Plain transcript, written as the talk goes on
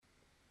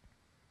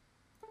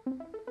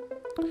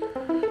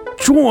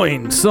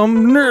Join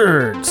some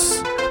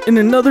nerds in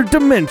another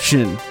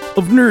dimension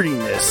of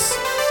nerdiness.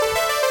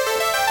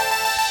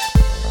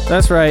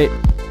 That's right.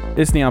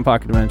 It's Neon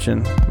Pocket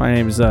Dimension. My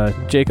name is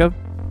Jacob.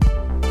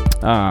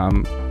 I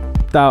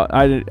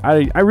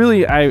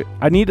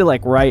need to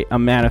like write a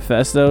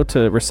manifesto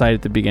to recite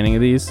at the beginning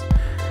of these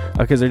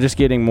because they're just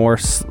getting more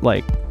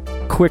like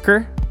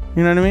quicker.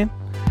 You know what I mean?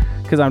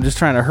 Because I'm just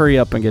trying to hurry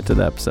up and get to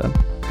the episode.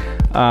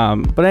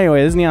 But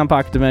anyway, this is Neon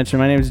Pocket Dimension.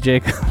 My name is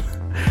Jacob.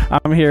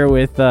 I'm here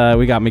with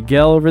we got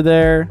Miguel over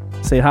there.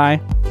 Say hi.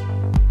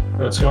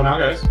 What's going on,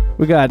 guys?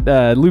 We got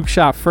Luke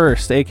Shot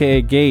First,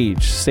 aka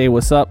Gage. Say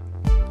what's up.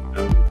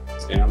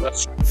 I'm not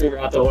trying to figure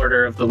out the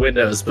order of the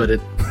windows, but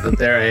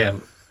there I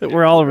am.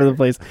 We're all over the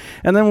place.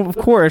 And then, of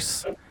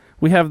course,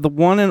 we have the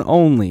one and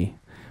only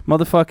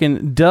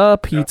motherfucking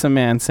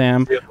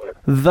Thepizzamansam.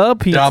 The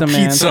Pizza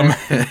Man Sam.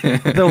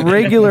 The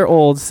regular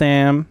old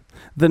Sam.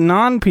 The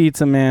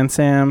non-Pizza Man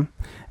Sam.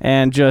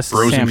 And just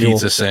Frozen Samuel.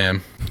 Pizza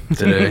Sam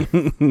today.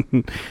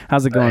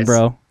 How's it going,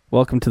 bro?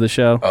 Welcome to the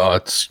show. Oh,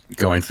 it's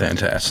going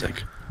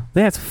fantastic.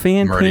 That's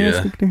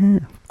fantastic to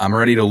hear. I'm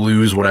ready to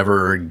lose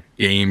whatever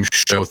game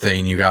show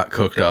thing you got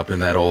cooked up in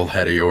that old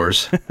head of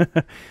yours.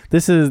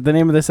 This is the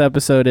name of this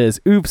episode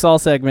is Oops All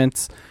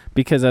Segments,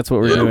 because that's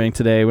what we're doing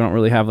today. We don't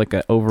really have like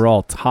an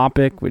overall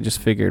topic. We just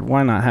figured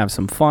why not have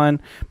some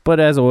fun. But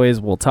as always,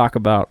 we'll talk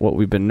about what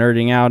we've been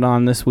nerding out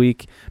on this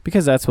week,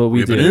 because that's what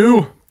we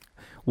do.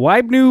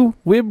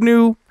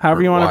 Wibnu,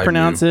 however you want to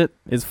pronounce it,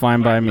 is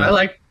fine by me.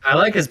 I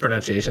like his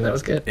pronunciation. That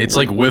was good. It's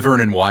like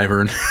wyvern and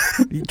wyvern.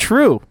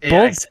 True.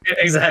 Yeah,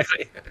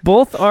 exactly.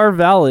 Both are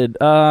valid.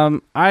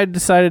 I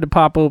decided to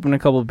pop open a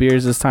couple of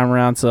beers this time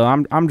around, so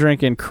I'm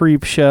drinking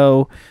Creep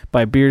Show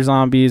by Beer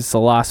Zombies. It's a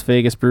Las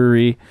Vegas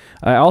brewery.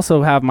 I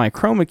also have my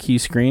chroma key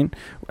screen,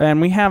 and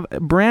we have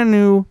brand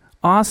new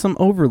awesome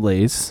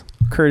overlays,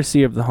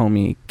 courtesy of the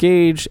homie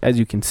Gage. As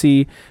you can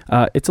see,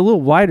 it's a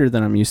little wider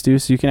than I'm used to,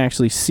 so you can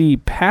actually see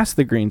past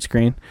the green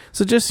screen.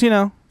 So just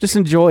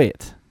enjoy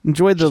it.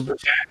 Enjoy the.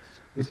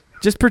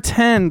 Just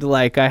pretend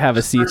like I have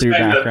a see-through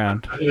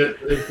background.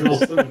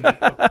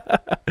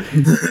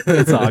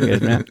 It's all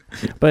good, man.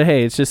 But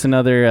hey, it's just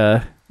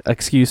another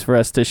excuse for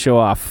us to show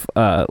off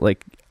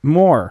like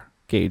more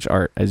Gage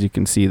art. As you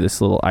can see,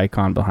 this little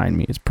icon behind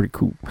me is pretty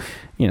cool.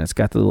 You know, it's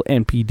got the little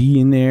NPD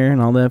in there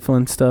and all that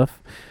fun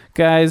stuff.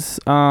 Guys,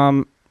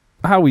 how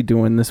we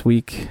doing this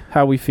week?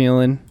 How we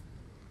feeling?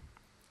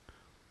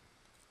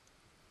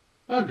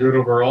 Good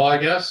overall, I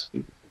guess.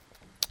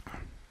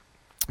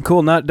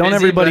 Cool. Don't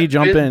everybody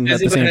jump in at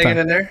the same time.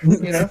 In there,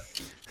 you know?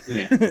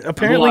 Yeah.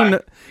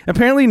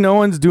 Apparently, no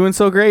one's doing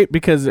so great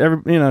because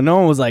no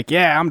one was like,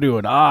 "Yeah, I'm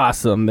doing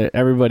awesome."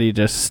 Everybody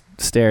just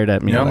stared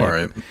at me. Yeah,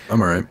 like, I'm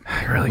all right.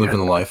 I really living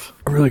the life.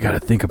 I really got to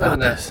think about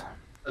this.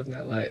 Living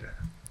that light.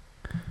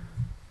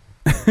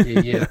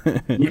 Yeah.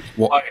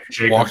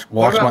 Walked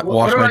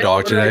my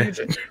dog today.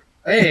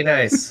 Hey,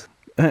 nice.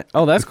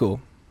 Oh, that's cool.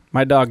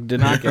 My dog did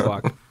not get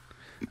walked.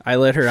 I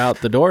let her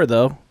out the door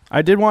though.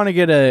 I did want to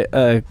get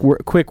a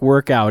quick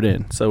workout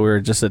in, so we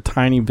were just a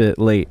tiny bit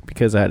late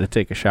because I had to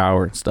take a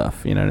shower and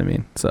stuff. You know what I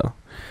mean? So,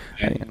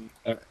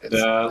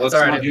 let's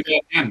not do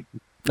that again.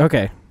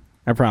 Okay,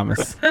 I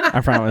promise. I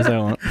promise I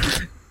won't.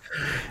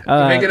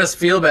 You're making us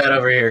feel bad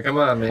over here. Come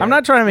on, man. I'm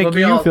not trying to make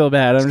you feel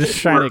bad. I'm just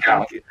trying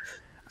to.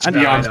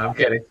 I'm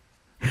kidding.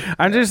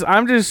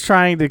 I'm just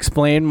trying to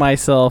explain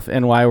myself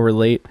and why we're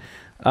late.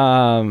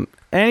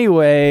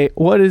 Anyway,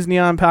 what is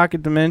Neon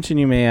Pocket Dimension,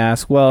 you may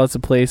ask? Well, it's a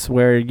place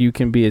where you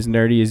can be as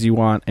nerdy as you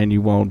want and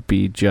you won't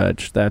be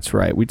judged. That's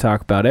right. We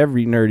talk about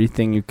every nerdy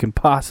thing you can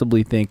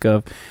possibly think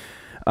of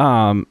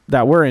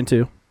that we're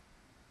into.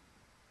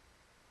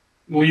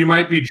 Well, you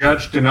might be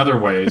judged in other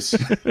ways.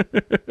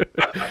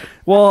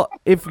 Well,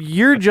 if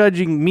you're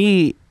judging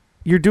me,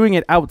 you're doing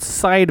it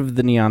outside of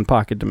the Neon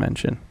Pocket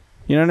Dimension.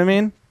 You know what I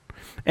mean?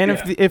 And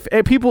if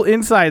people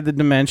inside the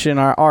dimension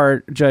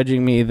are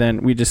judging me,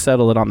 then we just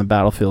settle it on the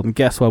battlefield. And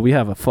guess what? We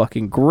have a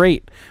fucking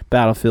great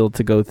battlefield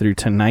to go through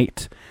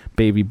tonight,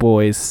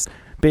 babies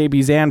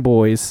and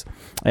boys,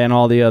 and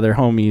all the other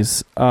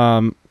homies.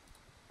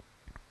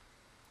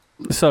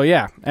 So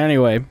yeah,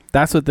 anyway,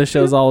 that's what this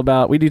show's all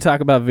about. We do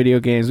talk about video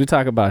games. We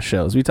talk about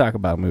shows. We talk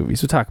about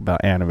movies. We talk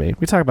about anime.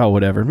 We talk about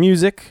whatever.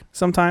 Music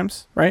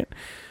sometimes, right?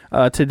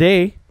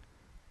 Today,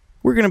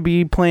 we're going to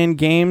be playing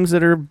games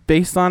that are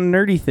based on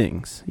nerdy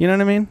things. You know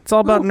what I mean? It's all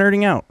about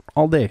nerding out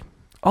all day.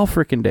 All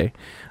freaking day.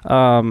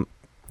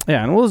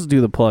 Yeah, and we'll just do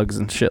the plugs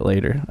and shit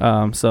later.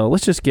 So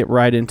let's just get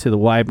right into the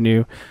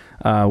WIBNU,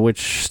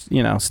 which,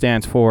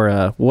 stands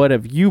for what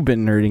have you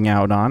been nerding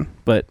out on?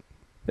 But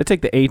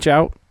take the H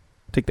out.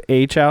 Take the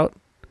H out.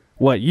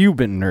 What you've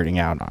been nerding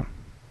out on.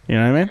 You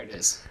know what I mean? There it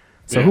is.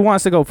 So who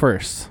wants to go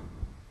first?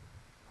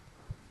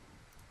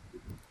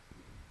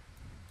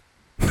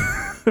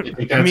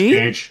 Me?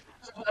 Gage.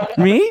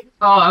 Me?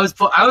 Oh, I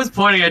was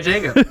pointing at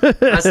Jacob.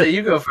 I said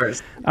you go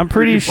first. I'm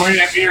pretty sure.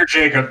 Pointing at me or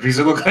Jacob because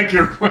it looked like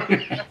you're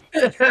pointing.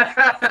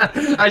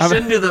 I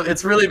shouldn't do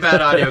it's really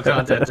bad audio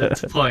content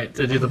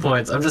to do the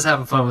points. I'm just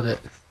having fun with it.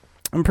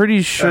 I'm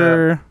pretty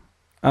sure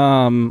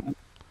I'm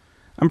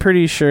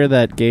pretty sure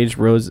that Gage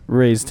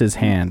raised his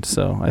hand,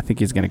 so I think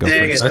he's gonna go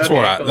first.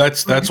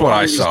 That's that's what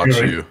I saw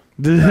too.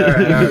 All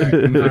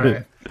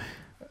right.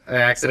 I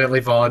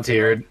accidentally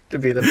volunteered to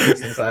be the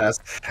first in class.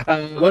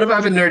 What have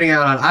I been nerding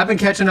out on? I've been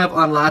catching up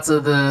on lots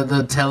of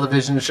the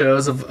television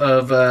shows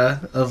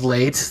of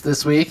late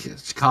this week.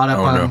 Caught up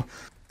on. No.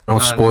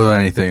 Don't spoil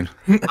anything.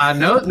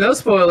 No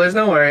spoilers,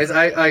 no worries.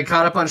 I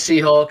caught up on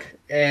She-Hulk,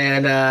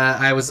 and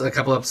I was a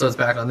couple episodes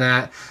back on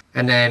that,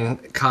 and then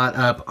caught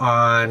up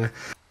on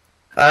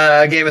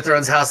Game of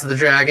Thrones House of the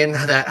Dragon,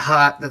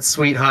 that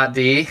sweet hot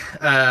D.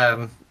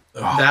 That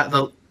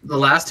the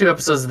last 2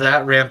 episodes of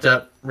that ramped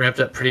up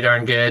pretty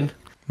darn good.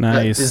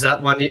 Nice. Is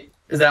that one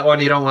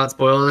you don't want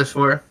spoilers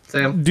for,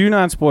 Sam? Do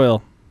not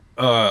spoil.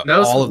 All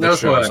of the shows.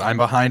 Spoiler. I'm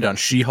behind on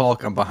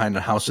She-Hulk. I'm behind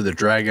on House of the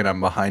Dragon. I'm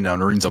behind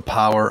on Rings of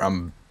Power.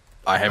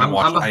 I haven't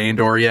watched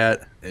Andor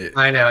yet.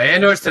 I know.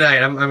 Andor's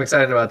tonight. I'm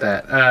excited about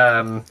that.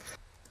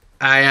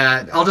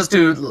 I'll just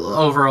do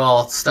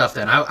overall stuff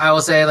then. I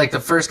will say, like, the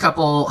first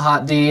couple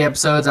Hot D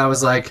episodes, I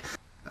was like,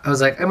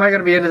 am I going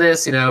to be into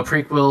this?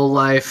 Prequel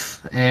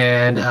life,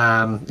 and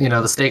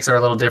the stakes are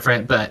a little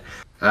different. But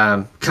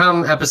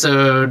come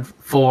episode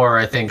 4,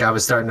 I think I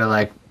was starting to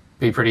like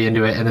be pretty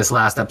into it, and this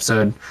last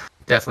episode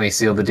definitely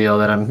sealed the deal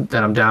that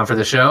I'm down for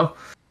the show.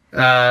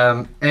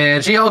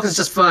 And She-Hulk is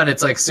just fun.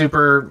 It's like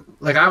super.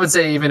 Like, I would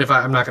say, even if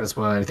I'm not going to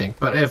spoil anything,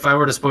 but if I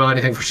were to spoil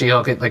anything for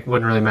She-Hulk, it like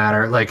wouldn't really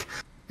matter. Like,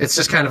 it's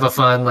just kind of a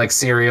fun, like,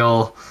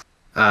 serial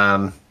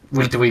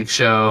week-to-week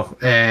show,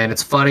 and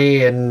it's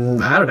funny,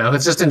 and I don't know,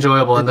 it's just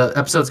enjoyable, and the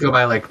episodes go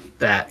by like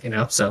that,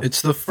 So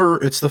it's the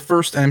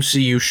first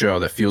MCU show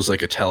that feels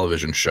like a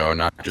television show,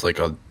 not just like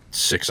a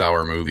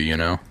 6-hour movie.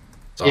 It's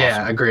awesome.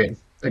 Yeah, agreed.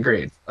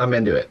 I'm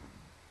into it.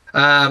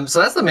 So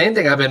that's the main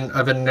thing I've been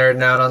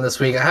nerding out on this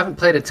week. I haven't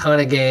played a ton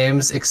of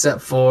games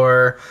except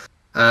for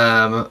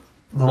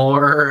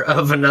more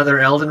of another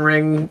Elden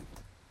Ring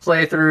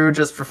playthrough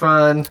just for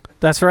fun.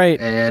 That's right.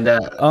 And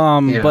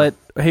but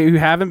hey, you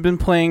haven't been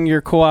playing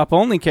your co-op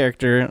only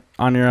character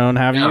on your own,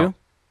 have you?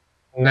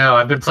 No,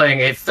 I've been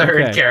playing a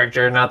third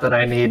character. Not that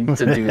I need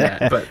to do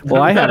that, but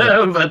well, I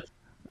have. but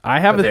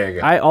there you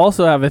go. I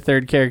also have a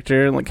third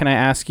character. Can I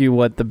ask you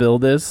what the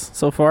build is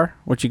so far?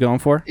 What you going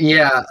for?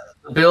 Yeah,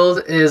 the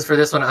build is for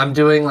this one. I'm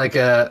doing like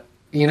the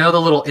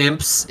little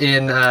imps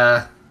in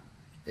all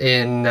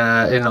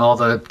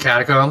the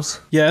catacombs.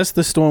 Yes,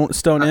 the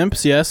stone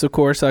imps. Yes, of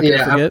course. I can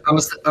forget.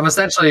 I'm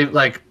essentially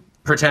like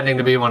pretending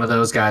to be one of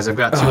those guys. I've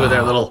got 2 of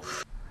their little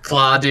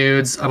claw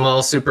dudes. I'm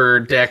all super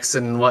dex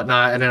and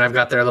whatnot, and then I've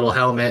got their little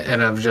helmet.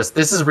 And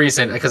this is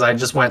recent because I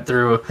just went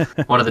through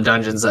one of the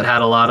dungeons that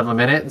had a lot of them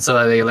in it, and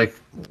so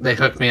they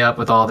hooked me up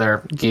with all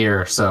their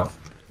gear. So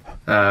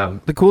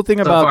the cool thing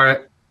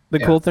about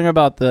cool thing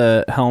about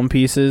the helm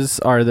pieces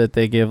are that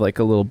they give like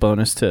a little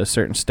bonus to a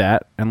certain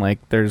stat, and like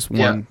there's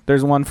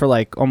one for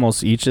like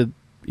almost each of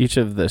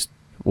the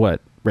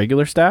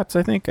regular stats.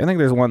 I think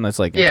there's one that's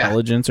like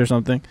intelligence or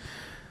something.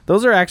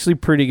 Those are actually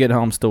pretty good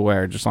helms to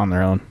wear just on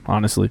their own,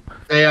 honestly.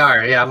 They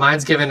are, yeah.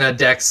 Mine's given a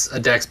dex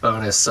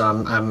bonus, so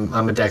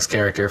I'm a dex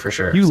character for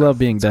sure. You love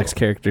being dex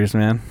characters,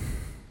 man.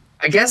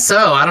 I guess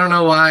so. I don't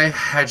know why.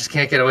 I just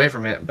can't get away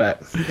from it,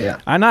 but yeah.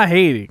 I'm not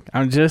hating.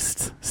 I'm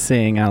just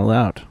saying out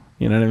loud.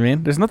 You know what I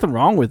mean? There's nothing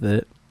wrong with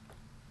it.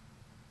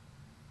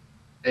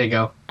 There you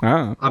go.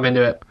 Oh. I'm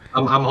into it.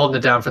 I'm holding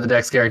it down for the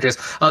dex characters.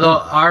 Although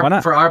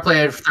for our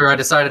playthrough, I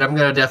decided I'm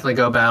gonna definitely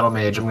go battle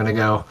mage. I'm gonna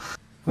go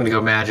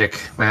magic,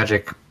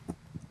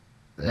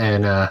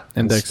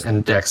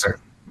 and dexter.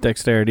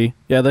 Dexterity.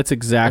 Yeah, that's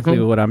exactly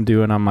what I'm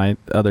doing on my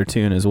other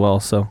tune as well.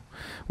 So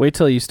wait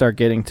till you start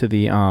getting to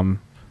the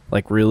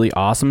like really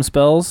awesome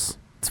spells.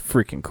 It's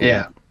freaking cool.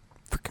 Yeah.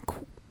 Freaking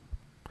cool.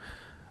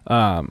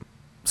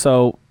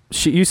 So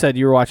you said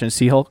you were watching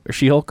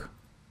She-Hulk?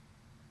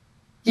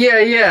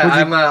 Yeah.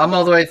 I'm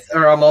all the way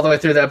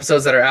through the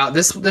episodes that are out.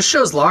 This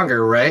show's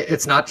longer, right?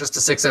 It's not just a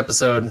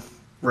 6-episode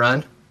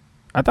run.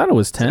 I thought it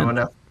was 10. Does anyone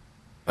know?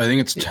 I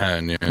think it's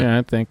 10. Yeah,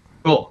 I think.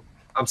 Cool.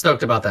 I'm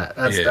stoked about that.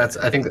 That's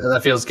I think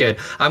that feels good.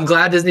 I'm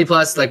glad Disney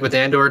Plus, like with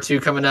Andor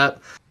 2 coming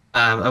up,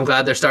 I'm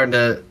glad they're starting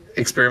to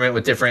experiment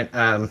with different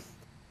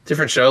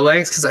show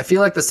lengths, because I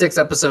feel like the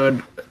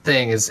 6-episode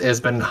thing has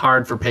been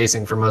hard for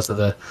pacing for most of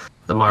the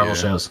Marvel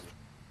shows.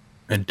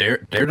 And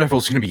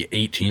Daredevil's going to be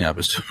 18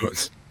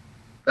 episodes.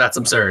 That's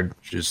absurd.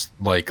 Just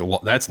like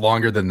that's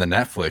longer than the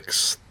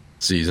Netflix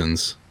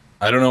seasons.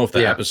 I don't know if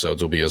the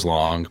episodes will be as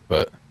long,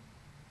 but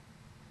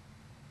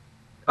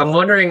I'm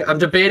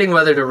debating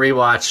whether to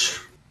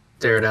rewatch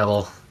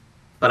Daredevil,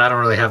 but I don't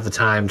really have the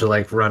time to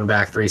like run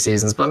back 3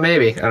 seasons, but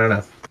maybe, I don't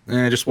know.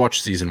 Just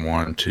watch season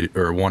 1 and 2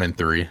 or 1 and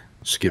 3.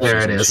 Skip there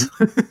season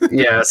it is.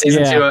 Yeah,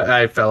 season 2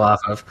 I fell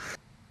off of.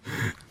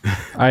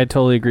 I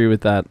totally agree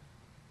with that.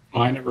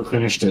 I never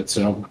finished it,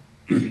 so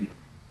it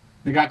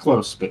got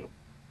close, but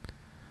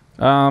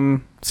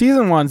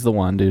season 1's the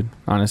one, dude,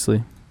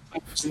 honestly.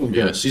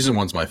 Yeah, season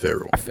 1's my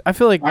favorite one. I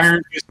feel like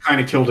Iron Fist kind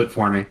of killed it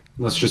for me.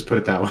 Let's just put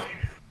it that way.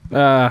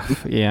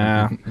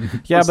 yeah.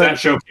 Once that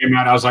show came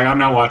out, I was like, I'm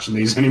not watching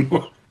these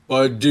anymore.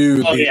 But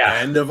dude, Oh, the yeah.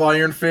 end of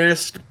Iron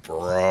Fist,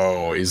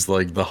 bro, is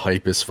like the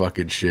hypest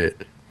fucking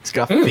shit. He's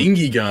got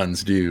fingy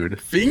guns,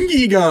 dude.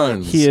 Fingy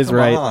guns. He is Come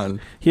right.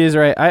 on. He is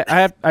right.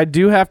 I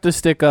do have to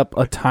stick up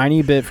a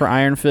tiny bit for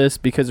Iron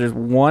Fist because there's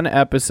one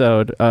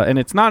episode, and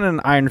it's not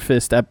an Iron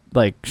Fist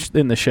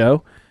in the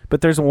show, but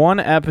there's one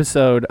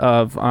episode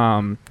of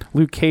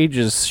Luke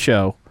Cage's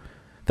show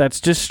that's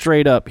just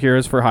straight up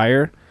Heroes for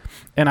Hire,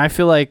 and I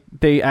feel like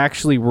they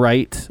actually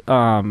write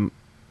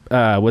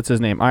what's his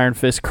name, Iron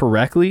Fist,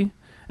 correctly.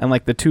 And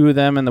like the two of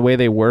them and the way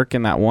they work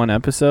in that one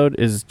episode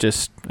is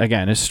just,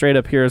 again, it's straight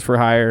up Heroes for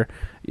Hire.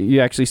 You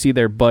actually see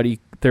their buddy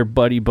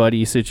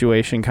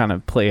situation kind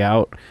of play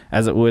out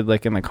as it would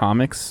like in the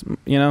comics,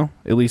 you know,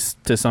 at least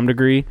to some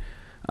degree.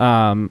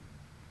 And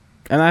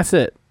that's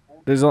it.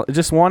 There's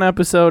just one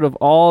episode of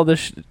all the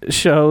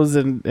shows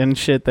and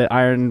shit that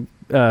Iron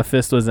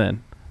Fist was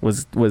in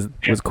was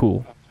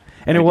cool.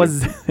 And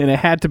it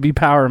had to be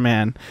Power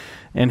Man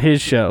and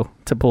his show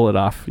to pull it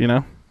off, you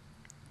know?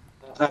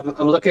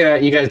 I'm looking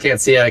at, you guys can't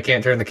see it, I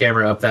can't turn the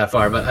camera up that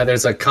far, but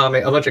there's a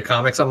bunch of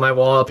comics on my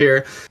wall up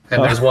here,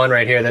 and there's one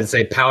right here that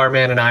say Power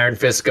Man and Iron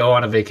Fist go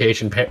on a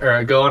vacation,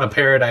 or go on a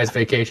paradise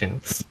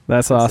vacation.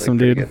 That's awesome,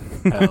 like, dude.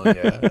 Hell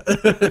yeah.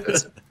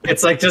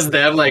 It's like just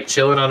them like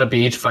chilling on a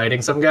beach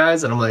fighting some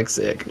guys, and I'm like,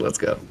 sick, let's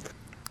go.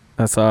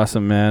 That's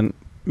awesome, man.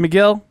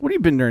 Miguel, what have you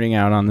been nerding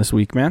out on this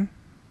week, man?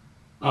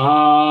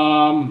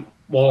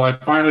 Well, I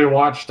finally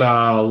watched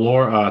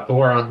Thor: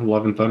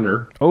 Love and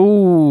Thunder.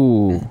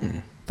 Oh,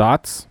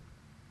 thoughts?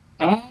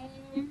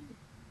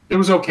 It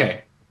was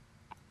okay.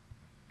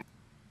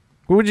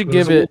 What would you It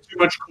give was a little it? too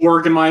much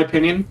Korg, in my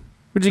opinion.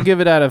 Would you give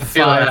it out of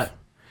feel 5? that.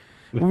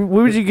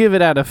 What would you give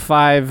it out of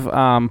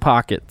 5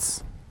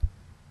 pockets?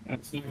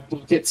 That's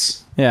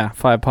it's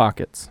 5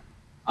 pockets.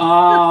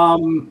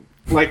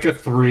 like a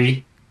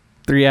 3.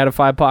 3 out of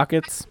 5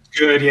 pockets.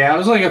 Good, yeah. It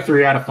was like a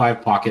 3 out of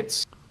 5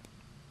 pockets.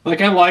 Like,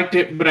 I liked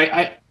it, but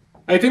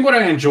I think what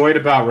I enjoyed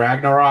about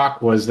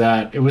Ragnarok was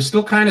that it was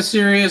still kind of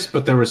serious,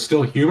 but there was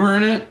still humor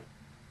in it.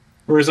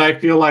 Whereas I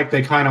feel like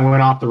they kind of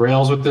went off the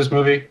rails with this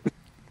movie.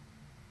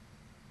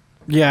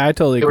 Yeah, I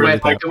totally agree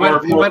with that. It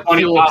went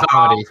full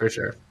comedy for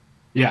sure.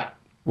 Yeah.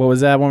 What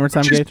was that? One more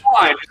time, Which is Gage?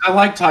 fine. I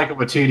like Taika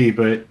Waititi,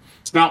 but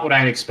it's not what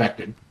I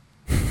expected.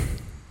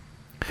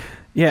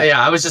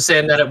 Yeah, I was just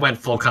saying that it went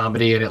full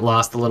comedy and it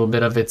lost a little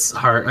bit of its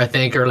heart, I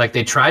think, or like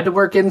they tried to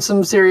work in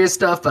some serious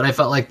stuff, but I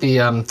felt like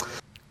the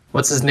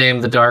what's his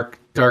name, the dark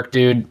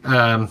dude,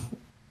 I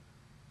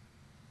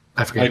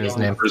forget his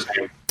name.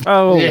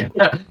 Oh, Yeah.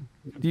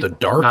 The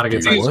dark Not a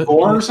good dude. sign. What?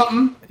 Gore or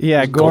something?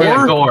 yeah, Gore.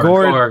 Yeah, Gore.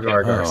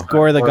 Oh.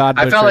 Gore the God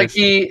I Butcher. felt like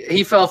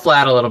he fell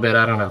flat a little bit.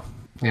 I don't know.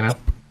 You know?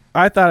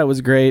 I thought it was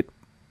great.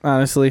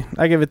 Honestly,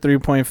 I give it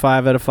 3.5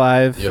 out of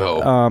 5.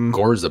 Yo,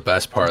 Gore's the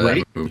best part of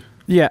that movie.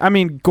 Yeah, I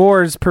mean,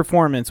 Gore's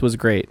performance was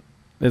great,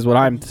 is what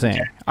I'm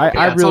saying.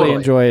 I really totally.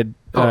 enjoyed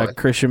Totally.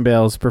 Christian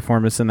Bale's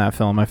performance in that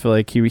film. I feel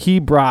like he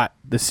brought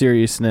the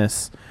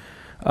seriousness.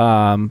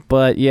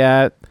 But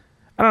yeah,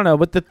 I don't know.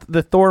 But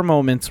the Thor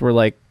moments were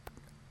like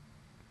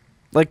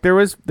they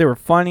were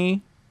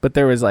funny, but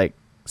there was like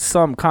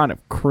some kind of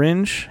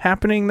cringe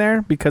happening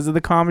there because of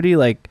the comedy.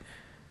 Like,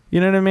 you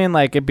know what I mean?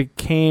 Like it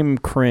became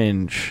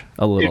cringe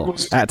a It little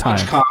was at too much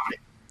times. comedy.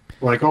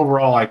 Like,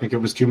 overall, I think it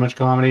was too much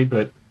comedy,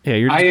 but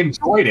Yeah, I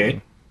enjoyed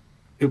it.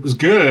 It was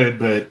good,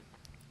 but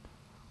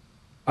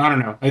I don't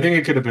know. I think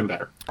it could have been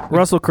better.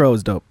 Russell Crowe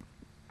is dope.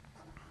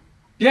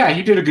 Yeah,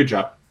 he did a good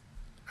job.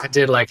 I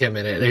did like him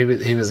in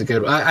it. He was a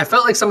good. I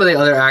felt like some of the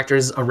other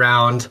actors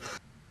around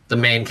the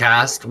main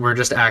cast were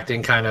just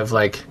acting kind of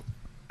like,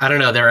 I don't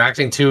know, they were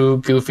acting too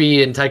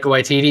goofy and Taika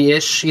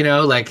Waititi-ish, you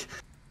know, like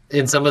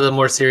in some of the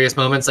more serious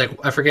moments. Like,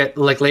 I forget,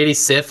 like Lady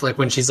Sif, like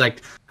when she's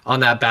like on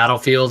that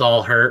battlefield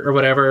all hurt or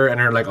whatever and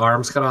her like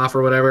arms cut off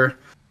or whatever.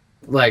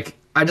 Like,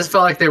 I just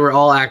felt like they were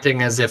all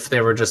acting as if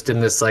they were just in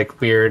this like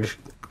weird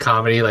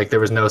comedy, like there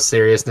was no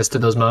seriousness to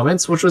those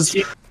moments, which was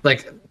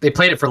like they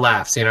played it for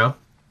laughs, you know?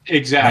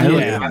 Exactly.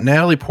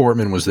 Natalie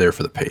Portman was there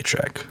for the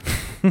paycheck.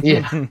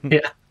 Yeah.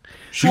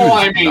 Well,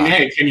 I mean,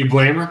 hey, can you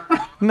blame her?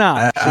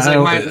 Nah.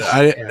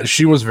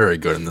 She was very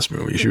good in this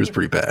movie. She was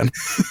pretty bad.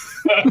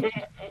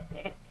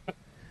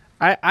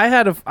 I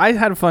had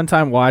a fun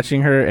time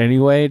watching her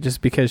anyway,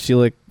 just because she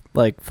looked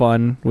like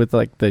fun with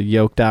like the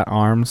yoked out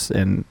arms,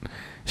 and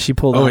she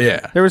pulled. Oh, off,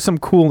 yeah. There was some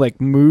cool like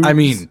moves. I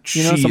mean,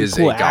 you know, she some is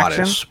cool a goddess,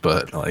 action.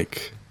 but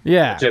like,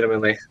 Yeah,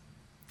 Legitimately.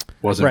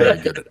 wasn't Right. very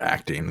good at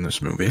acting in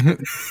this movie.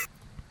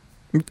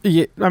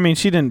 yeah. I mean,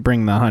 she didn't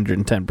bring the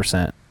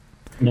 110%.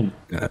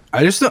 Yeah,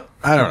 I don't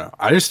know.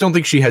 I just don't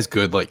think she has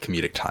good like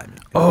comedic timing.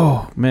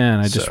 Oh man,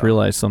 I just So.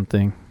 realized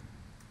something.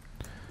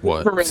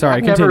 What? Sorry,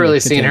 I've never continue, really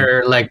continue. seen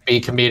her like be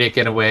comedic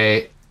in a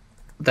way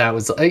that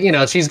was, you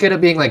know, she's good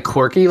at being like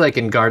quirky, like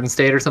in Garden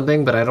State or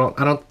something. But I don't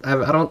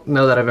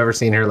know that I've ever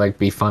seen her like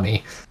be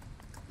funny.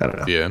 I don't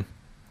know.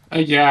 Yeah.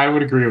 Yeah, I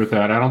would agree with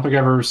that. I don't think I've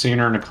ever seen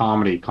her in a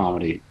comedy.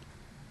 Like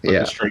Yeah.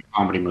 a straight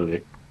comedy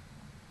movie.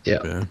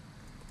 Yeah.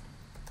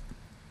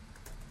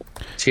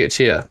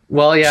 Chia.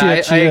 Well, yeah, Chia,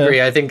 I Chia.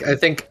 agree. I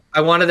think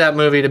I wanted that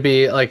movie to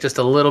be like just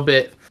a little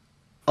bit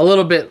a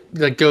little bit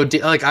like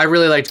like I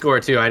really liked Gore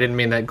too. I didn't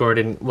mean that Gore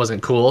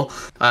wasn't cool.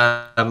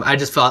 I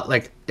just felt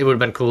like it would have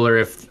been cooler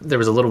if there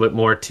was a little bit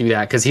more to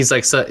that, because he's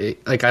like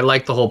like I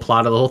like the whole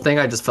plot of the whole thing.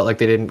 I just felt like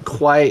they didn't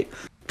quite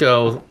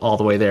go all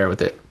the way there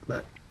with it.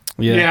 But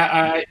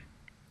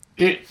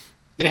it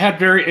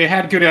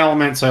had good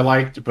elements I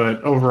liked,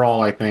 but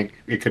overall I think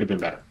it could have been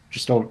better.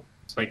 It's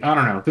like, I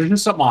don't know. There's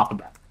just something off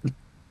about it.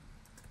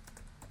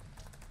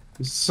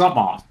 There's something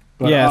off.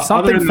 But,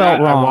 something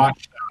felt wrong. I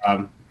watched,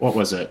 what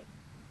was it?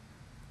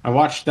 I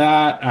watched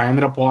that. I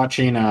ended up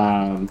watching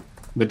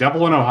The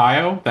Devil in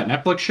Ohio, that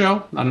Netflix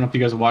show. I don't know if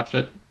you guys have watched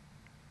it.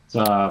 It's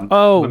a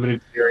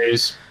limited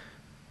series.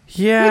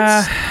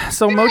 Yeah.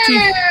 So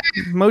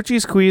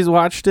Mochi's Squeeze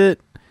watched it,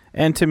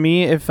 and to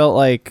me it felt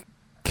like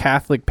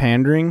Catholic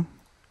pandering,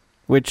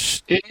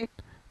 which you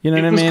know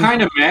what I mean? It was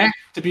kind of meh,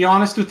 to be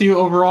honest with you.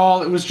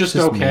 Overall, it was just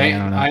okay.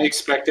 I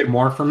expected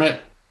more from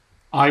it.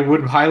 I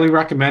would highly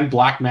recommend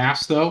Black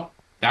Mass, though.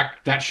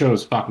 That show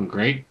is fucking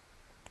great.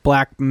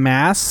 Black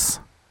Mass?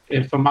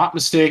 If I'm not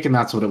mistaken,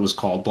 that's what it was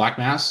called. Black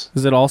Mass.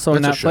 Is it also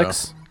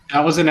Netflix?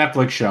 That was a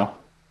Netflix show.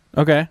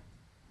 Okay.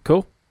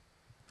 Cool.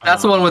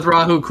 That's the one with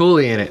Rahul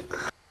Cooley in it,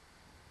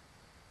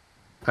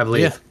 I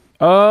believe. Yeah.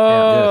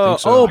 Oh, I think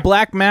so.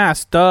 Black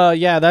Mass. Duh.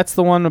 Yeah, that's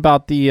the one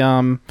about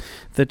the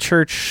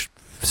church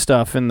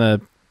stuff in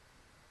the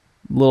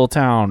little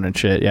town and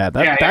shit. Yeah,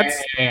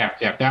 that's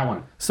that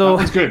one. So that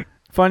one's good.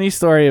 Funny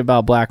story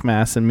about Black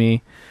Mass and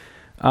me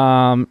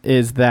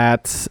is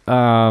that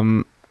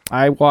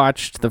I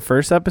watched the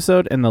first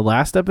episode and the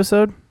last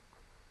episode.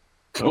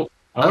 Oh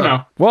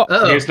no. Well,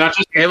 it's not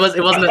just. It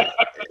wasn't.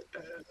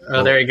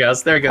 Oh, there he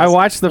goes. There he goes. I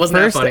watched the Wasn't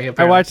first. That funny,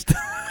 I watched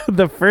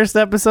the first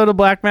episode of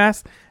Black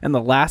Mass and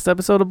the last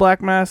episode of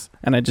Black Mass,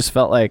 and I just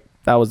felt like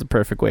that was the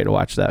perfect way to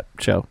watch that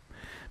show,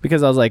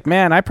 because I was like,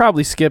 man, I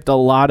probably skipped a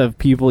lot of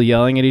people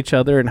yelling at each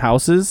other in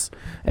houses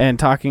and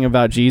talking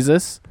about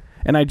Jesus,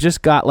 and I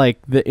just got like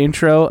the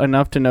intro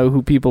enough to know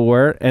who people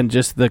were and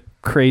just the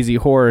crazy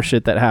horror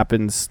shit that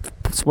happens.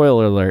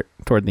 Spoiler alert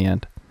toward the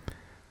end.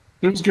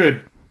 It was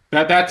good.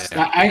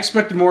 I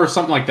expected more of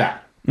something like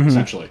that.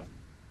 Essentially,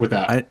 with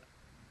that.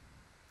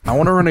 I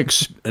want to run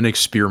an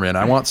experiment.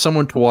 I want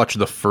someone to watch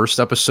the first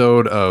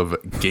episode of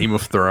Game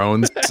of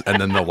Thrones and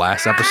then the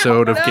last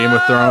episode of Game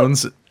of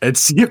Thrones and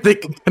see if they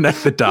can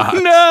connect the dots.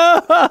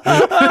 No!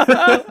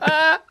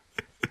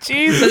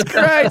 Jesus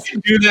Christ.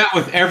 Do that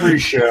with every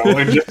show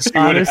and just see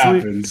what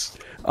happens.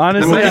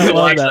 Honestly, I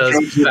love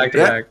that. Back to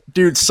back.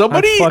 Dude,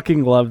 somebody... I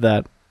fucking love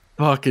that.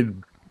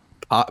 Fucking...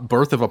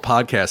 birth of a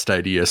podcast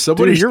idea.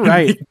 Somebody, dude, you're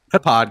right. A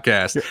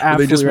podcast. Where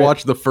they just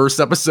watch the first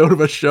episode of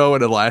a show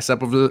and the last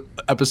episode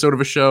of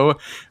a show,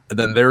 and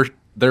then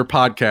their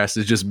podcast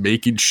is just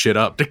making shit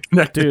up to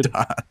connect the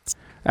dots.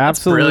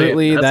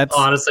 Absolutely, that's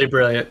honestly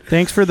brilliant.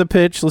 Thanks for the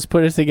pitch. Let's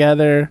put it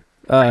together.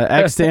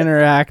 X to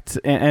Interact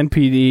and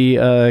NPD,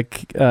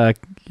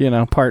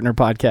 partner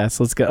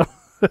podcast. Let's go.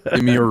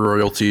 Give me your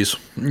royalties,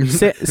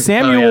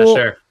 Samuel. Oh,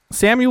 yeah, sure.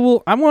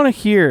 Samuel, I want to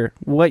hear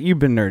what you've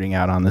been nerding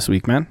out on this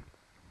week, man.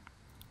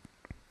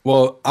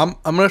 Well, I'm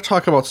going to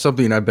talk about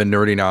something I've been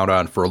nerding out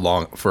on for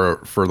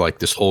like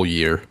this whole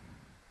year.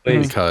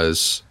 Please.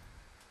 Because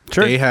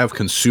they have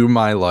consumed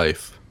my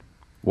life.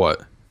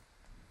 What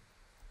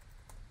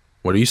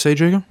do you say,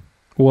 Jacob?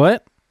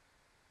 What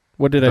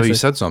did I say? You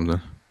said something.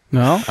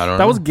 No, I don't know.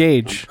 That was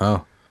Gage.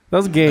 Oh, that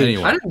was Gage.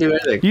 Anyway. I didn't do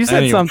anything. You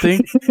said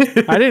something.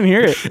 I didn't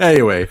hear it.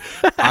 Anyway,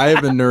 I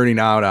have been nerding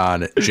out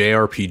on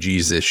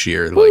JRPGs this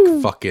year,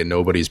 like fucking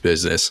nobody's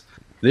business.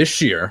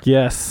 This year,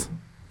 yes,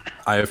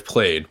 I have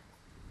played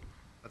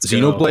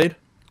Xenoblade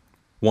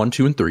 1,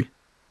 2, and 3.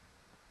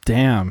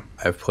 Damn.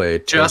 I've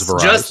played just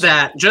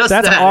that.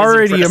 That's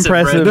already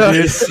impressive,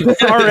 dude.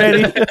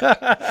 Already.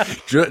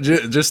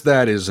 just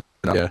that is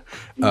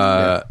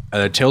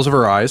Tales of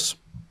Arise.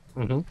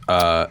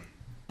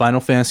 Final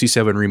Fantasy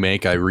VII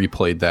Remake. I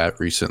replayed that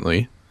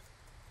recently,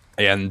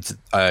 and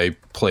I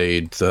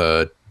played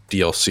the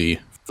DLC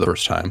for the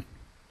first time.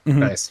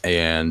 Nice.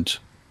 And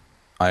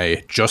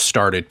I just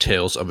started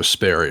Tales of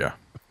Vesperia.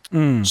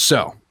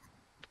 So,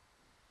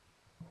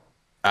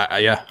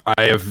 I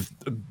have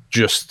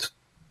just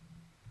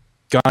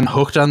gotten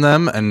hooked on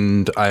them,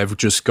 and I've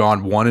just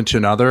gone one into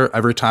another.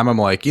 Every time I'm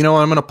like, I'm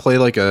going to play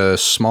like a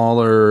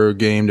smaller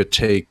game to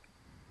take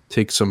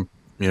some,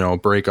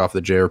 break off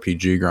the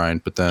JRPG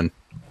grind, but then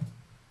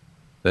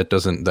that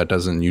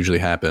doesn't usually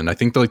happen. I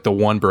think like the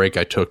one break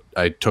I took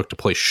to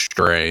play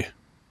Stray.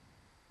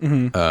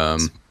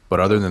 But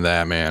other than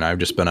that, man, I've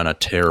just been on a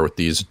tear with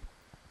these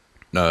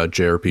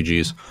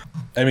JRPGs.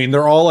 I mean,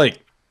 they're all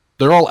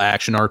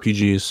action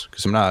RPGs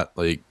because I'm not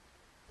like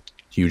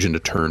huge into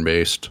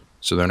turn-based,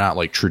 so they're not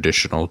like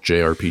traditional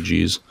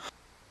JRPGs.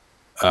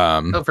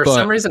 For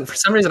some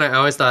reason, I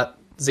always thought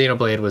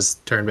Xenoblade was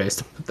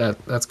turn-based.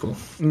 That's cool.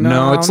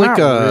 No, it's like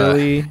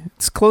really.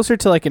 It's closer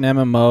to like an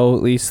MMO,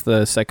 at least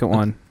the second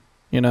one.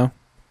 Yeah,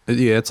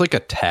 it's like a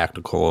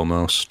tactical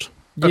almost.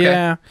 Okay.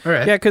 Yeah. All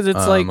right. Yeah, because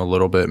it's like a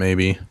little bit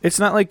maybe. it's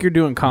not like you're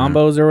doing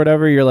combos or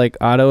whatever. You're like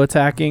auto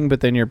attacking,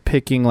 but then you're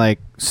picking like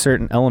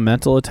certain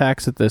elemental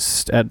attacks at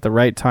the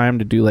right time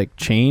to do like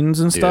chains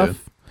and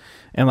stuff.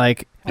 And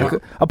like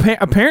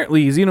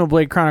apparently,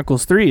 Xenoblade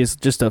Chronicles 3 is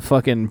just a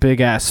fucking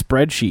big ass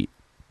spreadsheet.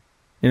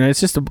 You know,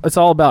 it's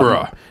all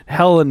about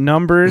hella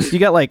numbers. You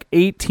got like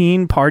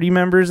 18 party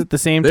members at the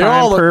same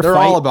time per they're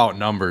fight. all about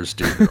numbers,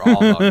 dude. They're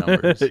all about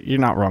numbers. You're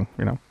not wrong.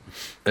 You know,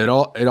 It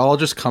all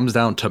just comes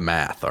down to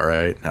math. All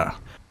right. No.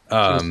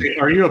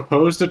 Are you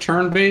opposed to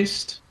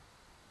turn-based?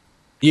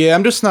 Yeah,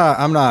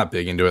 I'm not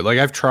big into it. Like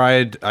I've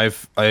tried.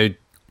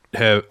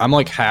 I'm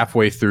like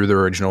halfway through the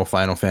original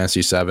Final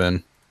Fantasy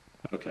VII.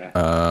 Okay.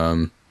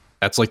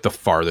 That's like the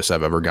farthest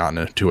I've ever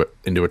gotten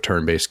into a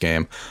turn-based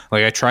game.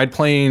 Like I tried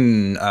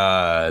playing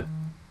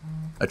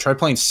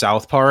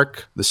South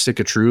Park: The Stick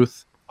of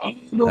Truth. Oh,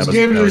 those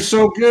games are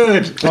so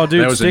good. oh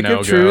dude, That was a Stick of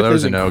no-go. Truth That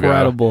was is a no-go.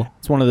 incredible.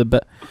 It's one of the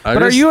best. I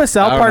But are just- you a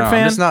South I don't Park know, I'm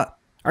fan? just not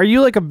Are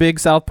you like a big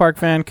South Park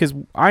fan? Because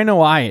I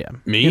know I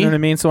am. Me? You know what I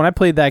mean? So when I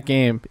played that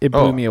game, it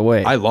blew me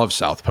away. I love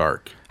South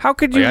Park. How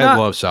could you Like, not? I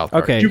love South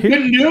Park. Okay, You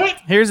couldn't do it?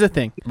 here's the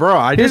thing. Bro,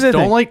 I Here's just the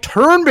don't thing. like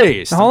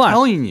turn-based. Hold on. I'm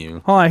telling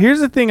you. Hold on. Here's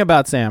the thing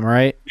about Sam, all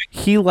right?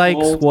 He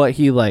likes what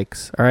he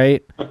likes, all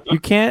right? You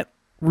can't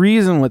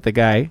reason with the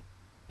guy.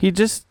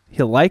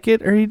 He'll like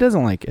it or he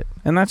doesn't like it.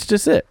 And that's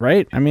just it,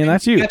 right? I mean,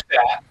 that's you. Get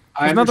that.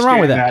 There's nothing wrong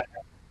with understand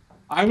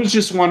I was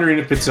just wondering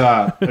if it's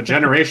a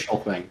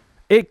generational thing.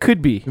 It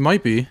could be. It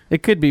might be.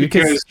 It could be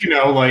Because, you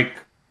know, like,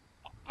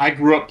 I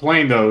grew up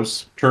playing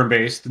those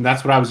turn-based, and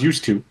that's what I was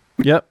used to.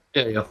 Yep.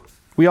 Yeah.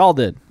 We all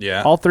did.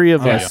 Yeah. All three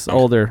of Oh, us yeah.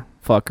 older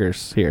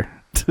fuckers here.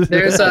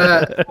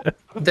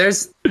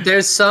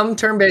 There's some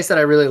turn-based that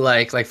I really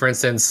like. Like for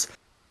instance,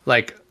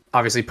 like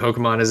obviously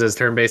Pokemon is as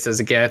turn-based as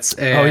it gets.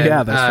 And, oh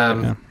yeah, that's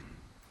right. Yeah.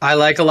 I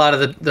like a lot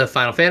of the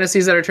Final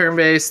Fantasies that are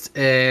turn-based,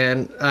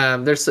 and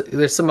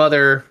there's some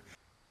other.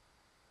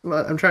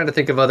 I'm trying to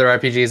think of other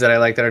RPGs that I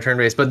like that are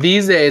turn-based, but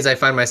these days I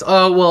find myself.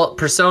 Oh well,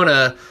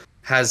 Persona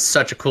has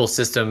such a cool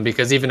system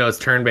because even though it's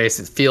turn-based,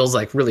 it feels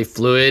like really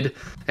fluid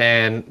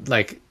and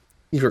like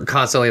you're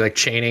constantly like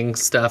chaining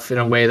stuff in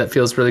a way that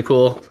feels really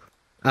cool.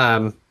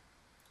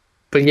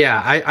 But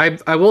yeah,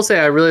 I will say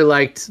I really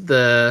liked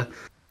the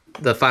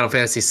Final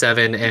Fantasy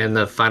VII and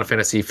the Final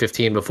Fantasy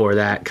 15 before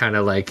that kind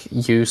of like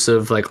use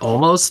of like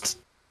almost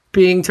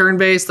being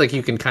turn-based, like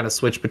you can kind of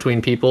switch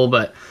between people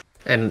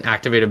and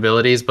activate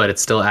abilities, but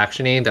it's still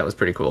actiony. That was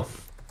pretty cool.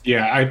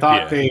 Yeah, I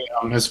thought they,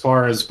 as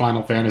far as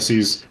Final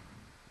Fantasies,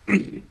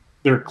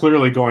 they're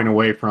clearly going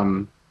away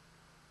from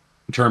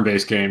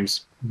turn-based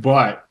games,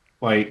 but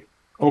like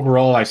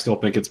overall, I still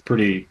think it's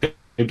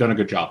they've done a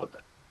good job with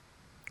it.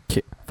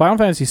 Okay. Final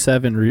Fantasy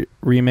VII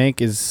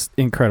remake is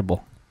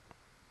incredible.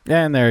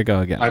 And there you go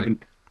again. I've been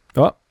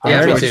Oh, Yeah,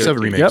 there me it too. is.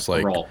 7 remakes Yep. like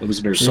overall, it was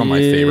very some of my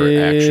favorite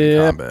action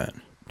Yep. combat.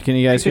 Can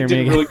you guys They hear did me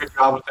a again? really good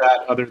job with that,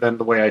 other than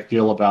the way I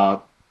feel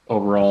about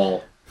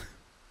overall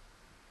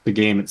the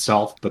game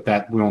itself, but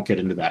that we won't get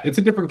into that. It's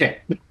a different game.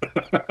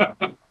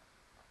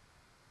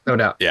 No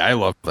doubt. Yeah, I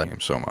love that game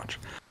so much.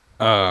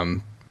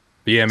 But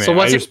yeah, man, So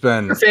what's I just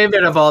been your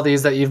favorite of all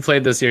these that you've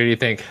played this year, do you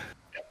think?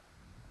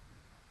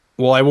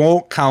 well, I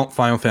won't count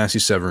Final Fantasy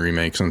VII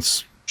Remake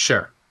since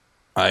Sure.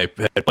 I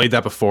had played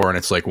that before, and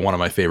it's like one of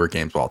my favorite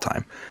games of all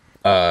time.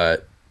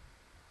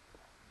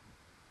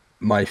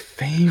 My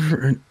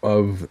favorite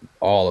of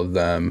all of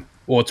them,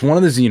 well, it's one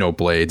of the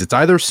Xenoblades. It's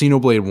either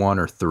Xenoblade 1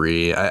 or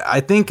 3. I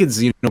think it's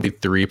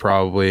Xenoblade 3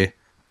 probably.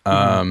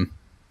 The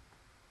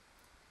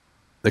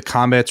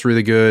combat's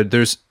really good.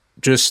 There's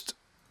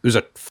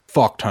a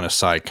fuck ton of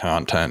side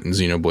content in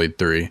Xenoblade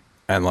 3,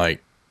 and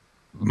like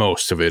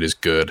most of it is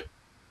good.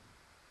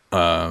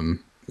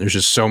 There's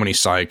just so many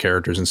side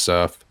characters and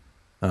stuff.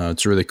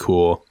 It's really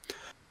cool.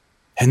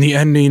 And the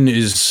ending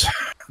is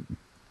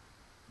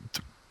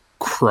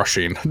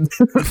crushing.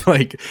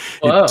 Like,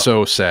 Whoa. it's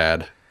so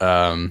sad.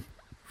 But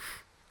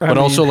I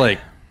also, mean, like,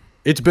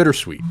 it's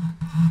bittersweet.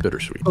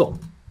 Bittersweet. Cool.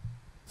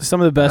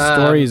 some of the best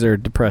stories are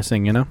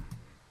depressing, you know?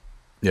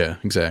 Yeah,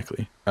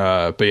 exactly.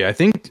 But yeah, I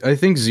think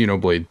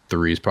Xenoblade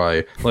 3 is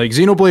probably like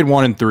Xenoblade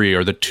 1 and 3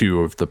 are the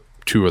two of the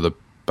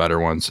better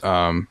ones.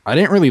 I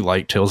didn't really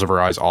like Tales of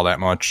Arise all that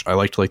much. I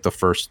liked like the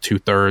first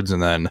 2/3,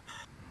 and then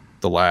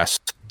the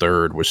last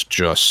third was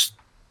just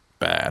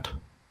bad.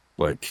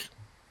 Like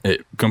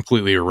it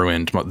completely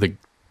ruined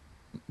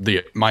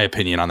my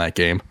opinion on that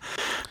game.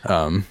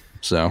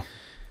 So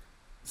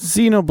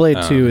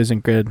Xenoblade 2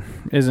 isn't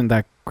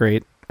that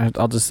great.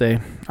 I'll just say.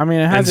 I mean,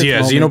 it has and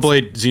its yeah,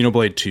 moments.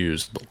 Xenoblade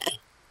 2's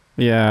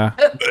Yeah.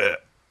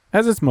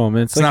 Has its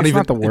moments. Like, it's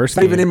not the worst. It's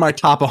not even game. in my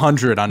top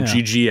 100 on Yeah.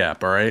 GG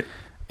app. All right.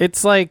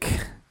 It's like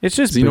it's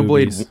just Xenoblade-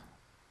 boobies.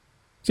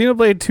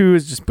 Xenoblade 2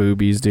 is just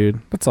boobies,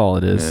 dude. That's all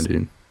it is. Yeah,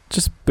 dude.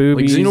 Just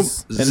boobies. Like and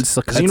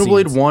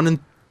Xenoblade cutscenes.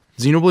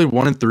 Xenoblade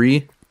 1 and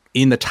 3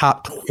 in the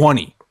top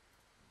 20.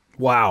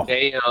 Wow.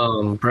 Damn,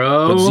 But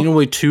bro.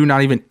 Xenoblade 2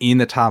 not even in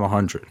the top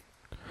 100.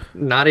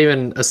 Not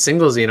even a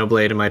single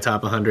Xenoblade in my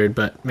top 100,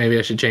 but maybe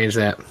I should change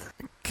that.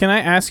 Can I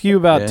ask you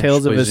about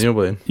Tales of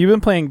Vesperia? You've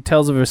been playing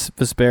Tales of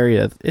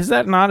Vesperia. Is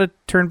that not a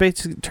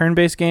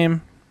turn-based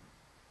game?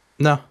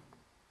 No.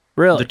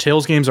 Really? The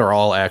Tales games are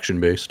all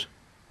action-based.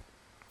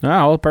 Oh,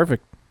 well,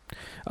 perfect.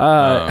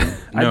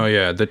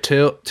 The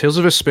Tales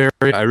of Vesperia,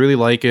 I really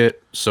like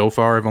it so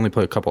far. I've only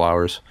played a couple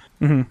hours.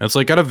 Mm-hmm. It's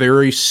like got a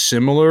very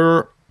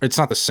similar, it's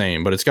not the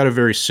same, but it's got a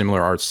very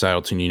similar art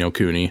style to Ni no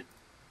Kuni.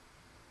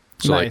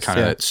 So Nice, like kind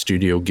of that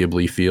Studio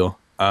Ghibli feel.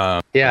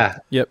 Yeah.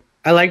 Yep.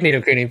 I like Ni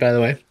no Kuni, by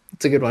the way.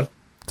 It's a good one.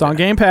 It's on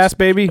Game Pass,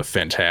 baby. It's a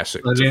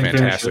fantastic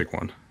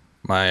one.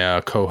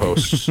 My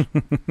co-host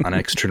on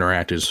X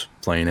Interact is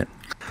playing it.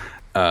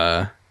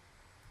 I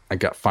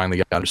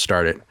finally got to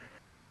start it.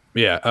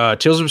 Yeah,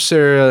 Tales of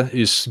Vesperia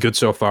is good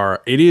so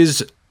far. It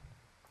is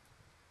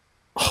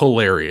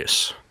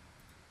hilarious.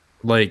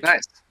 Like,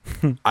 Nice.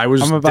 I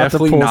was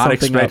definitely not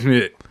expecting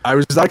it. I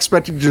was not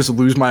expecting to just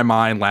lose my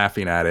mind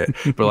laughing at it.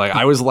 But like,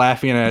 I was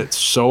laughing at it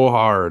so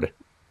hard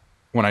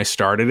when I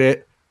started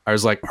it. I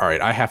was like, all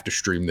right, I have to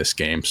stream this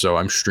game, so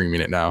I'm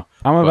streaming it now.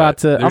 I'm about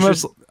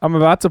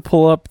to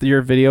pull up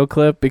your video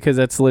clip because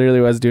that's literally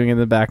what I was doing in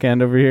the back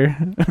end over here.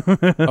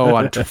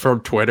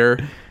 From Twitter.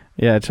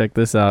 Yeah, check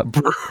this out,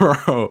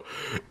 bro.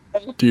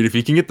 Dude, if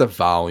you can get the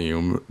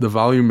volume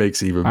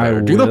makes it even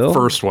better. Do the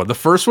first one. The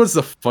first one's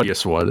the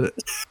funniest one.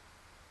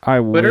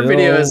 Twitter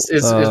video is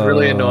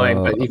really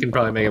annoying, but you can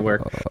probably make it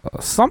work.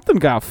 Something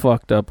got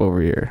fucked up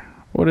over here.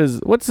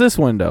 What's this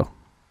window?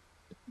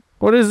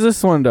 What is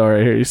this window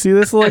right here? You see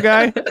this little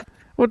guy?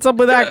 What's up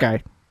with that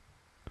guy?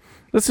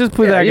 Let's just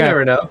put that guy. You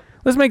never know.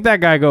 Let's make that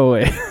guy go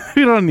away.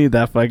 We don't need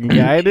that fucking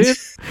guy, dude.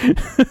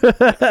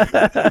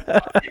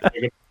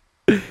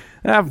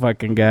 That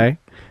fucking guy.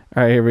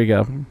 All right, here we go.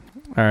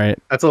 All right.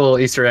 That's a little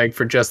Easter egg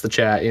for just the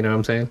chat. You know what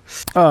I'm saying?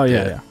 Oh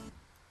yeah.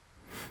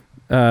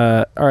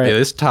 All right. Yeah,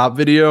 this top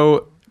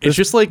video. It's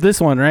just like this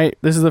one, right?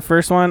 This is the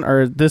first one,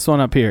 or this one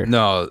up here?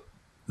 No,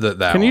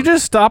 that. Can you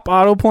just stop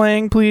auto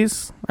playing,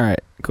 please? All right,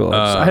 cool.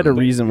 I had a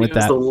reason with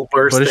that.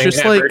 But it's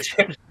just ever.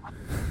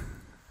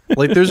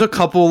 like there's a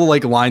couple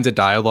like lines of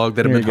dialogue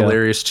that have been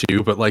hilarious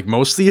too, but like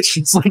mostly it's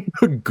just like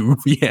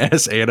goofy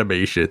ass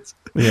animations.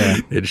 Yeah,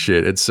 and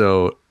shit. And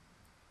so,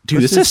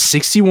 dude, this has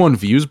 61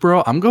 views,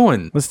 bro. I'm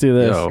going. Let's do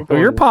this.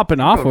 You're popping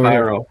off over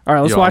here. All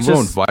right, let's watch this.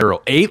 I'm going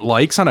viral. 8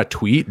 likes on a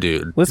tweet,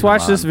 dude. Let's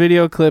watch this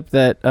video clip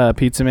that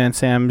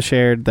Thepizzamansam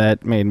shared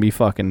that made me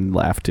fucking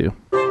laugh too.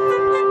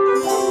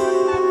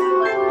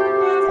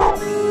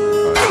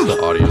 The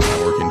audio's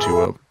not working too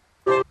well.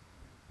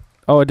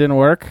 Oh, it didn't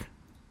work?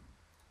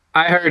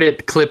 I heard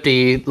it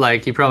clippy,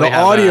 like you probably the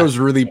audio's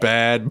really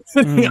bad.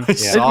 I mean,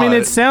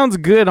 it sounds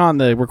good on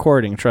the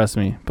recording, trust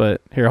me.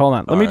 But here, hold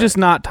on. Let me just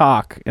not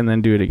talk and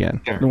then do it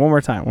again. Sure. One more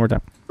time.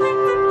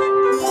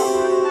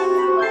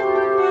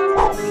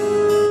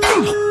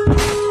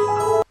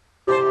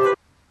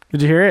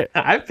 Did you hear it?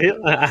 I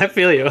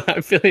feel you.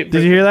 Did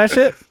you hear that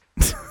shit?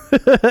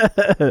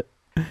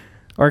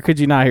 Or could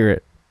you not hear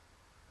it?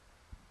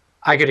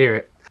 I could hear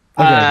it.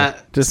 Okay,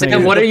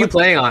 Sam, what are you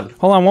playing on?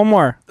 Hold on, one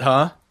more.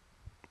 Huh?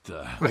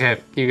 Okay,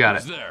 you got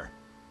it.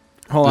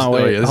 Hold on,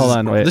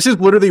 wait. This is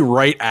literally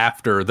right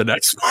after the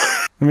next one.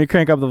 Let me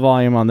crank up the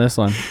volume on this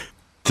one.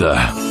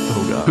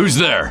 Oh God. Who's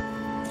there?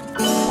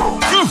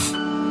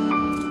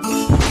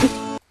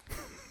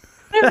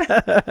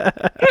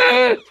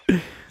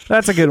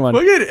 That's a good one.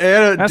 Look at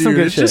Anna, That's dude. some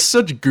good It's shit. just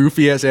such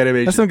goofy ass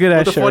animation. That's some good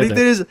ass shit. The funny thing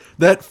is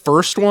that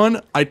first one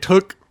I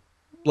took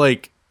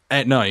like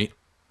at night.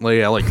 Like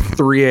at like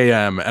 3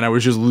 a.m. and I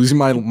was just losing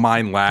my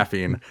mind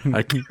laughing.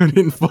 I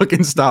couldn't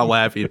fucking stop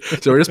laughing.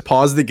 So I just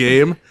paused the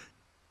game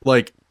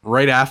like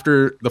right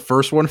after the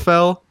first one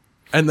fell.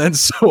 And then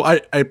so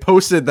I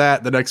posted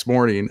that the next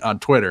morning on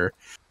Twitter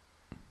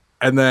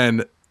and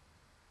then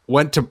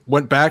went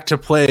back to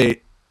play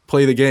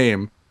the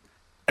game.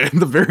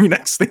 And the very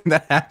next thing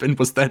that happened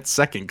was that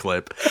second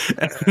clip.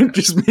 And it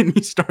just made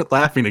me start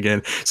laughing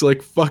again. So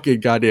like fucking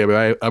goddamn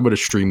it, I'm gonna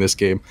stream this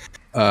game.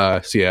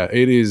 So yeah,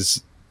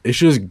 it's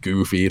just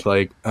goofy,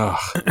 like, ugh.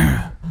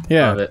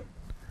 Yeah. Love it.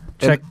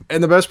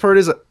 And the best part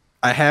is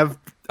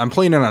I'm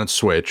playing it on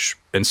Switch,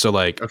 and so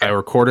like I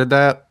recorded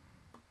that,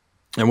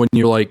 and when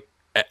you're like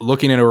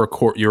looking at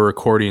your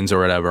recordings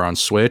or whatever on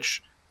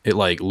Switch, it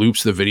like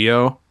loops the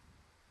video.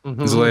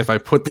 So like, if I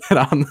put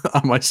that on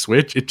my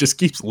Switch, it just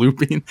keeps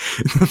looping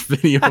the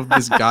video of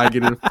this guy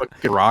getting a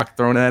fucking rock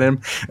thrown at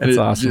him, and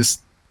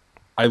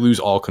I lose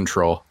all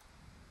control.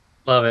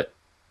 Love it.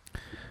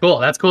 Cool.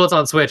 That's cool. It's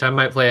on Switch. I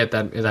might play it.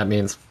 That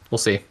means we'll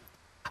see.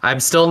 I'm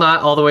still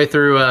not all the way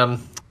through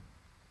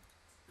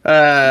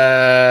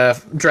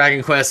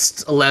Dragon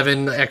Quest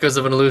 11: Echoes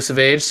of an Elusive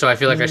Age, so I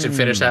feel like I should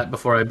finish that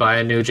before I buy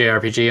a new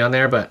JRPG on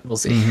there. But we'll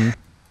see.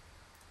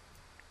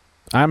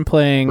 I'm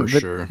playing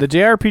the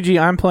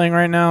JRPG I'm playing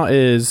right now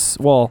is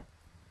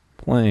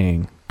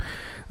playing.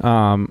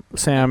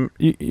 Sam,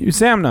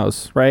 Sam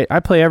knows, right? I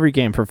play every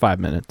game for 5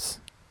 minutes.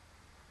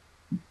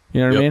 You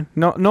know what I mean?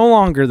 No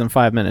longer than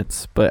 5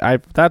 minutes, but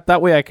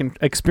that way I can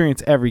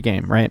experience every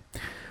game, right?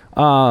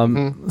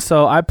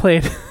 So I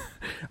played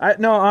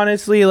No,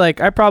 honestly,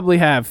 like I probably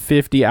have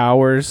 50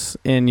 hours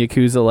in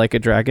Yakuza Like a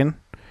Dragon,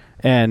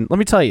 and let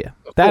me tell you,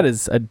 that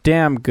is a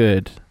damn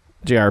good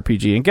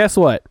JRPG. And guess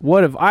what?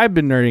 What have I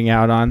been nerding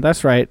out on?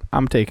 That's right,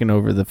 I'm taking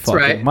over the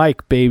fucking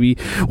mic, baby.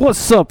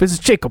 What's up? It's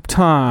Jacob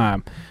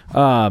time.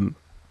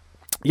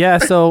 Yeah,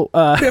 so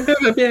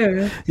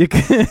Yakuza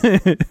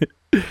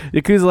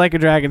Like a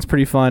Dragon's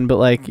pretty fun, but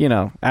like, you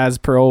know, as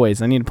per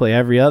always, I need to play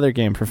every other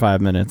game for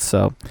 5 minutes.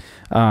 So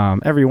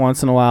every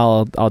once in a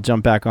while I'll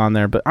jump back on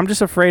there, but I'm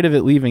just afraid of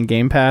it leaving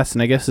Game Pass,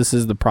 and I guess this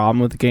is the problem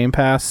with the Game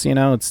Pass. You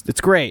know,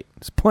 it's great.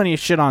 There's plenty of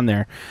shit on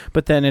there,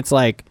 but then it's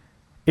like,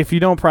 if you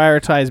don't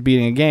prioritize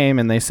beating a game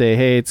and they say,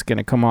 hey, it's going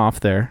to come off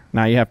there,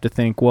 now you have to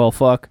think, well,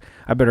 fuck,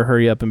 I better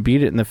hurry up and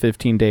beat it in the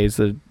 15 days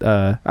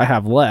that I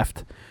have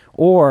left.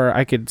 Or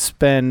I could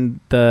spend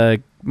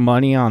the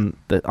money on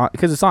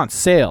because it's on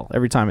sale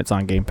every time it's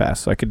on Game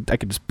Pass. So I could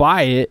just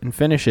buy it and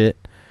finish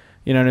it.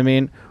 You know what I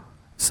mean?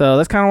 So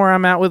that's kind of where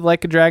I'm at with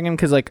Like a Dragon,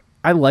 because like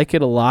I like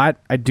it a lot.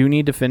 I do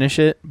need to finish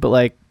it, but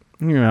like,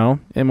 you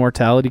know,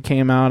 Immortality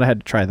came out. I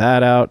had to try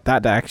that out.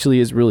 That actually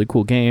is a really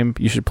cool game.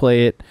 You should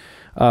play it.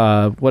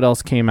 What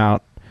else came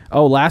out?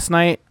 Oh, last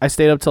night I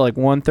stayed up till like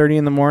 1:30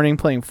 in the morning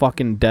playing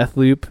fucking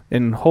Deathloop,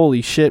 and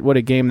holy shit, what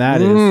a game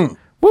that is.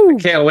 Woo!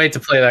 Can't wait to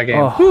play that game.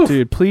 Oh,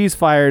 dude, please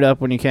fire it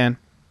up when you can.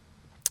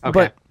 Okay.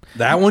 But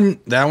That one,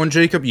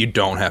 Jacob, you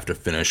don't have to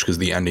finish because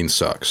the ending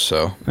sucks.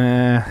 So,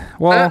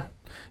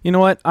 you know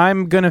what?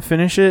 I'm gonna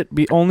finish it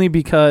only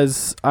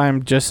because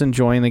I'm just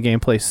enjoying the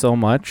gameplay so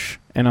much,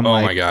 and I'm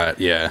like, oh my god,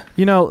 yeah,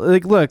 you know,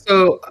 like look,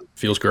 So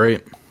feels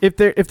great. if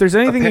there's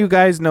anything you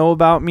guys know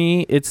about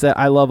me, it's that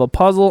I love a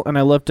puzzle and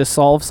I love to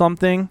solve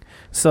something.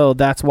 So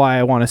that's why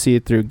I want to see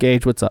it through.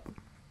 Gage, what's up?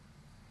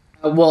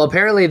 well,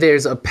 apparently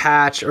there's a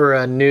patch or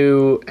a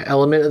new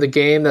element of the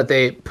game that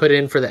they put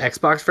in for the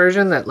Xbox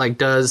version that like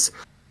does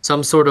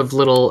some sort of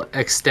little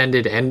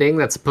extended ending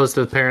that's supposed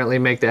to apparently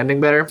make the ending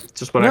better.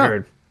 Just what I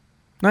heard.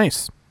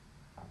 Nice.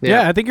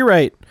 Yeah, I think you're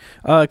right.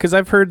 Because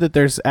I've heard that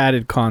there's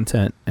added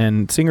content,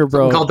 and Singer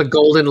Bro Something called the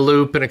Golden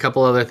Loop and a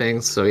couple other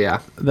things. So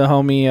yeah, the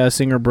homie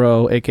Singer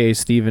Bro, aka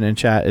Steven in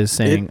chat, is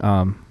saying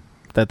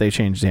that they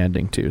changed the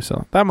ending too.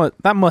 So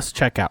that must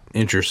check out.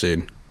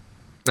 Interesting.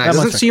 nice.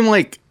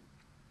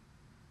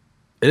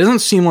 It doesn't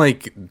seem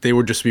like they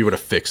would just be able to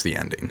fix the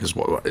ending. Is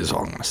all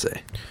I'm gonna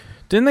say.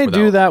 Didn't they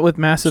do that with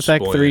Mass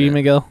Effect 3,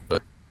 Miguel?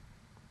 But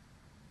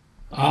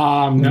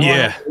No,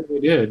 Yeah. I don't think they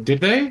did.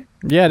 Did they?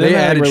 Yeah, they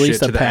added release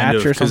shit a to the end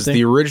patch or because something?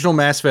 the original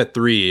Mass Effect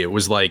 3, it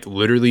was like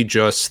literally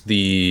just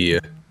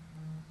the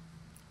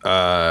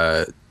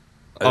I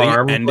think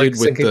Arm, it ended like, with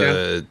sinking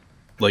the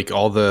like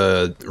all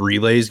the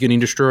relays getting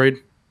destroyed.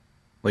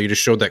 Like, it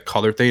just showed that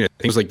color thing. I think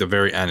it was like the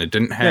very end. It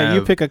didn't have. Yeah,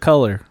 you pick a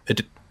color. It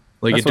That's it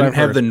what I've didn't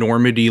have heard. the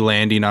Normandy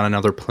landing on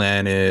another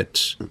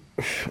planet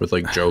with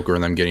like Joker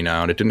and them getting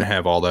out. It didn't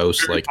have all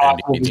those like ending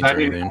Possible, because or I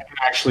didn't anything.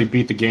 actually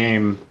beat the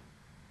game.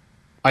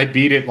 I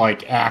beat it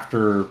like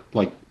after,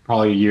 like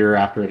probably a year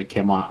after it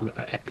came out.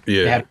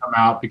 Yeah. It had come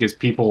out because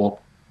people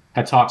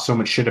had talked so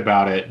much shit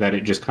about it that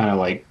it just kind of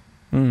like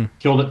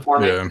killed it for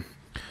me. Yeah,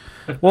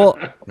 Well,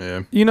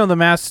 yeah. you know the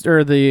Mass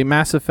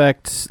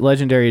Effect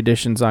Legendary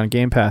Editions on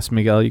Game Pass,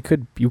 Miguel. You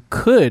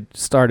could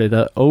start it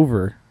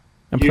over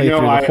and play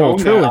through the I whole own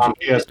trilogy. that on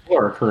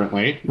PS4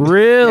 currently.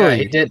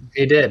 Really? Yeah,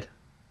 he did.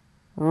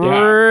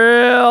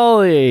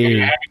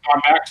 Really? I haven't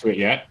gone back to it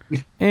yet.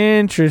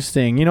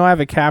 Interesting. You know, I have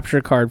a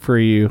capture card for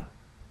you.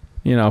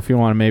 You know, if you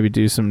want to maybe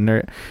do some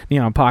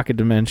Pocket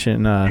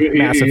Dimension Mass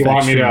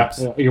Effect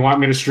streams. You want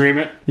me to stream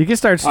it? You can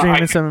start I streaming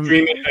can some.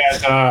 stream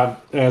it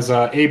as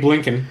Abe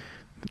Lincoln.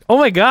 Oh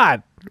my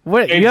God!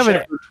 What Abe you have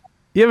Shepard.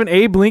 you have an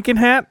Abe Lincoln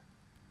hat?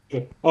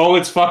 Oh,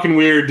 it's fucking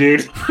weird,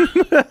 dude.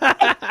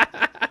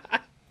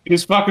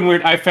 It's fucking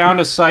weird. I found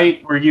a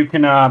site where you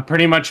can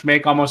pretty much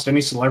make almost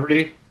any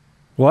celebrity.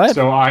 What?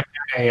 So I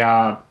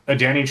had a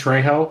Danny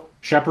Trejo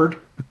Shepherd.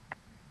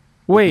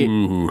 Wait.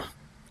 Ooh.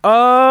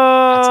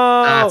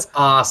 Oh. That's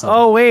awesome.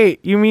 Oh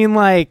wait, you mean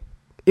like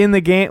in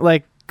the game,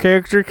 like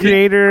character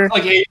creator?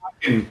 Like Abe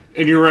Lincoln,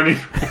 and you're running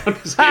around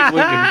as Abe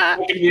Lincoln.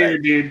 Fucking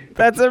weird, dude.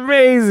 That's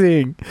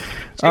amazing.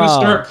 I was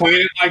gonna start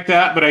playing it like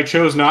that, but I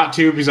chose not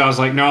to because I was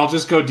like, no, I'll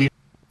just go deep.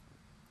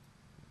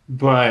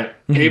 But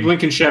Abe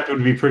Lincoln Shepherd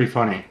would be pretty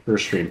funny for a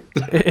stream.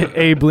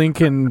 Abe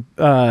Lincoln,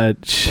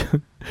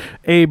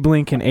 Abe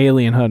Lincoln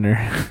Alien Hunter.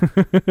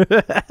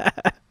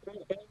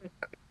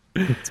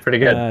 It's pretty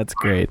good. That's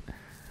great.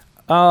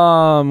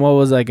 What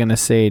was I gonna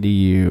say to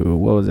you?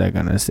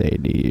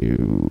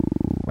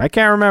 I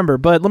can't remember,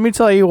 but let me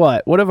tell you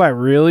what. What have I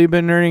really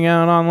been nerding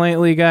out on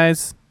lately,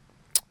 guys?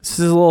 This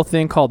is a little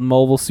thing called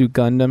Mobile Suit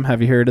Gundam.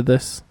 Have you heard of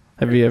this?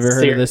 Have you ever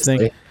heard of this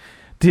thing?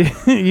 Do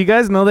you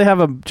guys know they have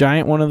a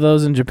giant one of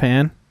those in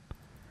Japan?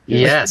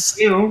 Yes.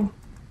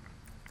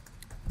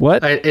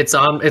 What? It's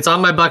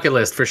on my bucket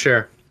list for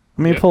sure.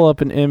 Let me pull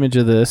up an image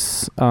of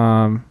this.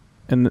 And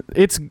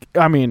it's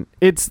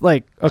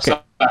like, okay.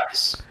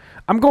 Sucks.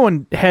 I'm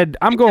going.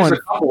 There's a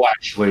couple,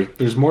 actually.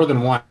 There's more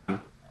than one.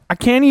 I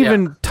can't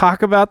even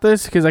talk about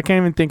this because I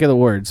can't even think of the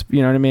words.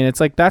 You know what I mean? It's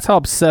like that's how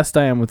obsessed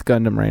I am with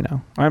Gundam right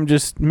now. I'm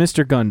just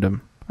Mr.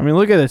 Gundam. I mean,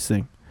 look at this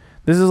thing.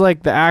 This is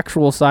like the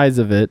actual size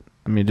of it.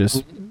 Let me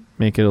just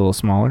make it a little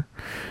smaller.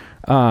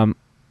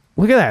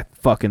 Look at that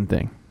fucking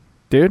thing,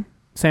 dude.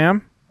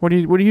 Sam, what do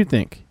you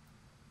think?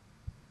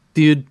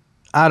 Dude,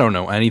 I don't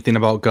know anything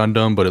about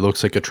Gundam, but it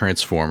looks like a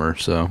transformer,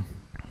 so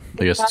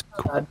I guess it's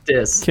cool.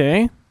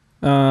 Okay.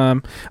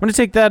 I'm gonna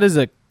take that as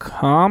a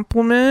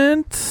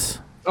compliment.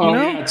 Oh,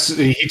 yeah,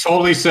 he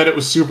totally said it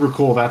was super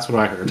cool. That's what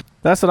I heard.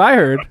 That's what I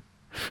heard.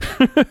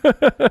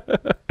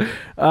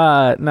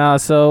 No,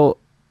 so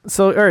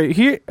all right,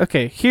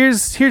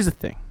 here's the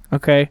thing,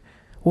 okay?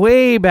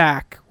 Way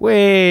back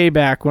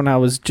when I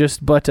was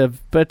just but a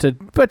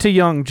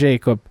young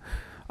Jacob,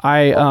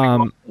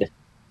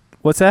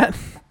 what's that?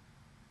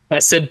 I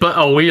said, but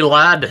a wee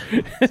lad.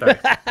 Sorry.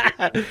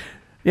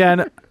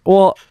 Yeah,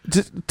 well,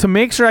 just to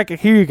make sure I can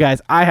hear you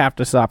guys, I have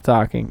to stop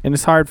talking, and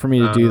it's hard for me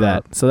to do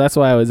that. So that's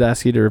why I always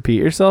ask you to repeat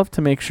yourself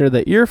to make sure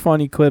that your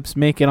funny clips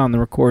make it on the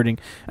recording.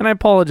 And I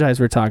apologize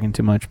for talking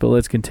too much, but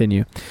let's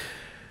continue.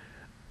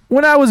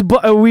 When I was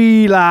a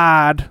wee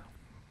lad,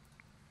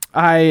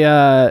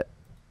 I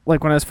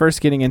like when I was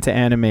first getting into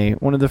anime,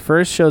 one of the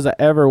first shows I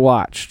ever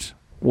watched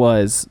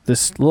was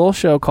this little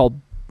show called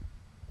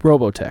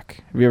Robotech.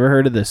 Have you ever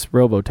heard of this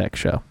Robotech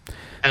show?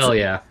 Hell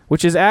yeah.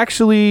 Which is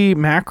actually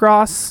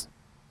Macross,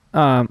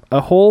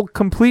 a whole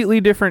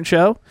completely different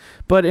show.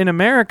 But in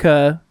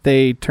America,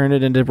 they turned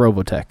it into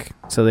Robotech.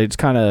 So they just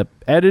kind of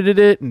edited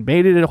it and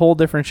made it a whole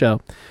different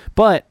show.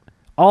 But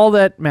all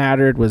that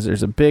mattered was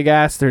there's some big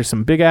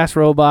ass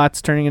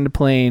robots turning into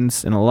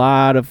planes and a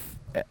lot of,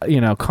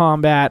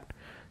 combat,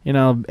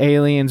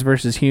 aliens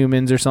versus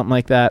humans or something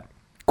like that.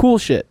 Cool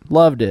shit.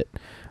 Loved it.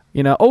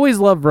 Always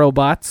loved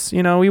robots.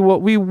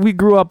 We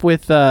grew up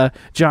with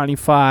Johnny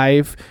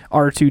 5,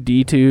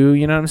 R2D2,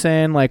 you know what I'm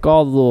saying? Like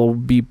all the little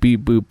beep,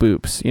 beep, boop,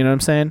 boops, you know what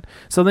I'm saying?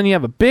 So then you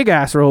have a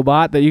big-ass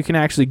robot that you can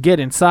actually get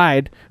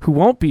inside who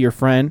won't be your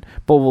friend,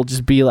 but will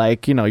just be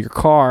like, your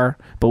car,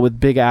 but with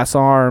big-ass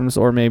arms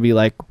or maybe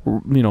like,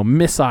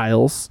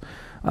 missiles.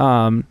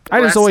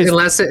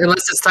 Unless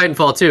it's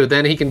Titanfall 2,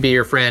 then he can be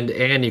your friend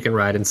and you can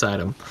ride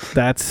inside him.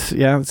 That's a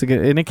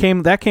good,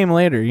 and that came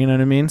later, you know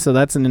what I mean? So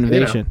that's an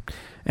innovation.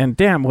 And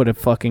damn, what a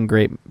fucking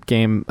great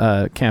game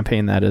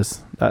campaign that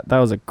is. That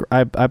was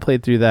I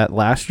played through that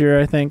last year,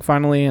 I think,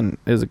 finally, and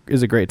it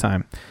was a great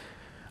time.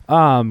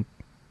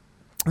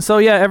 So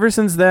yeah, ever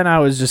since then I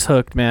was just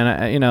hooked,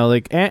 man.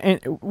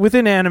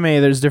 Within anime,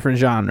 there's different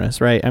genres,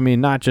 right? I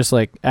mean, not just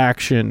like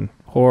action,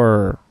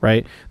 horror,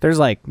 right? There's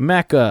like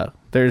mecha.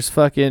 There's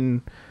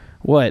fucking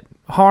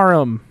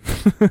harem.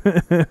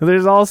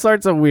 There's all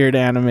sorts of weird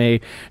anime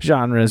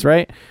genres,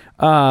 right?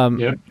 But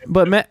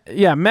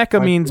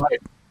mecha means.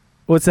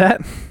 What's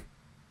that?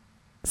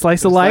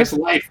 Slice of life?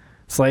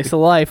 Slice of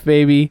life,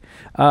 baby.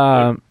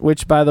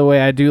 Which, by the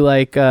way, I do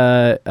like.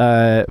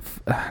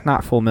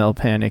 Not Full Metal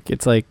Panic.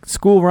 It's like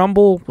School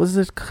Rumble. What's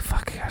this?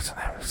 Fuck.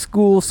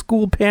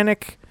 School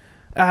Panic.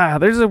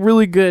 There's a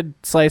really good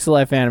slice of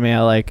life anime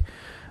I like.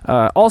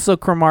 Also,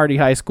 Cromartie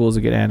High School is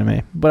a good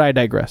anime, but I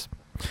digress.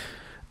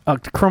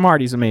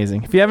 Cromartie's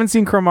amazing. If you haven't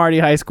seen Cromartie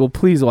High School,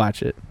 please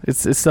watch it.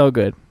 It's so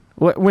good.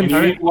 You need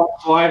to watch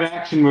a live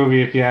action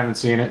movie if you haven't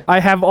seen it. I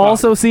have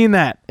also seen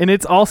that, and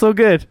it's also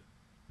good.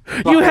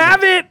 You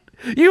have it.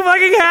 You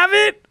fucking have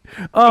it.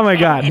 Oh my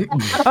god.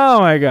 Oh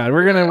my god.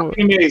 We're gonna.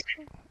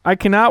 Amazing. I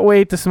cannot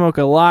wait to smoke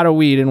a lot of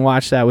weed and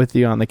watch that with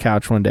you on the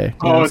couch one day.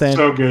 You know it's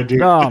so good,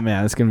 dude. Oh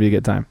man, it's gonna be a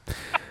good time.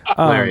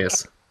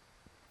 Hilarious.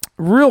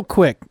 Real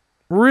quick,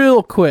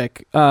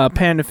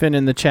 Pandafin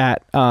in the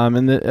chat,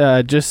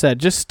 just said,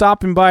 just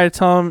stopping by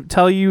to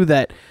tell you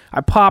that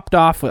I popped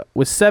off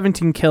with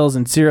 17 kills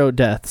and 0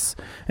 deaths,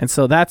 and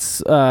so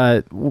that's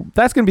gonna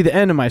be the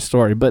end of my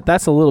story. But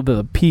that's a little bit of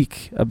a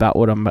peek about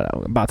what I'm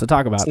about to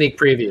talk about. Sneak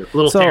preview,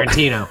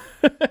 Tarantino.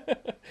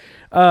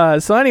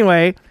 So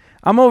anyway,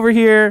 I'm over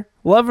here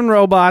loving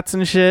robots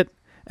and shit,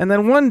 and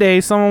then one day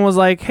someone was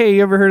like, "Hey,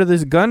 you ever heard of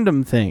this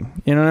Gundam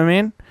thing?" You know what I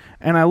mean?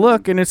 And I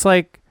look, and it's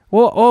like,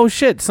 well, oh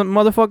shit, some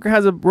motherfucker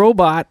has a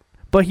robot,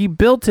 but he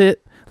built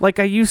it like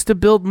I used to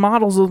build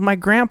models with my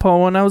grandpa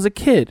when I was a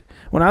kid.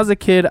 When I was a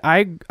kid,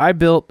 I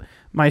built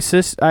my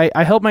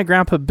I helped my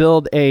grandpa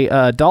build a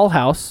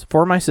dollhouse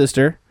for my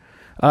sister.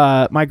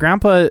 My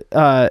grandpa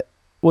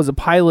was a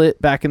pilot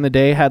back in the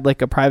day, had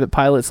like a private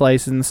pilot's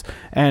license,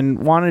 and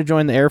wanted to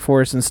join the Air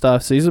Force and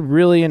stuff. So he's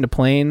really into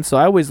planes. So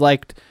I always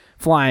liked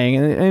flying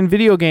and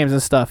video games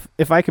and stuff.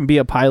 If I can be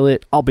a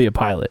pilot, I'll be a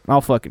pilot.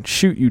 I'll fucking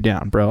shoot you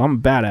down, bro. I'm a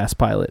badass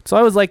pilot. So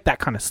I was like that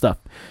kind of stuff.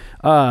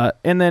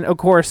 And then of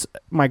course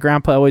my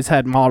grandpa always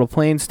had model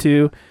planes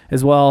too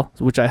as well,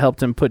 which I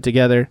helped him put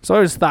together. So I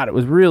always thought it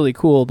was really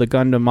cool, the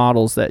Gundam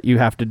models, that you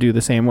have to do the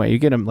same way. You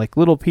get them like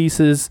little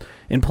pieces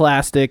in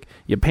plastic,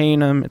 you paint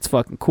them. It's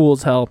fucking cool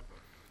as hell.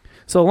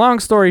 So long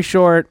story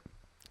short,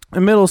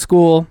 in middle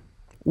school,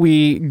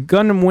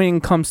 Gundam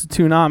Wing comes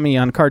to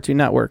Toonami on Cartoon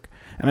Network.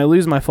 And I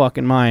lose my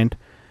fucking mind,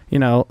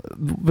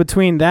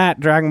 between that,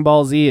 Dragon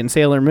Ball Z, and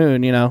Sailor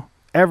Moon,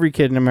 every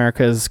kid in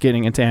America is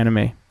getting into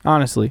anime,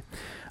 honestly.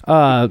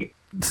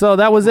 So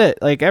that was it.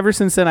 Like, ever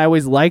since then, I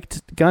always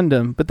liked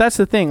Gundam. But that's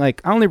the thing.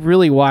 Like, I only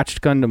really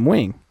watched Gundam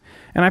Wing.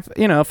 And,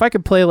 if I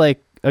could play,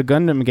 like, a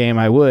Gundam game,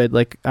 I would.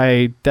 Like,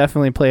 I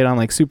definitely played on,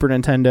 like, Super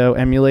Nintendo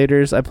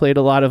emulators. I played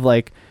a lot of,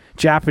 like,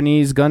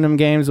 Japanese Gundam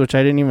games, which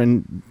I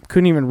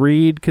couldn't even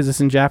read because it's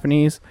in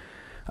Japanese.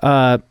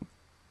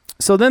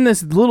 So then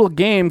this little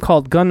game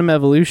called Gundam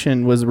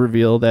Evolution was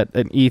revealed at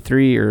an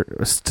E3 or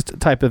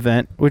type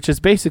event, which is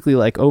basically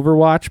like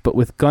Overwatch, but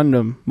with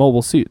Gundam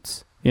mobile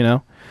suits,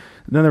 And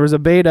then there was a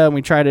beta, and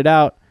we tried it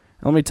out.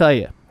 And let me tell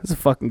you, it's a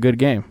fucking good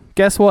game.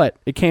 Guess what?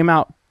 It came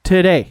out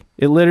today.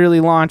 It literally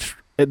launched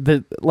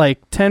like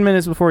 10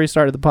 minutes before we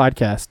started the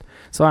podcast.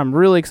 So I'm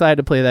really excited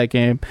to play that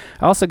game.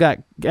 I also got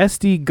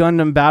SD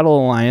Gundam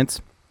Battle Alliance,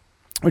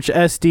 which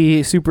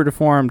SD, super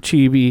deformed,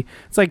 chibi.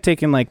 It's like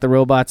taking like the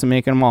robots and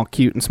making them all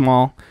cute and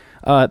small.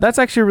 That's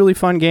actually a really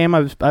fun game.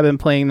 I've been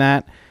playing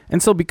that.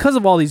 And so because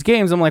of all these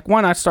games, I'm like,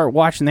 why not start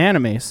watching the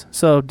animes?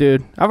 So,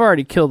 dude, I've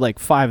already killed like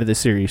 5 of the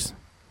series.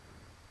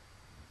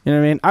 You know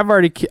what I mean?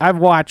 I've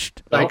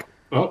watched like...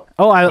 Yep,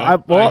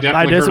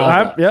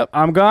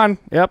 I'm gone.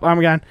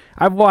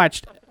 I've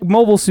watched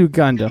Mobile Suit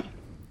Gundam.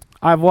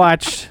 I've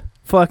watched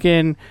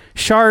fucking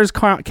Char's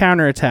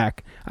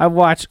Counterattack. I've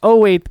watched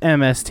 08th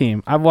MS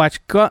Team. I've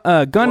watched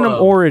Gundam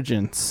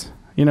Origins.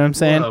 You know what I'm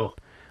saying? Whoa.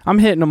 I'm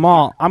hitting them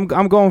all. I'm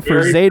going for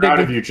Very Zeta.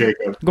 proud of you,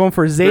 Jacob. Going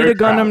for Zeta Very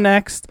Gundam proud.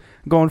 next.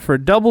 Going for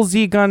Double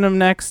Z Gundam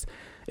next.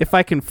 If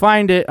I can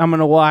find it, I'm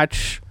gonna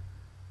watch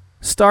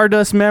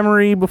Stardust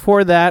Memory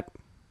before that.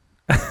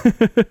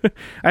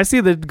 I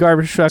see the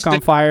garbage truck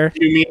on fire.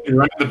 You mean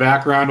run in the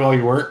background while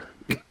you work?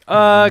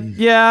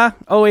 Yeah.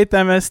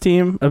 08th MS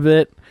Team a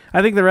bit.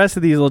 I think the rest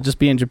of these will just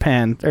be in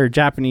Japan or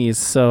Japanese,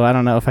 so I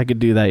don't know if I could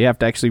do that. You have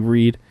to actually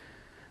read.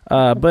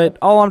 But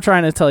all I'm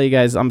trying to tell you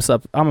guys, I'm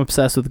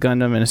obsessed with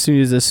Gundam, and as soon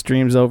as this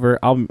stream's over,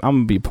 I'm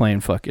gonna be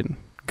playing fucking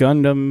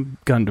Gundam.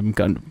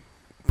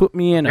 Put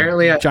me in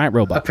a giant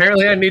robot.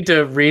 Apparently, I need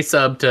to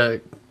resub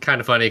to Kind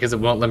of Funny because it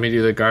won't let me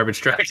do the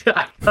garbage truck.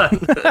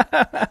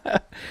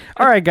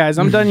 All right, guys,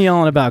 I'm done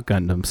yelling about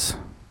Gundams.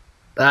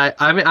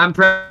 I'm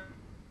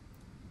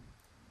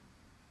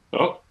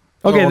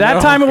Okay,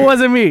 that time it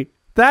wasn't me.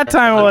 That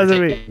time it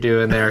wasn't me.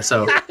 Doing there,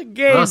 so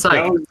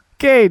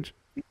Gage,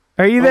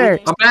 are you there?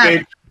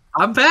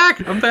 I'm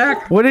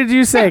back. What did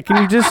you say?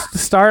 Can you just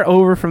start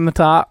over from the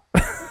top?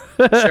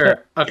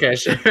 Sure. Okay.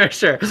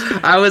 Sure.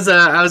 I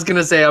was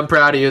gonna say I'm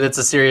proud of you. That's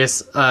a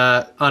serious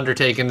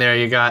undertaking there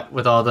you got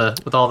with all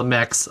the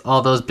mechs,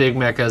 all those big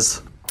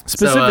mechas.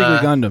 Specifically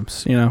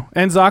Gundams,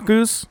 and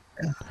Zaku's.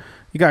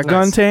 You got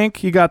gun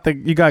tank. You got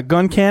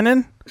gun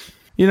cannon.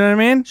 You know what I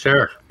mean?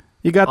 Sure.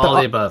 You got all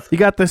the above. You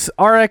got this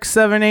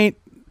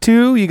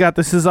RX-782. You got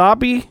the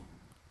Suzabi.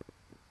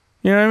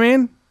 You know what I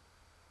mean?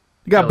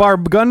 You got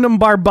Gundam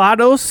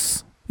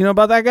Barbados. You know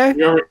about that guy?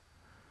 You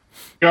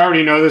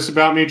already know this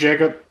about me,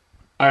 Jacob.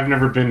 I've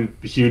never been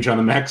huge on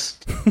the mechs.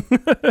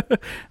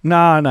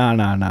 No.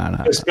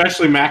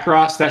 Especially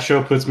Macross. That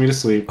show puts me to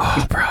sleep.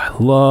 Oh, bro, I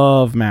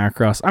love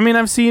Macross. I mean,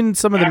 I've seen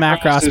some of the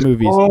Macross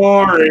movies.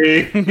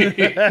 Boring.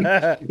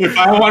 If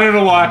I wanted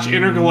to watch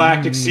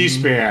Intergalactic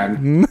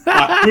C-SPAN,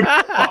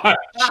 I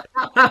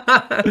would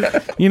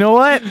watch. You know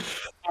what?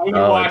 I would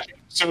watch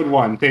episode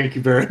 1. Thank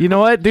you very much. You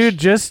know what, dude?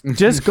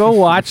 Just go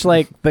watch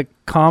like the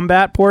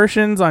combat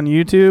portions on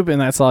YouTube,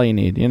 and that's all you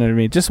need. You know what I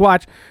mean? Just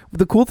watch.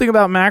 The cool thing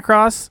about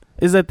Macross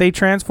is that they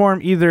transform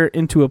either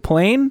into a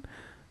plane,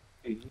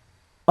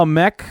 a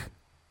mech,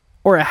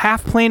 or a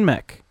half plane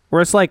mech,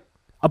 where it's like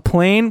a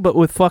plane but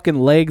with fucking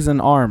legs and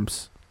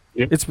arms.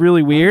 Yep. It's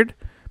really weird,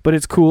 but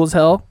it's cool as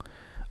hell.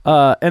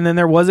 And then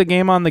there was a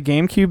game on the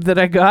GameCube that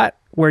I got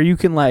where you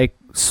can like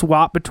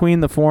swap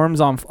between the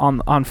forms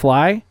on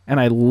fly,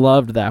 and I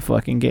loved that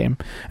fucking game.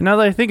 And now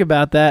that I think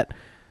about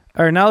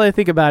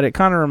it, it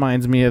kind of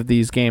reminds me of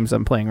these games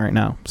I'm playing right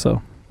now.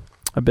 So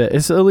a bit.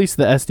 It's at least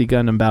the SD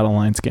Gundam Battle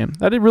Alliance game.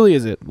 That it really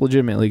is a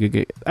legitimately good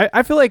game.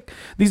 I feel like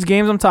these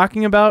games I'm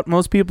talking about,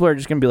 most people are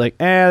just going to be like,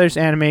 there's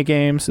anime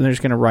games, and they're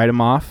just going to write them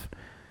off.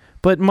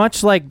 But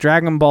much like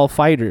Dragon Ball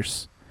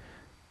Fighters,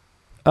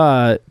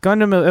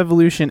 Gundam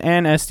Evolution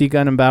and SD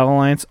Gundam Battle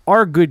Alliance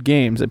are good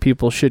games that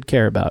people should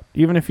care about,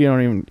 even if you're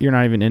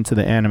not even into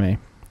the anime.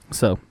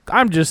 So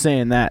I'm just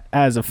saying that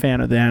as a fan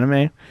of the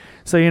anime.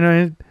 So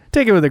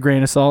take it with a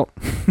grain of salt.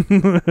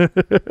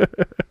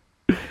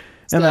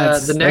 And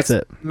the next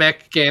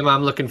mech game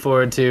I'm looking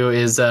forward to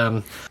is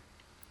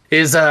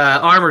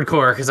Armored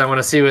Core, because I want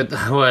to see what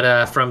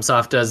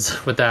FromSoft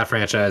does with that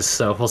franchise.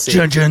 So we'll see.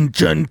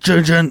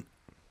 Jun.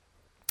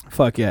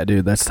 Fuck yeah,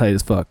 dude, that's tight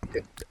as fuck.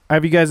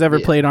 Have you guys ever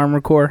played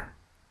Armored Core?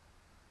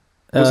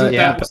 Was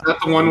that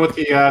the one with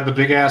the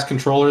big ass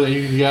controller that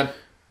you can get?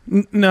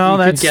 No,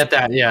 you could get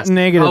that. Yes.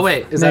 Negative. Oh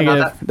wait, is negative. that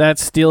not that?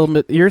 That's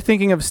Steel. You're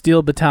thinking of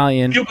Steel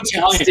Battalion. Steel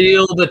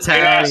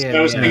Battalion. Yes, I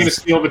was thinking of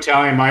Steel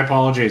Battalion. My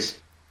apologies.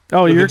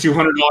 Oh, you're the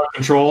 $200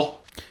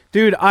 control.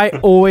 Dude, I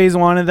always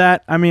wanted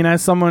that. I mean,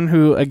 as someone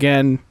who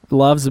again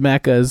loves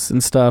mechas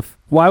and stuff,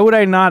 why would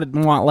I not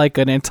want like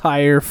an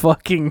entire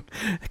fucking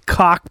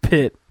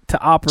cockpit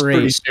to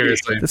operate.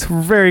 Seriously. It's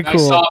very I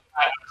cool. saw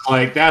that.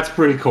 Like, that's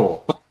pretty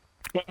cool.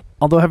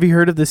 Although, have you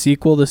heard of the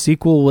sequel? The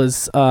sequel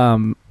was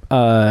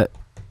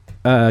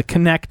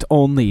Connect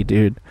only,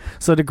 dude.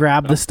 So to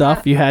grab the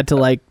stuff, you had to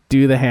like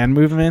do the hand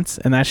movements,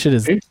 and that shit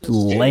is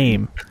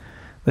lame.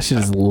 That shit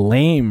is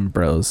lame,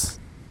 bros.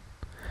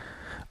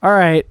 All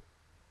right,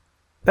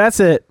 that's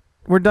it.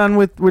 We're done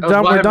with we're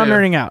done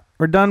nerding out.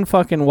 We're done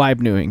fucking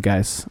wibnewing,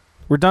 guys.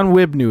 We're done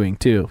wibnewing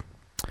too.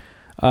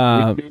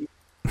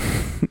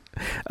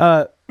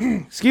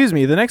 Excuse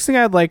me. The next thing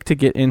I'd like to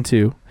get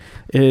into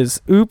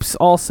is oops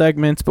all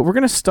segments, but we're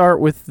gonna start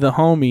with the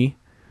homie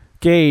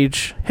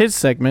Gage, his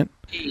segment,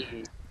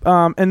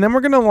 and then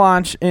we're gonna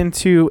launch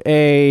into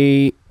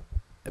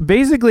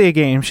basically a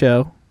game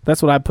show.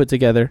 That's what I put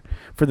together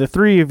for the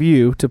three of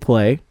you to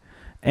play,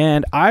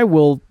 and I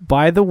will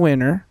buy the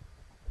winner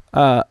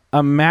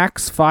a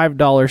max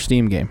 $5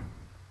 Steam game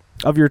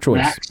of your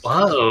choice.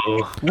 Whoa.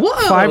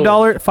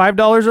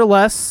 $5 or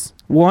less,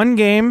 one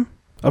game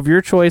of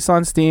your choice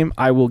on Steam.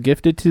 I will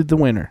gift it to the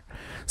winner.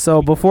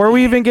 So before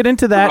we even get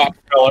into that,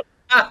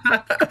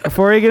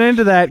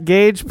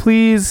 Gage,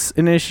 please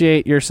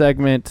initiate your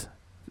segment.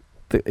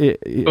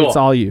 It's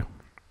all you.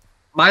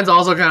 Mine's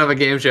also kind of a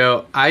game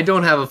show. I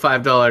don't have a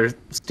 $5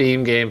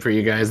 Steam game for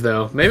you guys,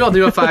 though. Maybe I'll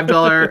do a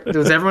 $5.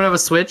 Does everyone have a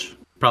Switch?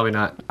 Probably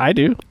not. I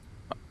do.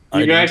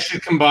 You guys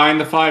should combine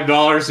the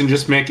 $5 and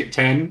just make it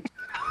 10.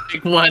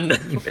 Pick one.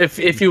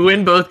 If you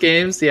win both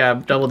games, yeah,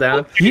 double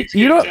down.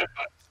 You don't.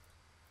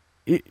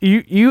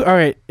 You all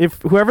right?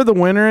 If whoever the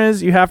winner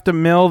is, you have to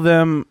mail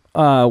them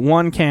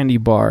one candy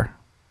bar,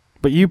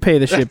 but you pay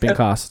the shipping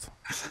cost.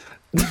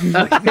 Okay.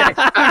 All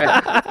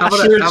right. How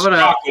about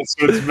chocolate,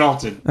 so it's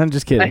melted. I'm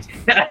just kidding.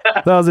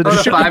 That was a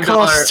 $5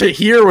 cost to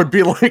here would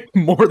be like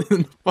more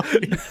than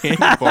fucking candy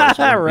bars.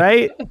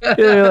 right?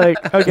 You're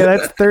like, okay,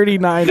 that's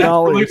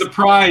 $39. Like the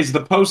prize,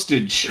 the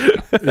postage.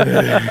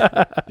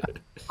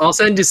 I'll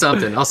send you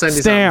something. I'll send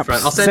you Stamps.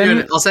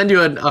 something. I'll send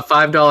you a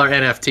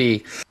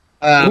 $5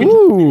 NFT.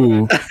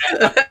 Ooh,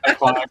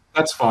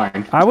 That's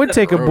fine. I would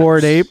take a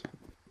Bored Ape.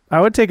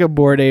 I would take a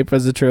Bored Ape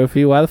as a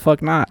trophy. Why the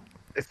fuck not?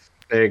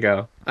 There you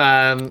go.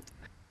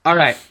 All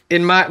right.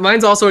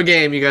 Mine's also a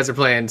game you guys are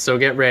playing, so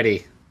get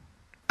ready.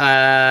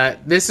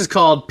 This is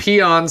called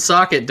Peon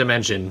Socket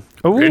Dimension.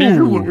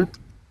 Ooh.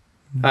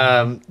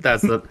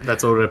 That's what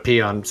a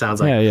peon sounds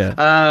like. Yeah.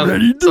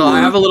 So I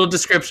have a little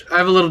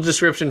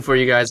description for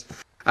you guys.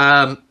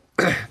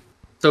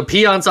 So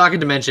Peon Socket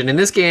Dimension. In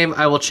this game,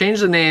 I will change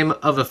the name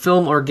of a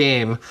film or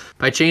game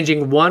by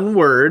changing one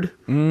word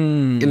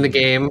in the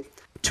game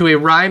to a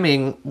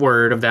rhyming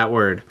word of that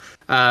word.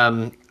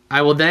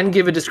 I will then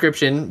give a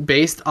description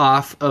based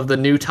off of the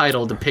new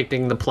title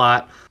depicting the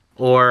plot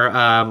or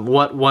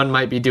what one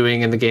might be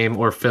doing in the game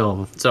or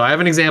film. So I have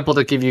an example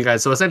to give you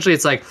guys. So essentially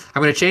it's like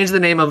I'm going to change the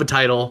name of a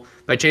title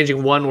by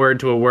changing one word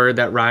to a word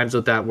that rhymes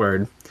with that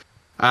word.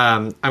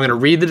 I'm going to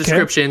read the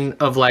description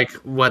of like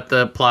what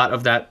the plot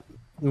of that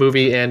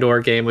movie and or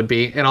game would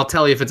be, and I'll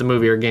tell you if it's a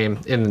movie or game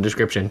in the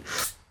description.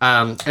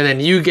 And then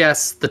you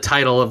guess the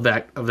title of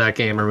that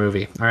game or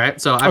movie. All right?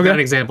 So I've got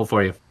an example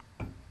for you.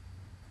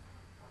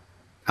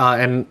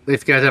 And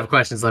if you guys have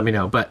questions, let me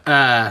know. But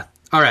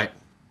all right,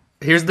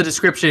 here's the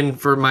description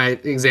for my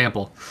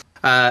example.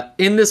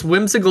 In this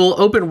whimsical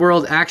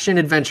open-world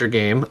action-adventure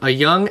game, a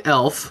young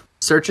elf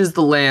searches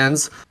the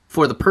lands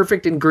for the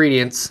perfect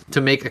ingredients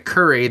to make a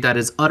curry that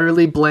is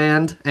utterly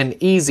bland and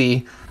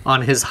easy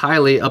on his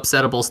highly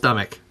upsettable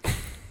stomach.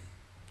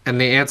 And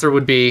the answer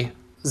would be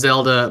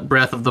Zelda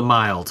Breath of the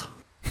Mild.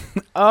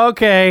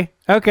 Okay,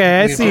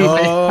 I see.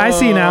 I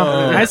see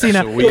now.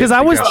 Because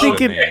I was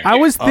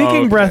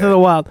thinking Breath of the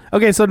Wild.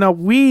 Okay, so now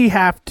we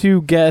have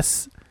to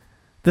guess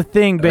the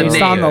thing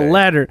based on the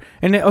letter.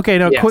 And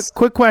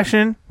quick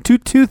question.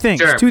 Two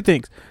things. Sure. 2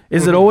 things.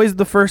 Is it always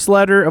the first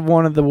letter of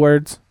one of the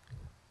words?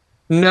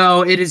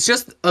 No, it is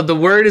just the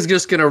word is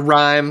just gonna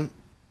rhyme.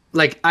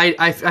 Like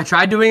I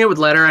tried doing it with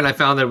letter and I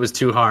found that it was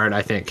too hard.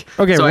 I think.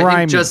 Okay, so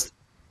rhyming. I think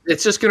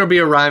it's just gonna be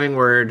a rhyming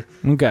word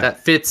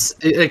that fits.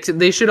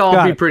 They should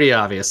all be pretty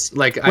obvious.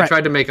 Like I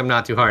tried to make them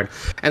not too hard.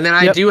 And then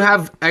I do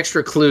have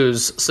extra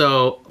clues.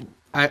 So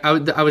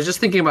I was just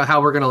thinking about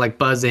how we're gonna like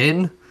buzz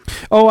in.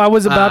 Oh, I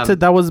was about to.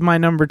 That was my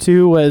number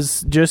 2.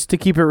 Was just to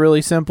keep it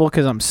really simple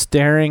because I'm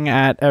staring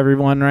at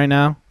everyone right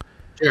now.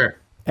 Sure.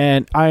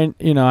 And I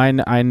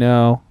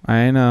know.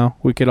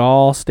 We could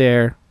all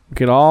stare. We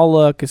could all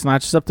look. It's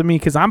not just up to me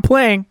because I'm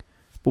playing,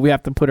 but we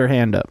have to put our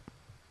hand up.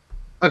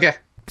 Okay.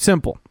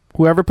 Simple.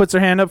 Whoever puts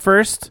their hand up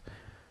first,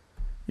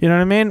 you know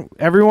what I mean?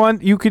 Everyone,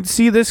 you could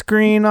see the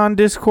screen on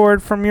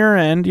Discord from your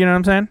end. You know what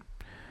I'm saying?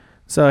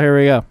 So here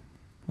we go.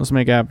 Let's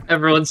make it happen.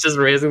 Everyone's just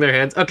raising their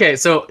hands. Okay,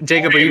 so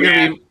Jacob, are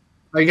you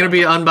gonna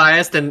be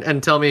unbiased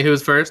and tell me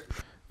who's first?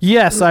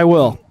 Yes, I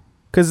will.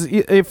 Because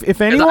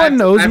if anyone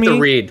knows me, I have to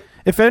read.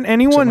 If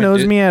anyone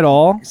knows me at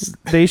all,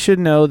 they should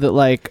know that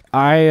like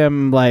I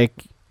am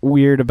like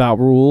weird about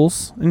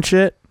rules and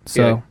shit.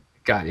 So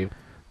got you.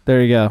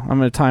 There you go. I'm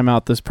going to time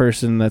out this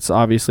person that's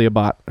obviously a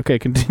bot. Okay,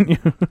 continue.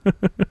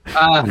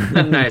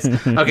 Nice.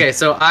 Okay,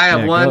 so I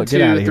have Yeah, one,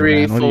 get outta two, here,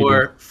 three, man. What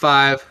are you 4,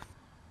 5.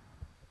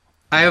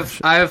 I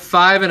have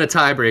 5 and a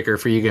tiebreaker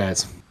for you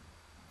guys.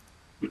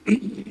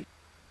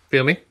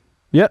 Feel me?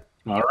 Yep.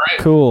 All right.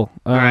 Cool.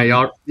 All right,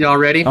 y'all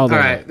ready? All there.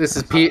 right, this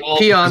is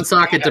Peon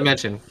Socket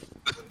Dimension.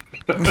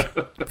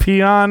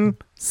 Peon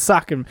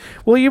socket.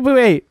 Well,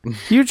 wait.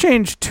 You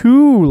changed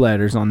 2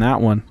 letters on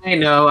that one. I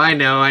know.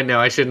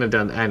 I shouldn't have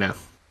done that. I know.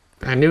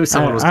 I knew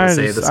someone was going to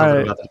say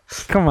something about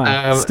that. Come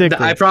on, stick with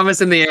I it.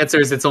 promise in the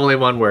answers it's only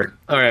one word.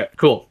 All right,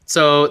 cool.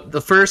 So the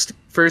first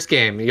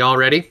game, y'all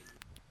ready?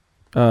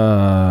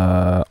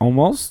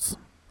 Almost.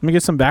 Let me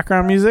get some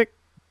background music.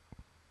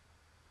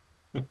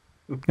 Can I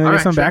All get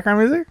right, some sure. background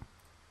music?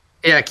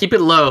 Yeah, keep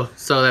it low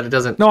so that it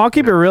doesn't. No, I'll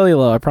keep it really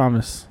low. I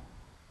promise.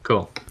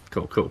 Cool.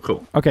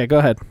 Okay, go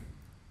ahead.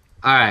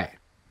 All right.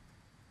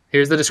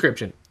 Here's the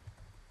description.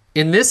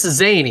 In this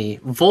zany,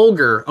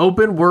 vulgar,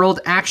 open-world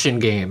action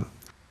game,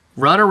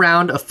 run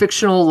around a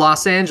fictional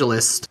Los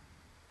Angeles,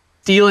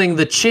 stealing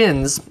the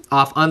chins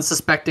off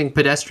unsuspecting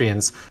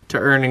pedestrians to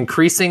earn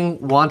increasing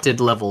wanted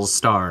levels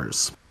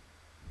stars.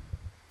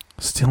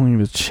 Stealing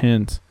the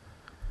chins.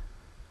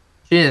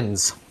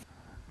 Chins.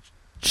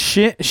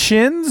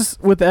 Shins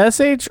with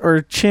SH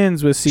or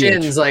chins with CH?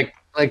 Chins, like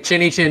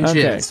chinny chin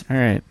Okay. chins. All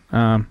right.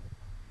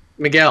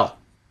 Miguel.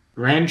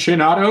 Grand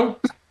Chin Auto?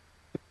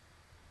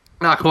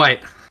 Not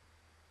quite.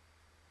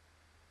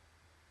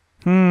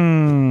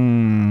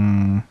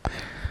 Hmm.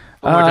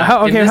 One more time.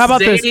 How In about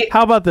this? zany-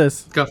 How about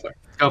this? Go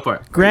for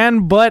it.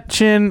 Grand butt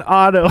chin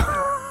auto.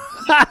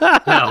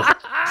 No.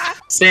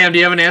 Sam, do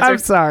you have an answer? I'm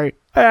sorry.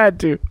 I had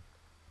to.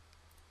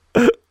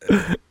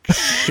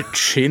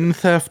 Chin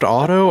theft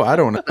auto? I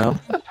don't know.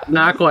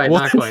 Not quite.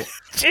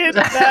 Chin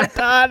theft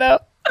auto.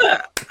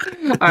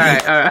 All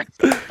right.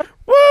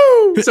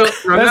 Woo! So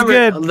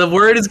remember, good. the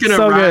word is gonna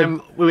So good.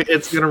 rhyme.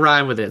 It's gonna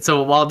rhyme with it.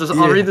 So I'll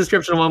read the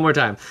description one more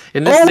time.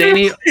 In this Oh,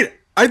 zany, wait,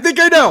 I think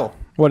I know.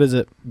 What is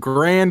it?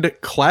 Grand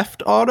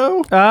cleft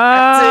auto?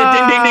 Ah,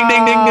 Ding, ding,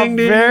 ding, ding, ding,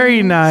 ding.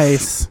 Very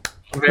nice.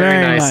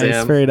 very nice,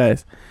 Sam. Very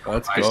nice.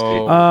 Let's I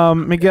go.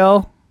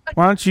 Miguel,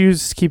 why don't you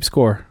keep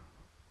score?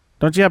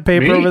 Don't you have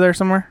paper Me? over there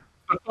somewhere?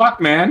 The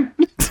fuck, man?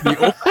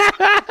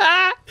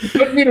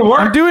 Put me to work.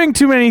 I'm doing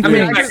too many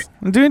mean, things.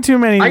 I'm doing too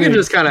many I can things.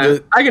 just kind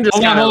of. Hold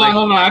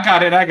on. I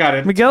got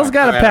it. Miguel's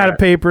got a pad of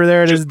paper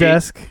there at his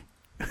desk.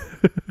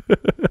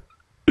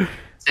 Sam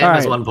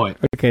has Alright. 1 point.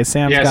 Okay,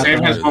 Sam's Yeah, got Sam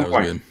that. has That 1 was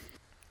point. good.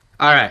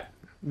 All right.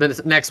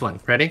 The next one.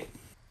 Ready?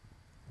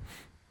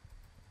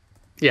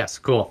 Yes.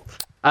 Cool.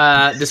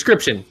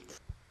 Description.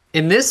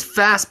 In this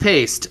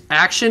fast-paced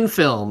action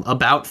film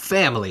about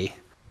family,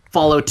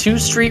 follow 2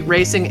 street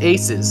racing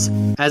aces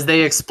as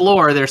they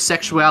explore their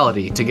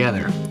sexuality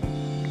together.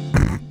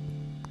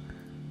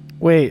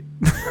 Wait.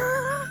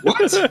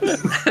 What?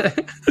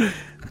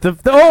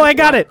 I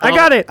got it. I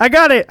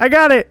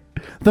got it.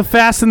 The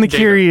Fast and the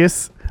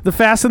Curious. The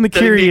Fast and the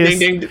Curious.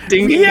 Ding, ding,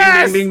 ding, ding,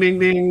 Yes! ding, ding,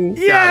 ding, ding.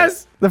 Got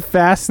Yes. The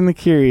Fast and the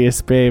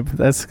Curious, babe.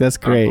 That's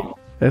great.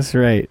 That's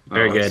right. it.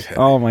 Very good. Okay.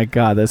 Oh my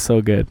god, that's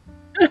so good.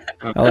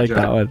 I like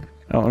that one.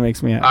 That one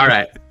makes me happy. All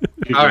right.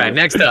 All right.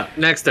 Next up.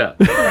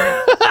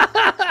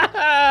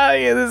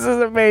 Yeah, this is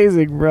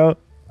amazing, bro.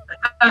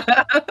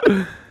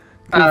 Good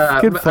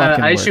fucking work.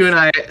 Aishu and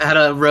I had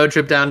a road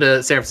trip down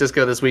to San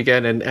Francisco this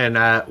weekend,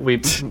 and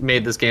we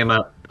made this game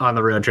up on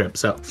the road trip.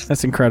 So,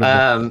 That's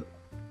incredible.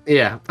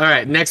 yeah. All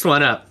right, next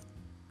one up.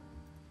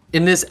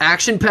 In this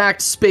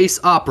action-packed space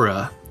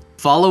opera,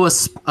 follow a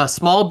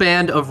small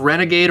band of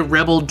renegade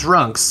rebel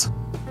drunks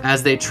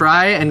as they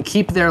try and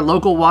keep their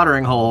local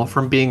watering hole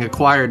from being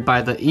acquired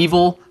by the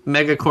evil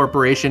mega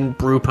corporation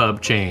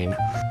brewpub chain.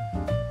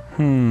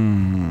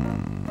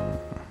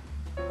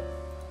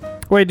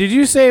 Wait, did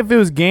you say if it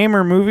was game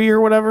or movie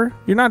or whatever?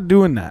 You're not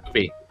doing that.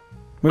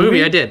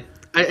 Movie, I did.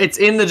 It's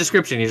in the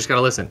description. You just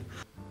gotta listen.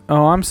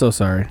 Oh, I'm so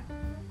sorry.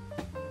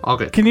 All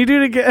good. Can you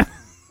do it again?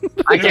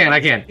 I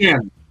can. Yeah.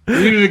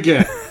 Read it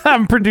again.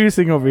 I'm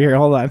producing over here.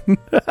 Hold on.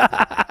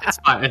 It's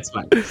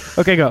fine.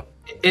 Okay, go.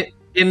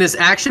 In this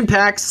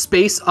action-packed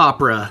space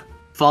opera,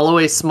 follow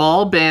a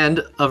small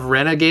band of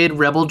renegade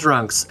rebel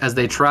drunks as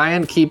they try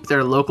and keep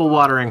their local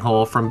watering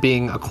hole from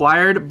being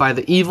acquired by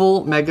the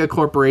evil mega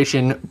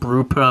corporation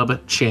brewpub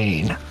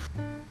chain.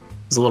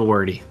 It's a little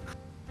wordy.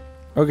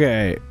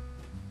 Okay.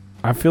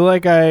 I feel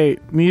like I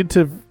need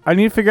to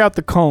figure out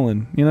the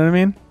colon. You know what I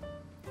mean?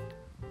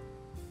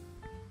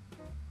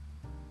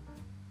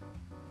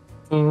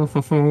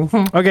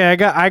 Okay,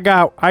 I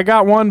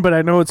got one, but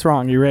I know it's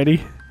wrong. You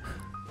ready?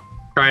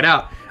 Try it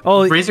out.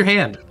 Oh, Raise your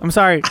hand. I'm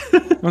sorry.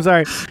 I'm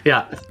sorry.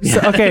 Yeah.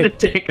 okay.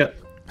 Take a-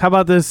 How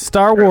about this?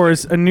 Star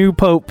Wars: A New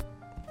Pope.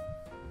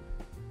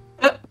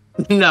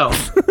 No.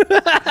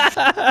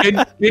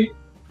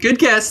 Good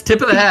guess.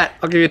 Tip of the hat.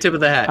 I'll give you a tip of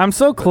the hat. I'm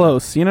so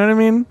close. You know what I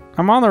mean?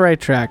 I'm on the right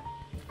track.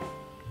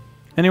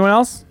 Anyone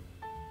else?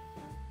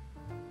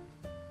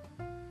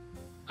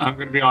 I'm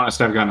gonna be honest.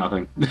 I've got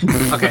nothing.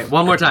 Okay,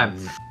 one more time.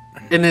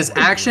 In this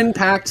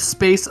action-packed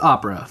space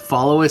opera,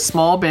 follow a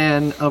small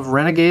band of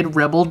renegade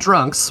rebel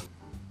drunks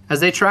as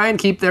they try and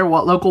keep their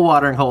local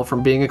watering hole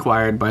from being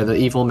acquired by the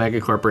evil mega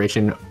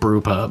corporation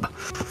Brewpub.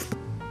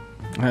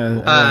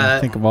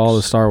 Think of all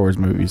the Star Wars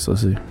movies.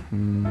 Let's see.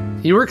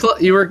 You were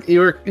close,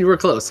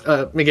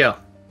 Miguel.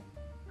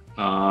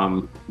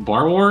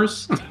 Bar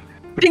Wars.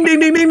 Ding ding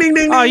ding ding ding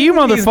ding. Oh, you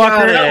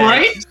motherfucker!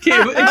 Right? That's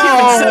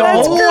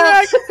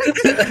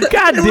correct.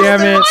 God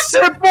damn it!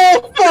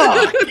 Simple.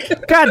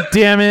 Fuck. God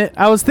damn it!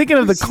 I was thinking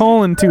of the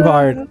colon too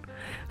hard.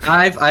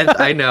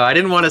 I know. I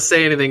didn't want to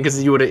say anything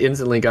because you would have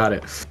instantly got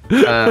it.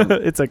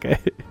 It's okay.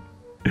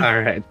 All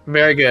right.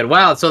 Very good.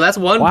 Wow. So that's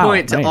 1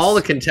 point to nice. all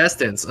the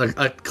contestants.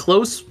 A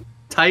close,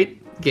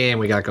 tight game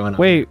we got going on.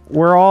 Wait,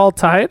 we're all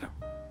tied?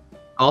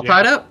 All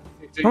tied up?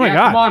 Oh my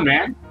God. Come on,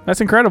 man. That's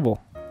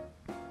incredible.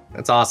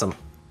 That's awesome.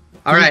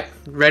 All right.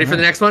 Ready for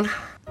the next one?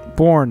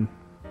 Born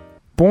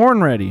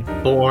ready.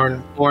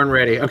 Born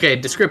ready. Okay.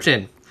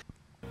 Description.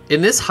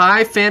 In this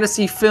high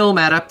fantasy film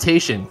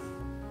adaptation,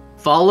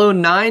 follow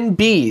 9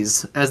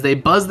 bees as they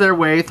buzz their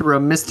way through a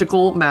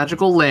mystical,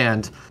 magical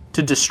land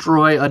to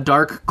destroy a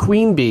dark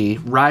queen bee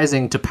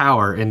rising to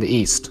power in the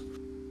east.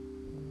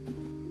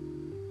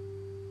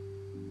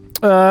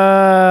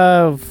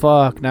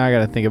 Fuck. Now I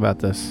gotta think about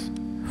this.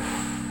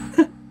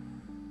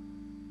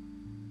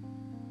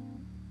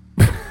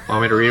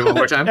 Want me to read it one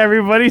more time?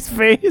 Everybody's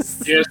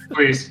face. Yes,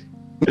 please.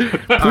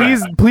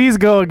 Please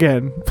go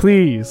again.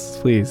 Please.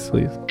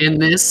 In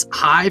this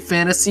high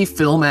fantasy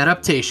film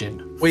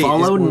adaptation,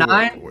 follow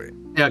 9... Wait.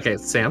 Okay,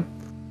 Sam.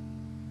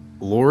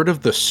 Lord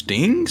of the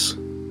Stings?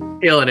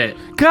 Killing it.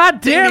 God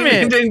damn Ding,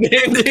 it. ding,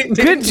 ding, ding, ding.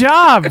 Good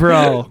job,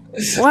 bro.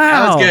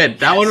 Wow. That was good.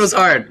 That one was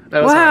hard.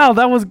 That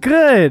was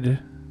good.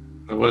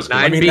 It was.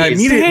 Nine I mean, I bees.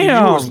 immediately knew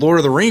Damn. it was Lord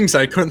of the Rings.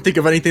 I couldn't think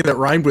of anything that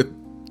rhymed with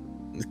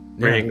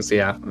Rings,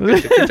 yeah.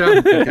 Good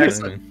job.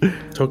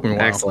 Excellent. Took me a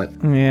while.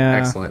 Excellent. Yeah.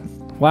 Excellent.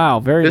 Wow,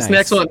 very This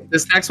nice.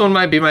 next one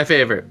might be my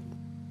favorite.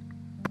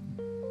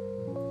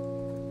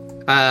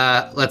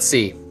 Let's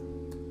see.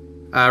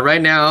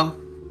 Right now,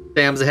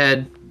 Sam's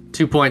ahead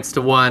 2 points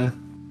to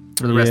 1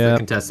 for the rest of the Yep.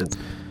 contestants.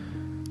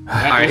 All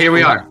right, here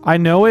we are. I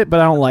know it,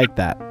 but I don't like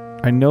that.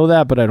 I know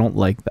that, but I don't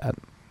like that.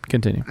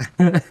 Continue.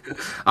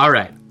 All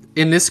right.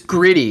 In this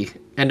gritty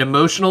and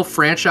emotional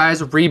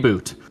franchise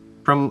reboot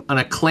from an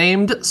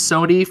acclaimed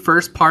Sony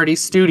first-party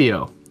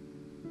studio,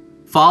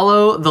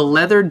 follow the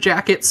leather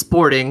jacket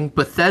sporting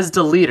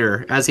Bethesda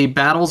leader as he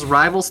battles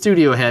rival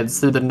studio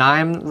heads through the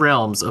 9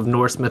 realms of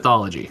Norse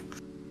mythology.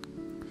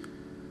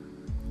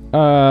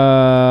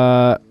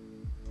 Oh,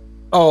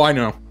 I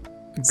know.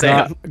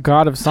 Sam.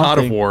 God of something.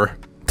 God of War.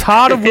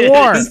 Todd of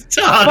War. It's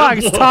Todd Fuck, of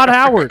it's War. Todd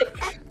Howard.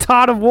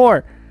 Todd of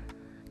War.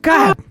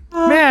 God,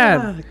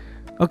 man.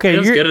 Okay,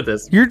 Sam's good at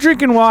this. you're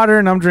drinking water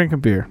and I'm drinking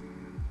beer.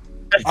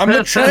 I'm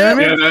the champ.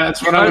 Yeah,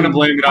 that's what I'm going to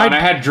blame it on. I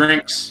had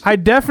drinks. I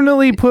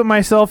definitely put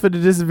myself at a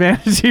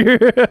disadvantage here.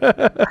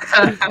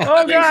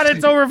 Oh God,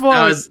 it's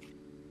overflowing.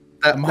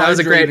 That was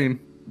a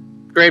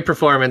great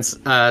performance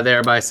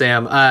there by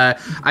Sam.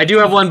 I do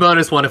have one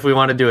bonus one if we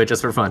want to do it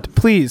just for fun.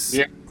 Please,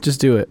 Yeah. just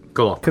do it.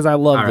 Cool. Because I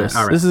love All right, this.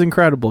 all right. This is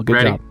incredible. Good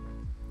Ready? job.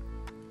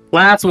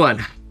 Last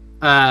one.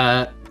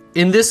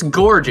 In this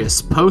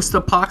gorgeous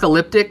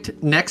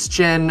post-apocalyptic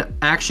next-gen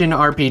action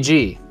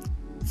RPG,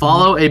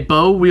 follow a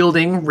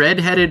bow-wielding,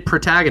 red-headed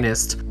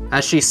protagonist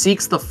as she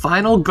seeks the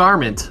final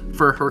garment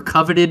for her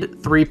coveted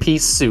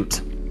 3-piece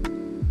suit.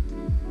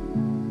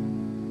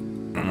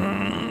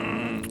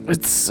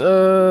 It's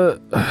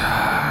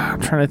I'm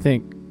trying to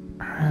think.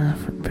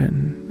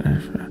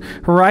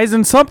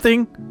 Horizon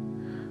something.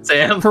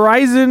 Sam?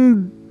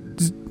 Horizon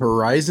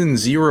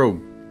Zero.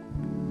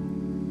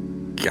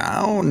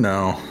 Oh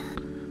no.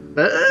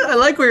 I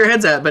like where your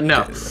head's at, but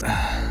no.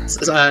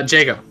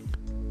 Jago.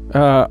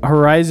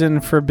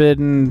 Horizon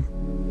Forbidden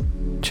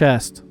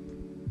Chest.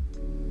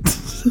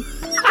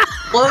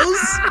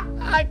 Close?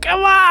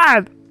 Come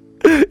on!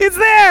 It's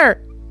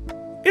there!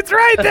 It's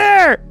right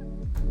there!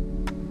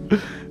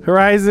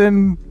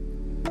 Horizon.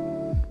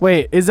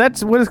 Wait, is that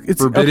what is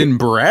it's Forbidden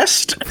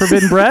Breast?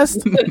 Forbidden Breast?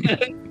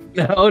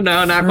 No,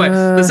 not quite.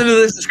 Listen to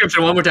this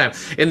description one more time.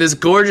 In this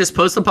gorgeous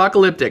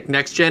post-apocalyptic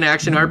next-gen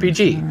action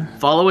RPG,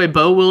 follow a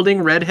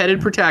bow-wielding,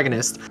 red-headed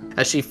protagonist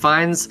as she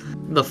finds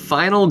the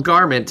final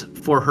garment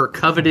for her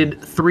coveted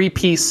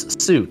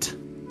 3-piece suit.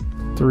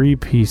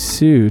 3-piece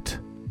suit.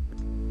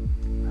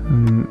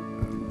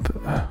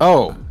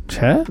 Oh,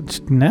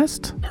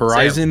 Nest?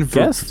 Horizon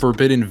Guest?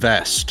 Forbidden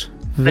Vest.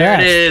 There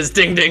Vest. it is.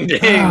 Ding, ding, ding.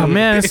 Oh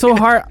man, it's so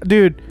hard,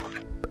 dude.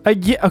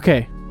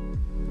 Okay,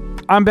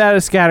 I'm bad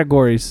at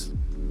categories,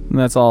 and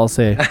that's all I'll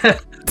say.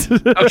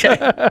 Okay.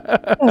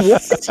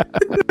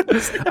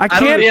 I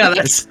can't.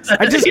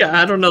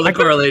 I don't know the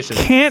correlation.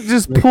 Can't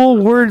just pull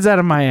words out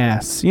of my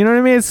ass. You know what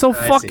I mean? It's so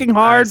fucking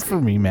hard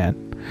for me,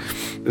 man.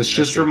 This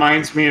just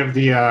reminds me of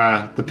the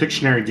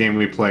Pictionary game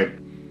we played.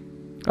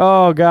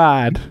 Oh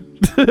God.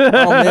 Oh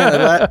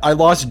man, I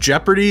lost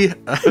Jeopardy.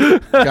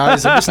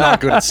 Guys, I'm just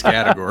not good at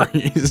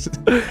categories.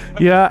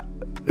 Yeah,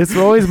 it's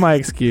always my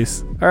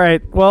excuse. All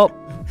right, well,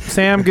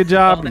 Sam, good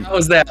job. That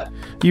was that.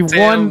 You've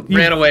Sam won.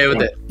 ran away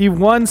with it. You've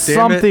won Damn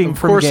something it. Of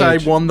from course,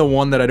 Gage. I won the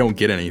one that I don't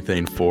get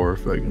anything for.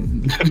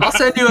 I'll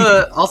send you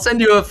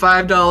a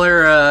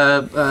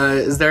 $5.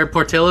 Is there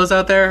Portillo's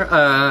out there?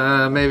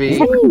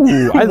 Maybe.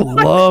 Ooh, I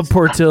love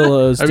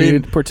Portillo's, I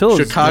dude. mean, Portillo's.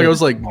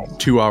 Chicago's like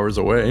 2 hours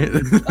away.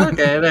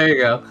 Okay, there you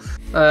go.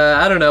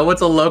 I don't know.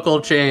 What's a local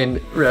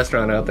chain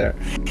restaurant out there?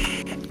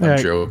 I'm Right.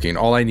 joking.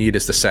 All I need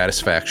is the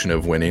satisfaction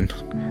of winning.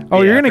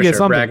 Oh, you're Yeah, gonna for get sure.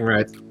 something. Bragging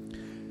rights.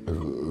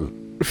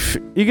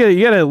 You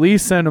gotta at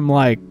least send them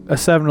like a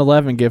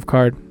 7-Eleven gift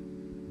card.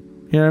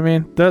 You know what I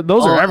mean?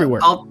 Those are everywhere.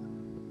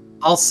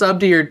 I'll sub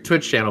to your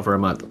Twitch channel for a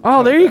month.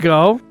 Oh, there you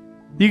go.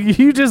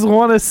 You just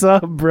want a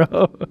sub, bro.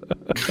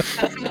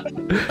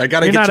 I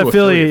gotta You're get not to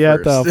affiliate yet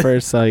first. though.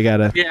 First, so you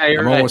gotta. Yeah,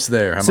 you're I'm right. almost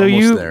there. I'm So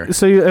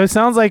almost there. it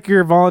sounds like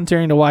you're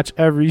volunteering to watch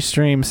every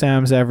stream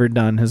Sam's ever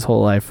done his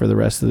whole life for the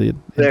rest of the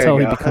until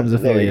he becomes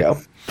affiliate.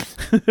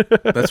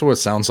 That's what it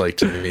sounds like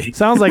to me.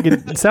 Sounds like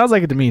it. Sounds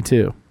like it to me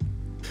too.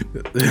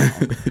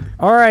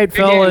 All right,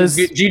 fellas.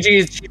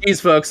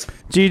 GG's, folks.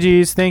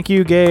 GG's. Thank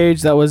you,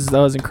 Gage. That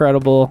was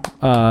incredible.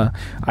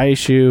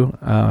 Aishu,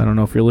 I don't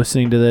know if you're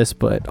listening to this,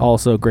 but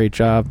also great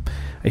job.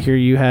 I hear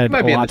you had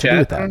Might a be in lot the to do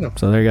with chat. I don't know. that.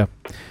 So there you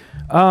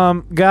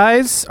go.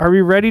 Guys, are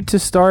we ready to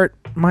start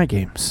my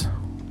games?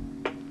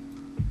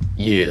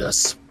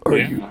 Yes. Are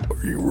you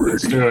ready?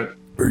 Let's do it.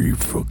 Are you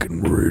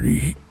fucking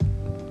ready?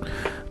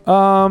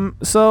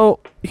 So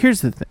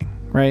here's the thing,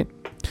 right?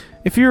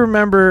 If you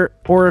remember,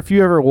 or if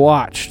you ever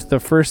watched the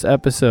first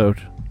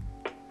episode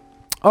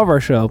of our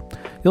show,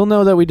 you'll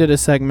know that we did a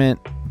segment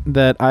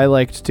that I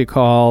liked to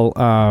call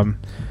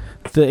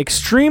the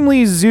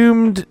extremely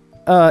zoomed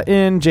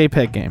in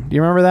JPEG game. Do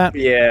you remember that?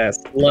 Yes.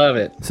 Love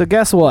it. So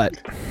guess what?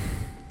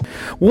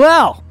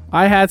 Well,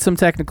 I had some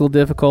technical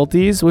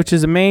difficulties, which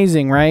is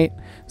amazing, right?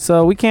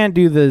 So we can't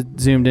do the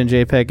zoomed in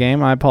JPEG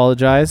game. I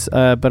apologize,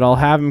 but I'll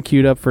have them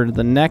queued up for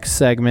the next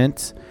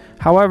segment.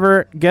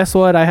 However, guess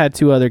what? I had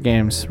 2 other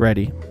games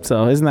ready.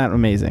 So isn't that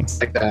amazing?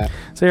 Like that.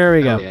 So here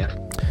we go. Yeah.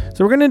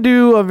 So we're going to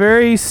do a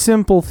very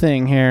simple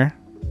thing here.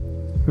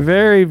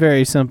 Very,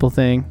 very simple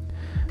thing.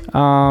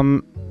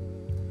 And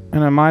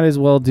I might as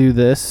well do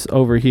this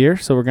over here.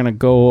 So we're going to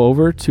go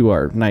over to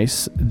our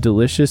nice,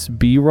 delicious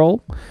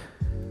B-roll.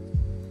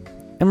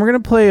 And we're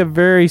going to play a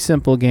very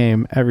simple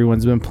game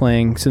everyone's been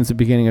playing since the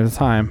beginning of the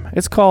time.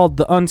 It's called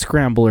the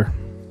Unscrambler.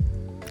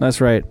 That's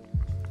right.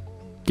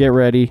 Get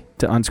ready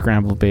to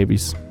unscramble,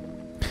 babies.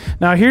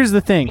 Now, here's the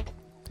thing.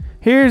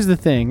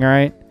 All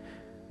right?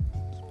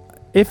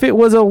 If it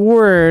was a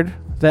word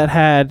that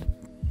had,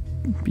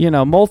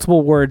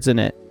 multiple words in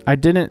it, I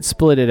didn't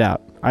split it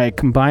out. I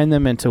combined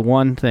them into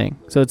one thing.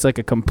 So it's like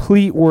a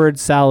complete word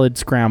salad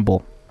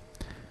scramble.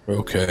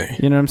 Okay.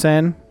 You know what I'm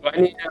saying?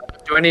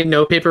 Do I need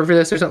note paper for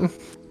this or something?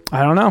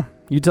 I don't know.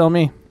 You tell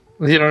me.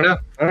 You don't know?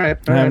 All right.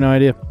 I have no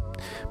idea.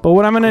 But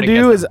what I'm going to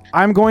do is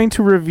I'm going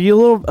to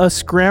reveal a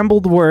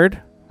scrambled word.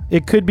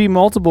 It could be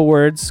multiple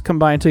words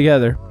combined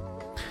together.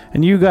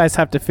 And you guys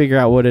have to figure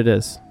out what it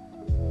is.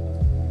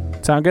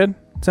 Sound good?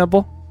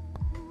 Simple?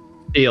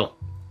 Deal.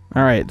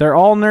 All right. They're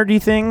all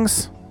nerdy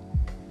things.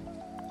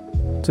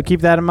 So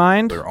keep that in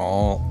mind. They're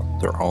all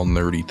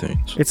nerdy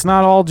things. It's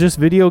not all just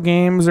video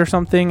games or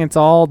something. It's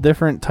all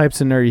different types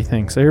of nerdy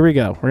things. So here we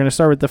go. We're going to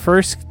start with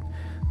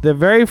the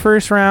very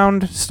first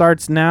round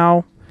starts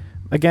now.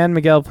 Again,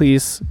 Miguel,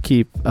 please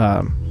keep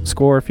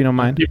score if you don't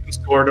mind. Keep the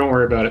score. Don't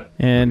worry about it.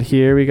 And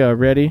here we go.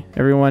 Ready?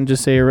 Everyone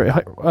just say,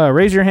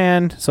 raise your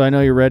hand so I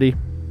know you're ready.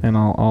 And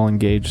I'll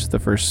engage the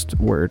first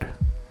word.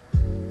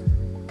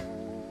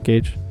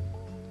 Gage?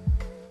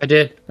 I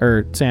did.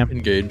 Or Sam?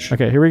 Engage.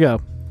 Okay, here we go.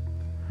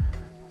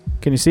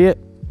 Can you see it?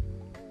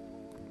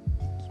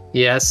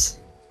 Yes.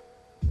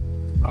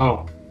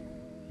 Oh.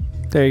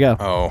 There you go.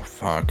 Oh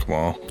fuck!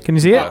 Well, Can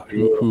you see it?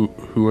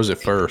 who was it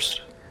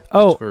first?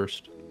 Oh,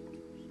 First.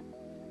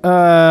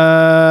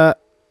 I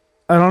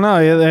don't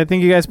know. I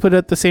think you guys put it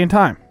at the same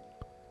time.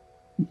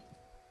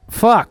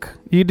 Fuck.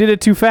 You did it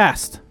too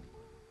fast.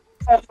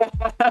 All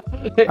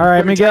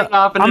right, Miguel.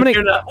 I'll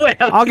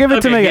give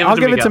it to Miguel. I'll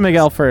give it to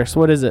Miguel first.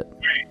 What is it?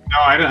 No,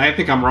 I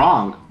think I'm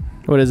wrong.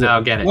 What is it?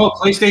 I'll get it. Oh,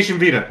 PlayStation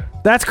Vita.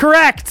 That's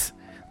correct.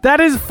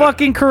 That is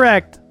fucking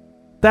correct.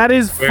 That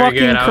is Very fucking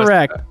good.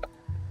 correct.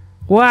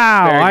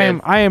 Wow, Very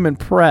good. I am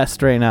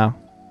impressed right now.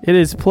 It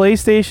is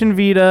PlayStation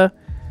Vita.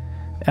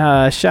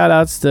 Shout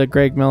outs to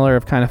Greg Miller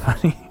of Kind of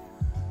Funny.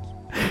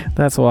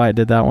 That's why I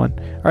did that one.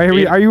 All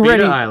right, are you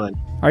ready? Vita Island.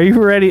 Are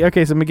you ready?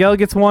 Okay, so Miguel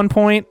gets 1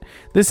 point.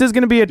 This is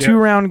going to be a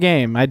 2-round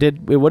game.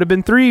 It would have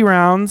been 3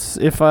 rounds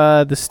if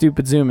the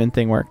stupid zoom in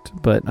thing worked.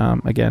 But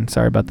again,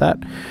 sorry about that.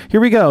 Here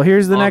we go.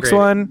 Here's the next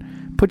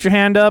one. Put your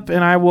hand up,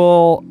 and I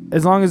will,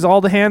 as long as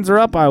all the hands are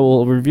up, I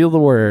will reveal the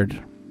word.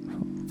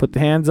 Put the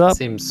hands up.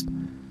 Seems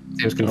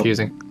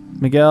confusing.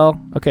 Miguel.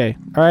 Okay.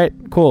 All right.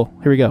 Cool.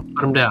 Here we go.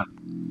 Put them down.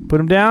 Put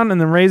them down, and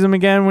then raise them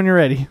again when you're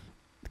ready.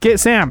 Get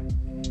Sam.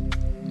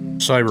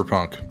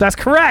 Cyberpunk. That's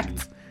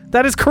correct.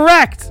 That is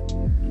correct.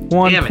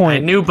 1 Damn it,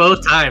 point. I knew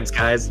both times,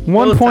 guys.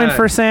 1 Both point times.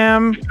 for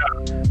Sam.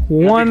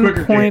 1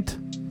 quicker, point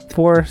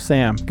for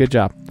Sam. Good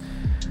job.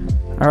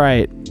 All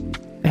right.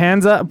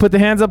 Hands up. Put the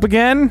hands up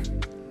again.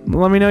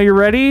 Let me know you're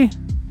ready.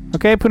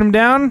 Okay, put them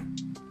down.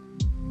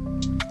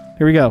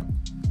 Here we go.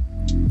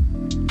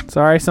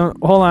 Sorry,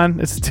 hold on.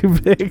 It's too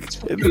big. It's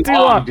too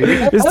long.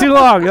 It's too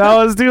long. That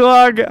was too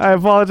long. I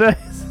apologize.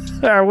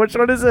 All right, which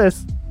one is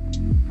this?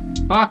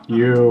 Fuck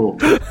you.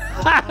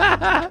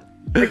 I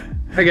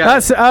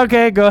got it.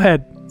 Okay, go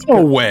ahead.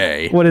 No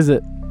way. What is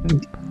it?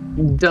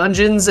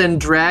 Dungeons and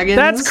Dragons.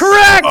 That's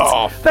correct.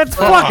 That's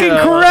fucking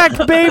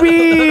correct,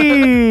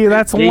 baby.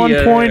 That's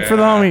 1 point for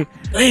the homie.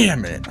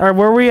 Damn it. All right,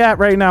 where are we at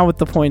right now with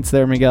the points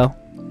there, Miguel?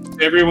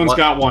 Everyone's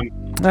got one.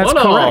 That's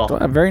correct.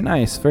 Very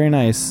nice. Very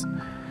nice.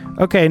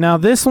 Okay, now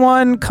this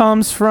one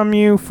comes from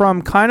you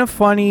from Kind of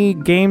Funny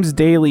Games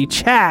Daily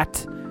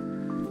chat.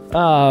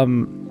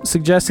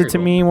 Suggested to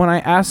me when I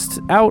asked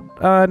out.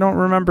 I don't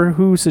remember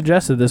who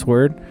suggested this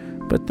word,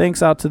 but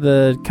thanks out to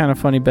the Kind of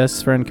Funny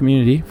best friend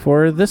community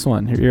for this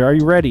one. Here, are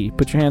you ready?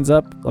 Put your hands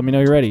up. Let me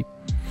know you're ready.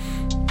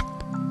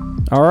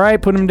 All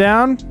right, put them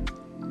down.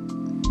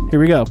 Here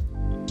we go.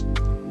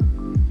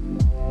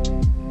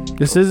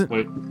 This isn't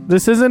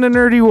a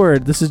nerdy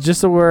word. This is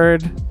just a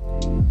word.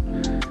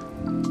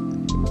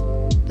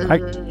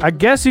 I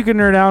guess you can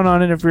nerd out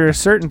on it if you're a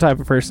certain type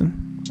of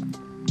person.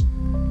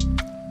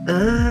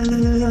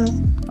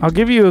 I'll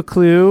give you a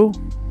clue.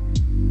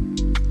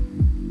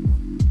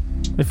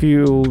 If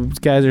you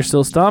guys are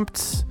still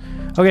stumped.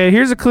 Okay,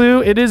 here's a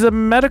clue. It is a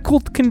medical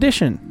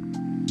condition.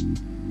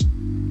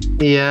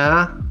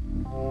 Yeah.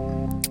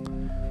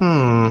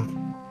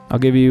 I'll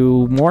give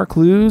you more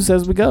clues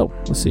as we go.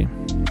 Let's see.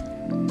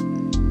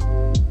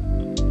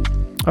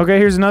 Okay,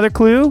 here's another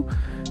clue.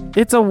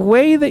 It's a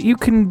way that you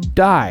can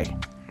die.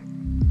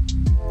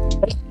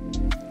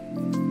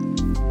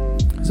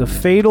 It's a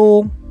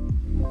fatal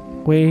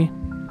way.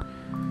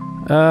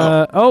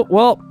 Oh,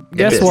 well,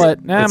 guess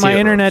what? My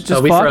internet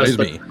just fucked.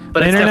 But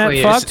the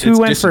internet fucked. Who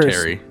went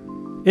dysentery.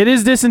 first? It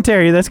is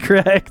dysentery. That's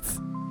correct.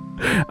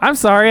 I'm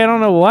sorry. I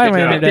don't know why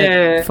my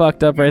internet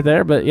fucked up right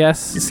there, but yes,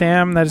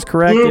 Sam, that is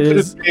correct. It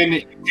is.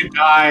 You could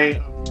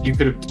die. You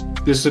could have.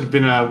 This would have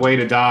been a way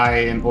to die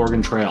in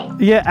Oregon Trail.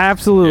 Yeah,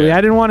 absolutely. Yeah.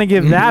 I didn't want to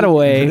give that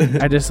away.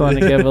 I just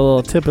wanted to give a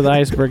little tip of the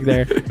iceberg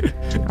there.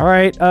 All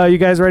right, you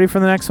guys ready for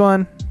the next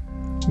one?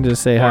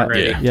 Just say hi.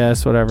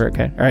 Yes, whatever.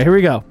 Okay. All right, here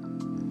we go.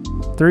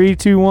 3,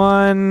 2,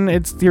 1.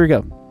 Here we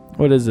go.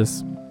 What is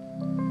this?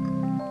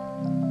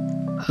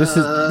 This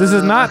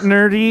is not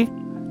nerdy.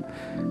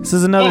 This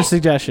is another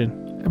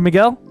suggestion.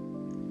 Miguel?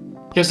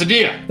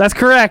 Quesadilla. That's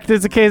correct.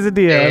 It's a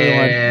quesadilla,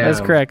 everyone. That's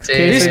correct.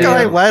 This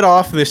guy led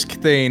off this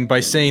thing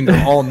by saying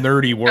they're all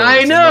nerdy words.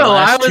 I know.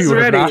 I was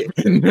ready.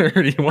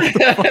 Nerdy. What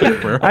the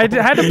fuck, bro? I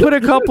had to put a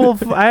couple.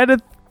 I had to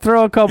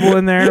throw a couple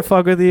in there to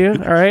fuck with you.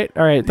 All right.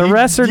 The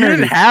rest are nerdy. You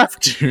didn't have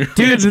to.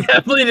 Dude, You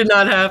definitely did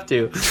not have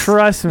to.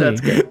 trust me. That's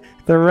good.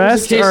 The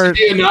rest are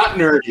not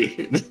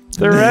nerdy.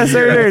 The rest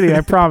are nerdy. I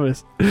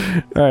promise. All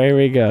right, here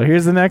we go.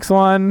 Here's the next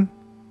one.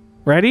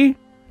 Ready?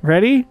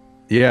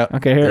 Yeah.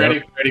 Okay, here.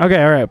 Ready.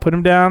 Okay, all right. Put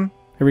them down.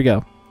 Here we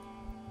go.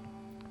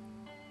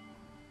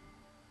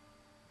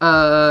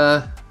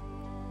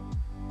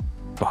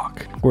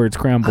 Fuck. Word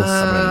scrambles.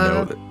 I'm gonna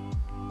know that.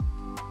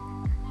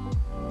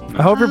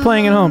 I hope you're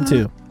playing at home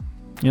too.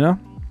 You know?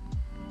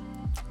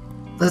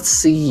 Let's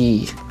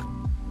see.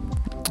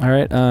 All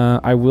right.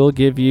 I will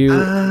give you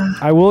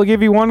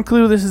one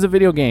clue. This is a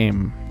video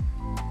game.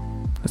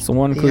 That's the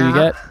one clue you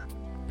get.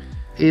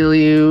 Feel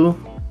you.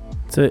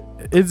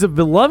 It's a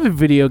beloved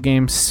video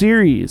game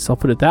series. I'll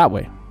put it that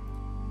way.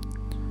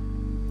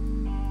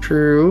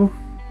 True.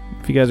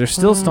 If you guys are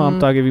still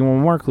stumped, I'll give you one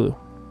more clue.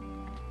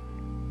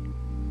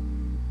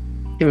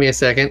 Give me a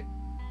second.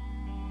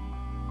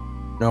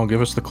 No,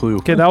 give us the clue.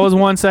 Okay, that was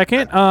 1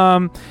 second.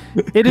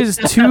 It is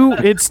two.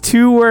 It's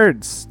 2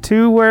 words.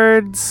 2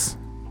 words.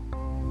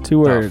 2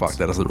 words. Oh fuck,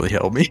 that doesn't really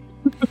help me.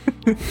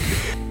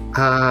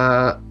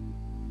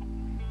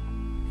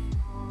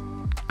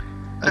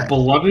 A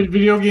beloved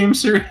video game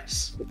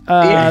series.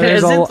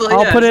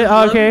 I'll put it.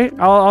 Okay,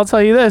 I'll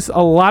tell you this.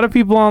 A lot of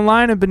people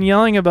online have been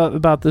yelling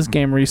about this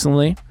game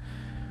recently,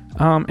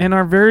 and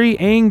are very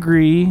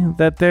angry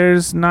that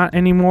there's not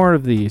any more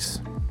of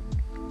these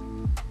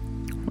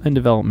in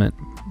development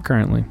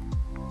currently.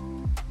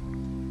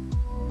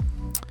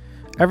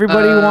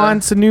 Everybody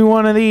wants a new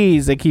one of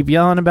these. They keep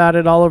yelling about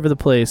it all over the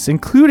place,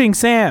 including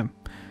Sam.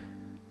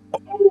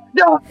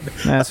 No.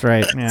 That's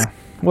right. Yeah.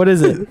 What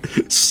is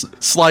it?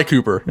 Sly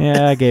Cooper.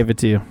 Yeah, I gave it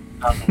to you.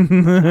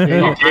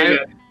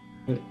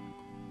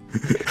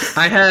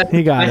 I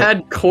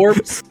had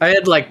corpse. I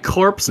had like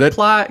corpse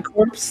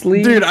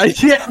sleeve. Dude, all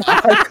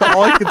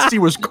I could see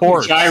was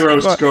corpse.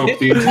 Gyroscope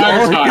the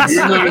entire time.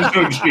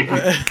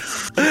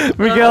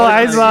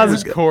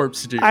 Miguel,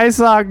 corpse, dude. I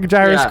saw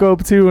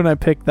gyroscope too when I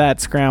picked that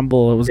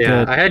scramble. It was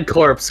good. I had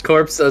corpse.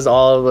 Corpse is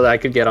all that I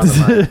could get on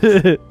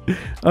the mind.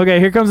 Okay,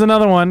 here comes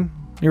another one.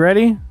 You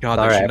ready? God,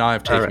 that should not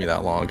have taken me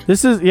that long.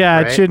 This is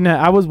it shouldn't have.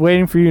 I was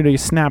waiting for you to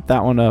snap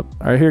that one up.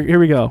 All right, here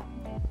we go.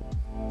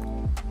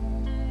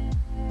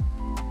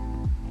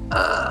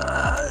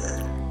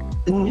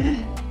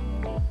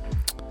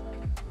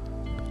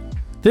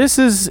 This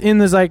is in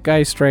the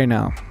zeitgeist right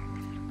now.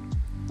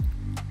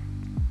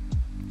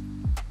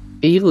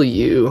 Feel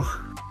you.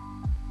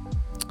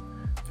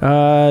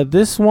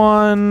 This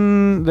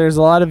one, there's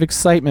a lot of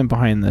excitement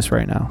behind this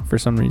right now for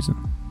some reason.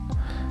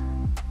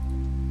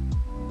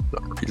 No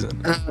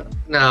reason.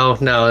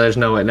 No, there's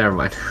no way. Never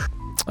mind.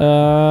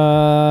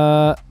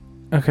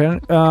 Okay.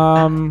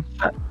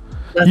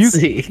 Let's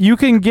see. You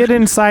can get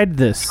inside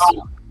this.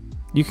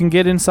 You can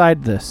get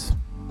inside this.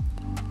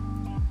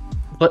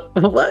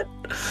 What?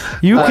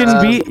 You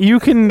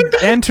can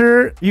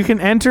enter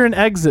and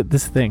exit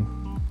this thing.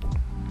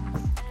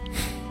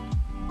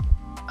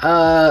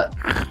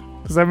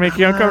 Does that make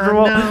you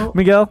uncomfortable, no.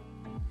 Miguel?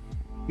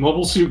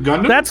 Mobile Suit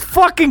Gundam? That's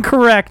fucking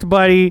correct,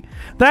 buddy.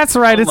 That's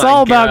right. Oh It's my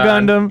all about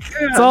God. Gundam.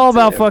 It's all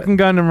about fucking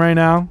Gundam right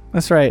now.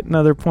 That's right.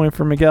 Another point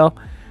for Miguel.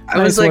 I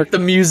was Nice like work. the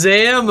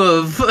museum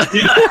of.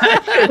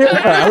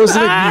 I was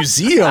in a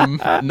museum.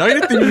 Night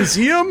at the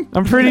museum?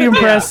 I'm pretty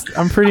impressed.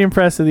 I'm pretty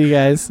impressed with you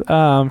guys.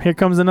 Here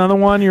comes another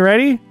one. You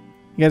ready? You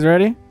guys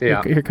ready?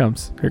 Yeah. Here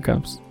comes. Here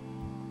comes.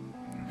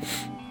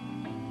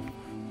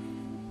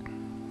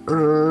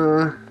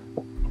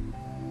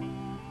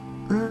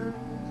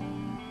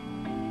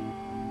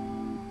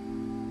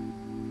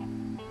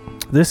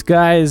 This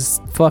guy is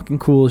fucking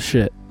cool as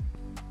shit.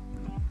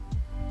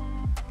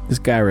 This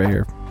guy right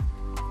here.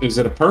 Is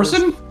it a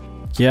person?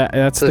 Yeah,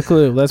 that's the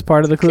clue. That's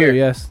part of the clue. Here.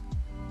 Yes.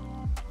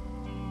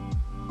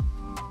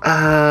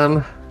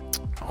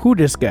 Who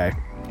this guy?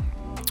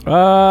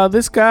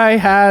 This guy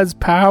has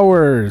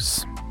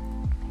powers.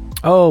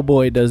 Oh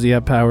boy, does he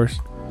have powers.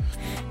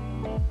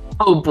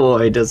 Oh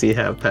boy, does he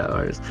have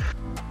powers.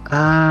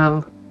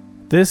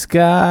 This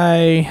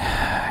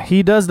guy,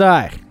 he does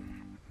die.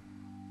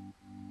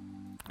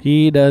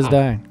 He does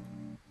die.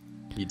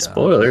 He dies,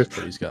 Spoilers.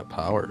 but he's got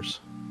powers.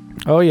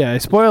 Oh yeah,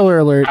 spoiler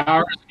alert.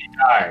 Powers, he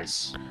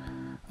dies.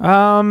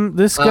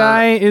 This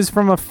guy is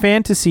from a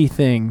fantasy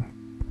thing.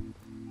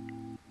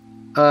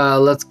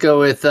 Let's go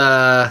with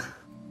Come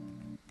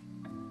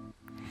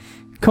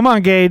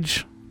on,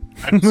 Gage.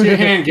 I see a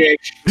hand,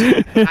 Gage.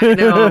 I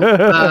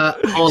know.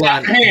 Hold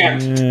on.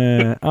 Hand.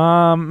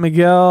 Yeah.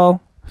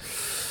 Miguel.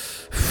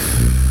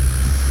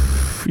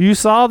 You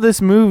saw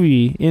this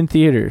movie in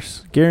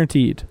theaters,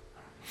 guaranteed.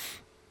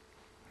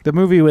 The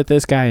movie with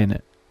this guy in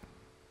it.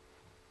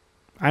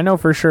 I know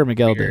for sure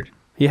Miguel did.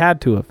 He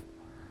had to have.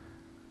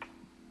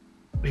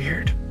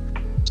 Weird.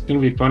 It's gonna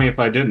be funny if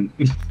I didn't.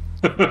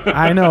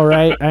 I know,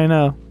 right? I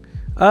know.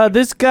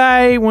 This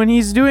guy, when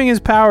he's doing his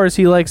powers,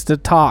 he likes to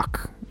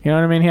talk. You know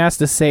what I mean? He has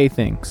to say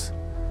things.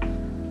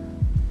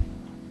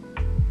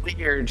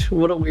 Weird.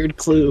 What a weird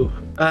clue.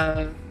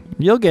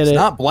 You'll get It's it.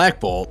 not Black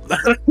Bolt.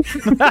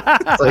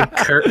 It's like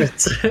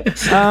curtains.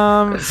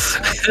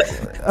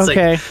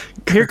 Okay.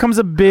 Here comes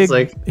a big.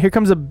 like- Here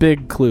comes a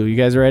big clue. You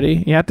guys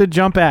ready? You have to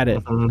jump at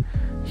it.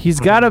 He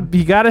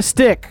got a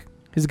stick.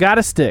 He's got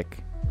a stick.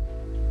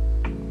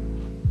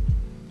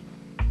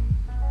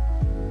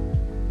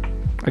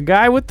 A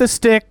guy with the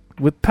stick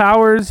with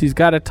powers. He's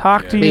got to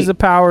talk to use the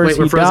powers. Wait,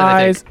 we're He frozen,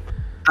 I dies. think.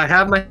 I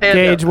have my hand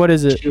Gage, up. what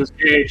is it? She was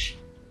Gage.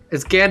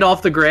 It's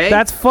Gandalf the Grey.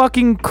 That's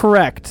fucking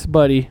correct,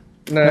 buddy.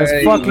 That's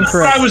Nice. fucking That's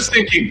what correct. I was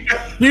thinking.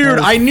 Dude,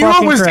 I knew it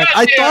fucking was. correct.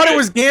 I thought it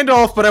was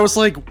Gandalf, but I was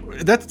like,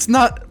 that's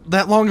not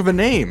that long of a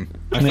name.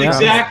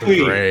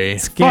 Exactly. Gray.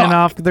 Scan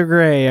off the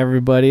gray,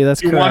 everybody.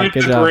 That's You correct. wanted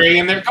Good the job. gray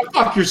in there. Go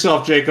fuck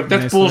yourself, Jacob.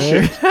 That's Nice,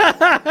 bullshit.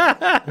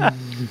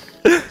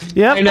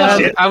 Yep. I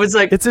know. I was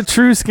like, It's a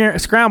true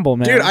scramble,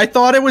 man. Dude, I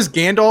thought it was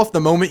Gandalf the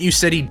moment you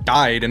said he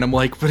died, and I'm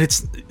like, but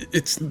it's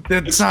not,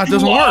 it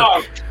doesn't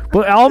work.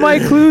 But all my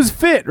clues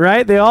fit,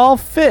 right? They all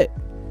fit.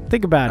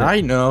 Think about it. I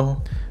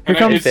know. Here I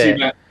comes. did see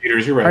that in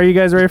theaters. You're right. Are you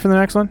guys ready for the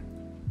next one?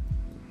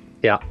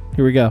 yeah.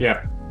 Here we go.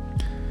 Yeah.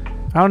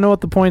 I don't know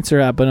what the points are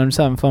at, but I'm just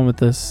having fun with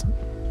this.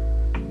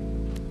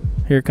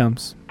 Here it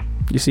comes.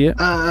 You see it?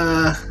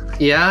 Yeah.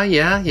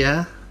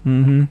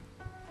 Mm-hmm.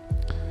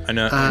 I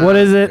know. What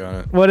is it? Got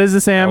it. What is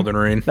it, Sam? Elden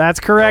Ring. That's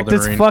correct. Elden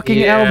It's Ring.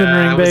 fucking Elden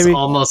Ring, I was baby.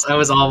 almost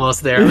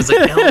there. I was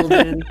like,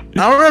 Elden.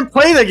 I don't want to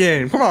play the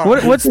game. Come on.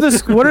 What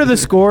are the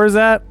scores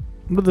at?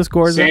 What are the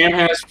scores at? Sam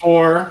has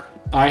 4.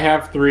 I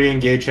have 3,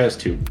 and Gage has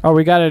 2. Oh,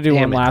 we got to do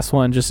Damn one it. last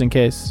one just in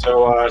case.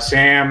 So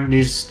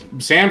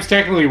Sam's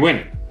technically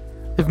winning.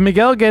 If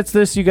Miguel gets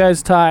this, you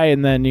guys tie,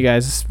 and then you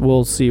guys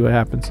will see what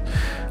happens.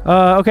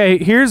 Okay,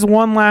 here's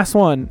one last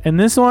one. And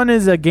this one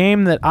is a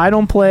game that I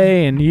don't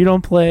play, and you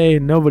don't play,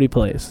 and nobody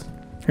plays.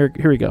 Here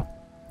we go.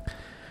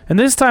 And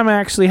this time I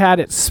actually had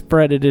it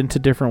spread it into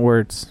different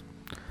words.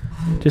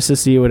 Just to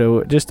see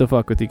just to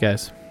fuck with you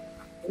guys.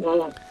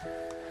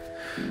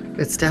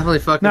 It's definitely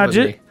fucking Now, with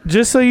me.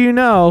 just so you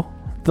know,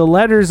 the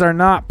letters are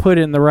not put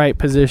in the right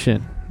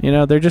position. You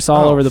know, they're just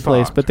all over the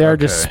place, fuck. but they are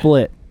just Okay.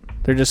 split.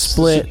 They're just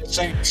split.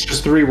 It's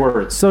just 3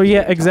 words. So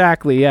yeah,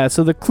 exactly. Yeah.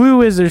 So the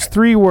clue is there's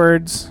 3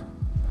 words.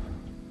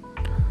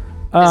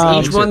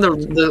 Is each one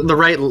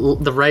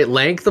the right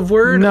length of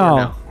word? No. Or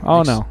no?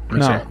 Oh no.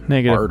 No. Okay.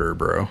 Negative. Harder,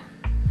 bro.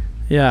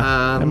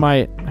 Yeah. It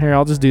might. Here,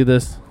 I'll just do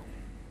this.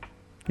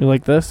 You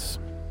like this?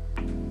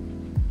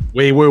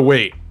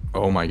 Wait.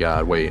 Oh my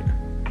God, wait.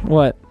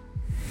 What?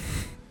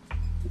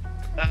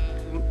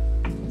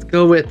 Let's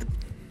go with.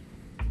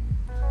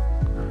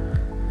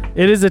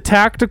 It is a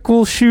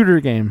tactical shooter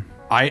game.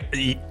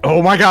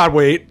 Oh my god,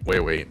 wait.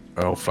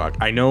 Oh fuck.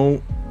 I know.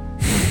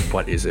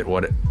 What is it?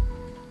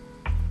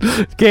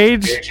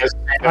 Gage,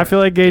 I feel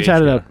like Gage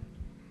had it up.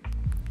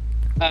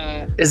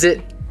 Is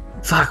it?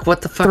 Fuck,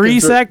 what the fuck 3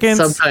 is the seconds.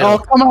 subtitle? Oh,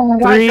 come on.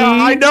 3,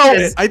 I know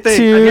it. I think.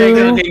 2,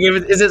 Okay, give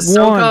it. Is it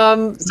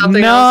SOCOM?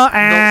 Something no,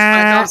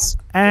 else?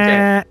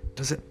 Okay.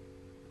 Does it?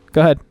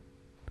 Go ahead.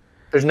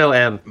 There's no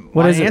M.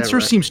 What My is it? answer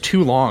seems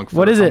too long. For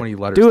What is how it? Many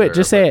letters Do it. there,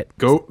 Just say it.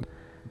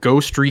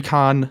 Ghost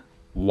Recon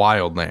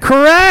Wildlands.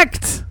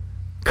 Correct.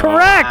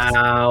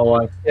 Wow,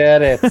 I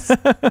get it.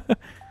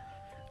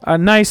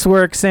 Nice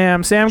work,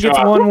 Sam. Sam gets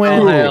Job. one All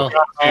win. hail.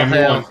 All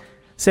hail.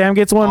 Sam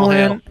gets one All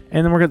win, hail.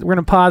 and then we're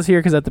gonna pause here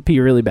because I have to pee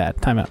really bad.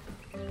 Timeout.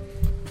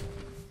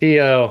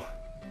 T.O.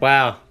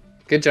 Wow.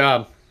 Good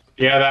job.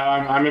 Yeah,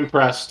 I'm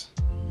impressed.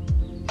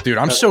 Dude,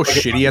 I'm so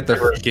shitty at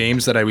the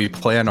games that we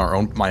play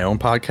on my own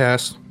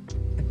podcast.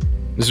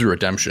 This is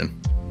redemption.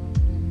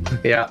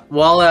 Yeah.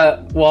 While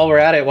we're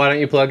at it, why don't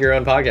you plug your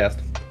own podcast?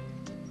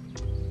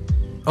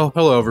 Oh,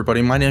 hello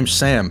everybody. My name's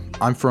Sam.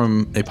 I'm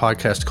from a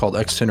podcast called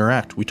X to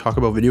Interact. We talk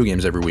about video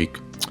games every week.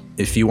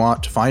 If you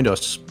want to find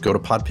us, go to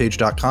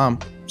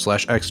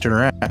podpage.com/X to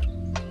Interact.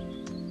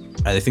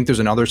 And I think there's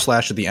another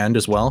slash at the end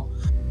as well.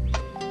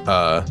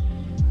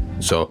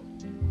 So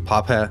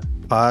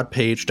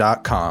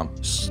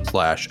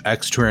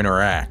podpage.com/X to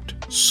Interact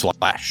 /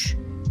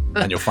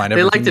 and you'll find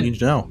everything you need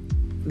to know.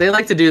 They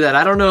like to do that.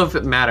 I don't know if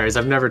it matters.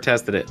 I've never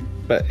tested it,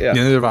 but yeah.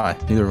 Neither have I.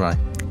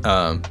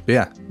 But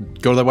yeah,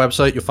 go to the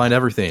website. You'll find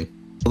everything.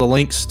 The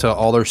links to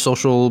all their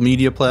social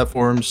media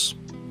platforms,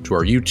 to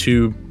our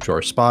YouTube, to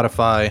our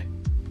Spotify.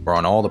 We're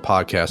on all the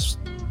podcast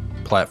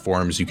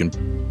platforms you can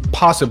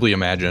possibly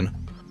imagine.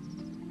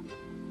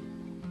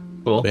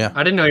 Cool. Yeah.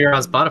 I didn't know you're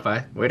on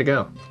Spotify. Way to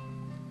go.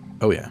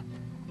 Oh yeah,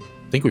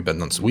 I think we've been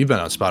on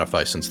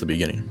Spotify since the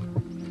beginning.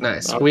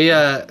 Nice. We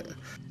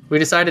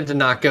decided to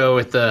not go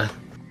with the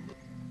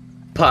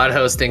pod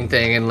hosting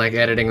thing and like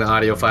editing the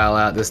audio file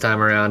out this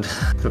time around.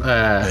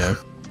 Yeah.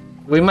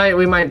 We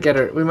might get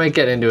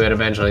into it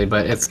eventually,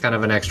 but it's kind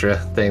of an extra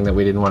thing that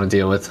we didn't want to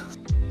deal with.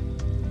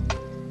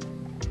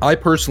 I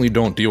personally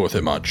don't deal with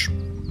it much.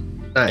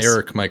 Nice.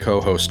 Eric, my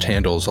co-host,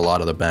 handles a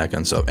lot of the back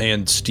end stuff,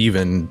 and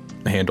Steven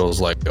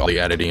handles like all the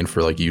editing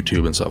for like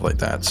YouTube and stuff like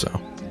that. So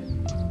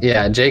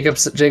Yeah,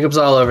 Jacob's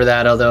all over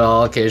that, although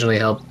I'll occasionally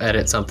help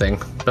edit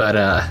something. But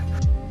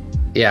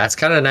yeah, it's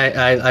kind of nice.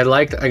 I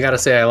gotta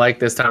say, I like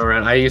this time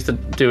around. I used to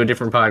do a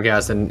different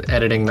podcast, and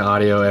editing the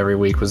audio every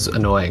week was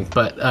annoying.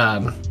 But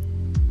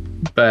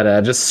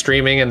just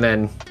streaming and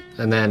then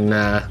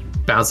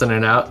bouncing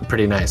it out,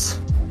 pretty nice,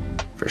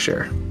 for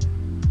sure.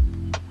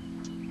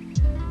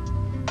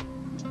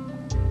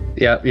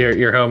 Yeah,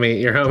 your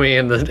homie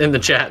in the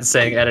chat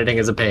saying editing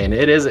is a pain.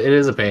 It is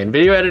a pain.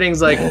 Video editing's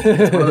like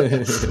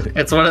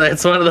it's one of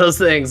those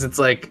things. It's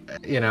like,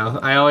 you know,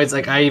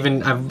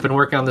 I've been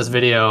working on this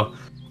video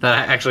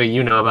that actually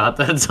about.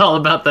 That's all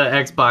about the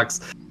Xbox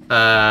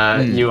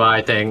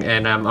UI thing,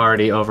 and I'm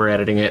already over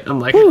editing it. I'm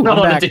like, I don't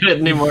want to do it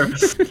anymore.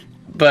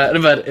 but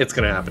it's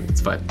gonna happen.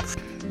 It's fine.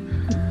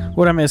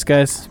 What I miss,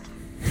 guys?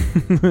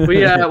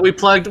 we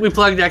plugged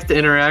X to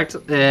Interact,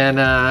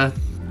 and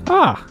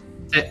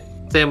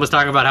Sam was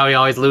talking about how he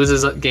always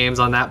loses games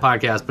on that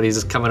podcast, but he's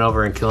just coming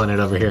over and killing it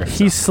over here.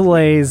 He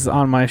slays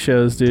on my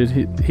shows,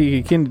 dude.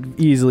 He can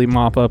easily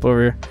mop up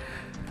over here.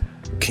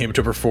 came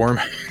to perform.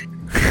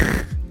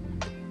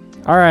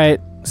 All right,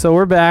 so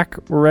we're back.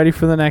 We're ready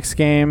for the next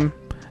game.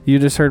 You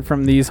just heard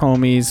from these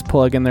homies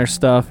plugging their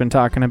stuff and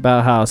talking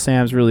about how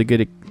Sam's really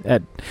good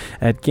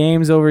at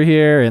games over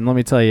here, and let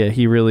me tell you,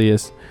 he really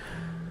is.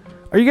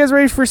 Are you guys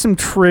ready for some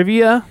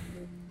trivia?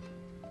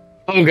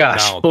 Oh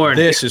gosh, Now,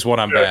 this is what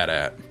I'm bad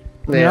at.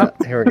 Yeah,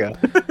 Yep. here we go.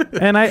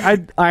 And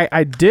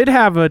I did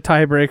have a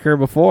tiebreaker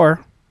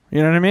before.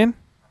 You know what I mean?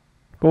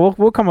 But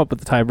we'll come up with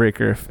the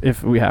tiebreaker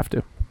if we have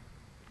to.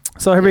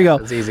 So here we go.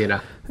 It's easy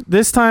enough.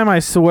 This time, I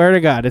swear to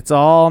God, it's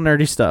all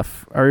nerdy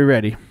stuff. Are we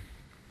ready?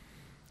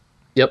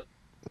 Yep.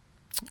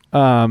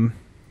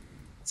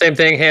 Same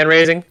thing, hand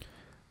raising.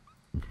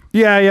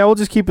 Yeah, we'll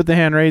just keep with the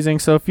hand raising.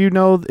 So if you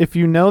know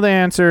the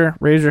answer,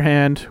 raise your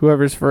hand.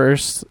 Whoever's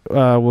first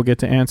will get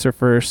to answer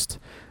first.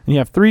 And you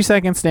have 3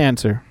 seconds to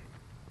answer.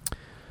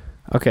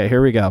 Okay,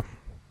 here we go.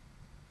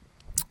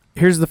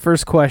 Here's the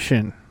first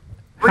question.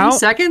 3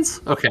 seconds?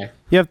 Okay.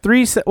 You have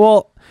 3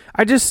 well,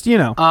 I just,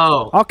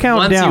 Oh. I'll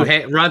count down.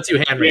 Once you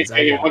hand raise.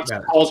 Once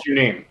it calls your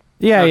name.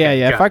 Yeah.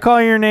 Okay, If I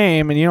call your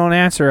name and you don't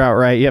answer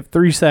outright, you have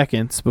 3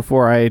 seconds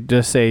before I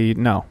just say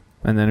no.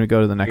 And then we go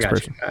to the next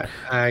person.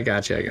 I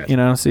got you.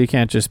 So you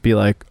can't just be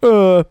like,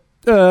 wait.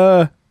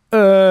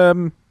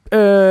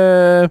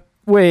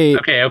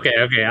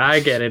 Okay. I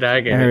get it.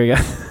 There we go.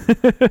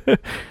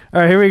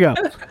 All right, here we go.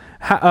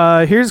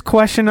 Here's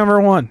question number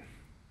 1.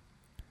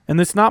 And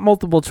it's not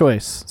multiple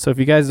choice. So if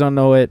you guys don't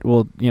know it,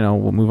 we'll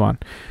move on.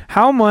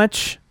 How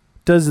much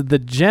does the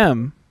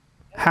gem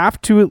have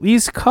to at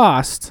least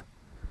cost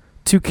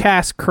to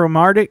cast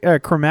chromatic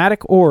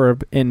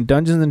orb in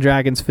Dungeons and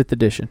Dragons 5th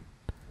edition?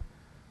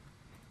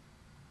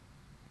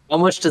 How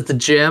much does the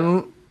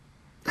gem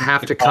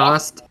have to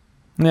cost?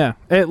 Yeah,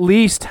 at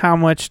least how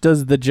much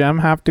does the gem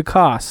have to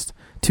cost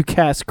to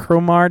cast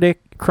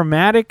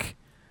chromatic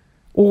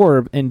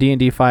orb in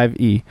D&D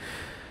 5e?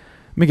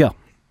 Miguel.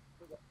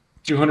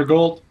 200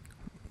 gold.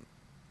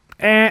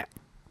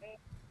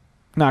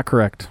 Not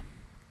correct.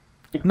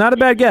 Not a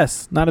bad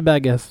guess. Not a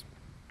bad guess.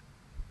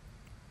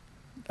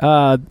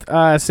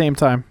 Same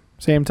time.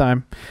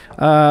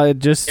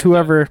 Just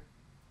whoever.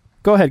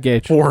 Go ahead,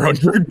 Gage.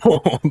 400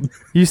 gold.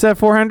 You said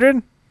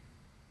 400?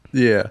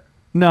 Yeah.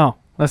 No,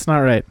 that's not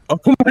right. Oh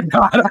my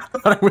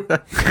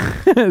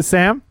god.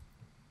 Sam?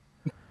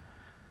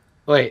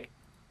 Wait.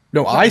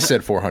 No, I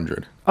said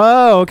 400.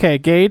 Oh, okay.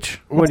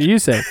 Gage, what do you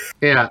say?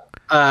 Yeah.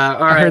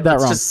 All right. heard that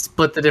let's wrong. just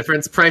split the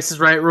difference. Price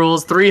is Right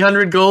rules.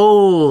 300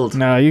 gold.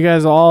 No, you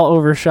guys all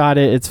overshot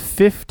it. It's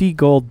 50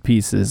 gold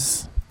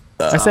pieces.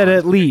 I said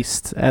at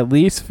least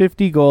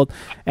 50 gold.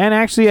 And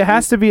actually, it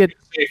has to be a...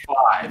 Say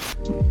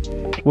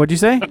 5. What'd you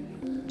say?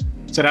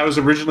 Said I was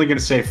originally going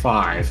to say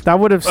 5. That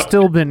would have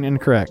still been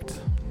incorrect.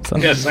 So.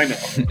 Yes, I know.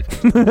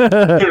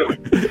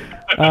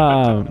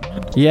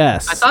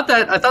 Yes. I thought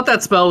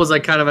that spell was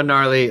like kind of a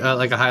gnarly,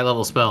 like a high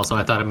level spell, so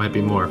I thought it might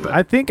be more. But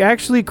I think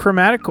actually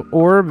Chromatic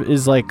Orb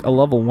is like a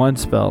level 1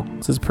 spell.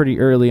 This is pretty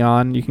early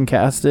on. You can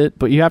cast it,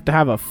 but you have to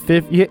have a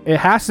 50. It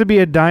has to be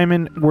a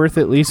diamond worth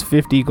at least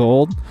 50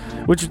 gold,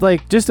 which,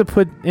 like, just to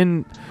put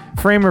in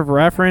frame of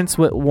reference,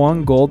 what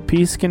 1 gold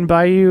piece can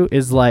buy you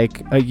is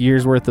like a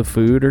year's worth of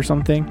food or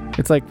something.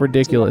 It's like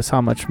ridiculous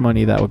how much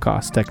money that would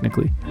cost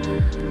technically.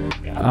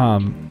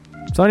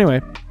 So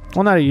anyway,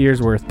 well, not a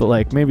year's worth, but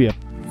like maybe a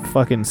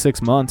fucking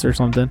 6 months or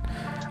something.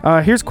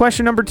 Here's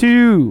question number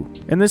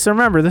 2. And this,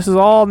 remember, this is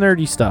all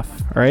nerdy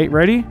stuff. All right,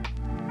 ready?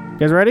 You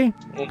guys ready?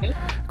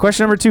 Mm-hmm.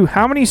 Question number 2.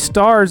 How many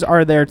stars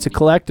are there to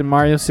collect in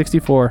Mario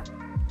 64?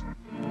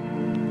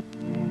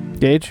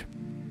 Gage?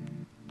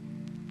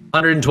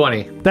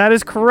 120. That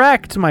is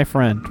correct, my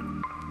friend.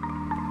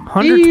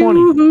 120.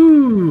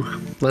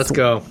 Woo-hoo. Let's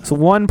go. So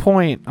 1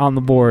 point on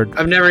the board.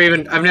 I've never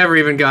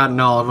even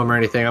gotten all of them or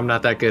anything. I'm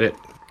not that good at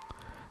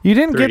You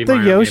didn't get the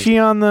Mario Yoshi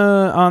on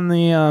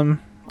the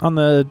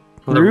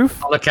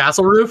roof? On the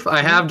castle roof?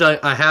 I have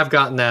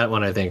gotten that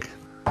one, I think.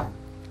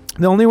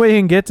 The only way you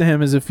can get to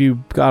him is if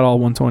you got all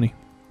 120.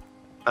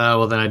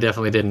 Well, then I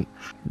definitely didn't.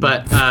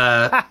 But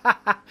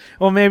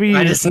Well, maybe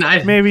you,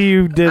 maybe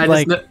you did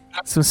like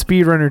some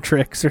speedrunner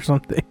tricks or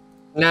something.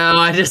 No,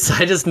 I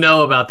just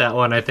know about that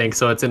one, I think,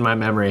 so it's in my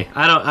memory.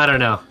 I don't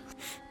know.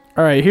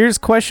 All right, here's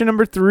question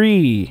number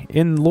 3.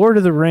 In Lord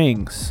of the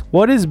Rings,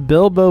 what is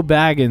Bilbo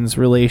Baggins'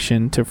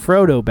 relation to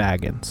Frodo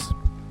Baggins?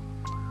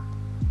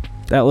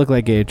 That looked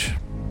like Gage.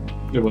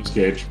 It was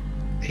Gage.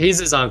 He's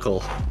his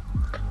uncle.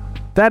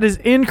 That is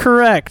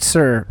incorrect,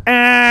 sir.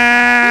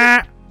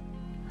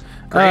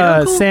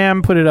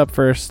 Sam, put it up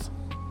first.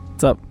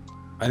 What's up?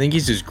 I think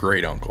he's his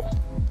great uncle.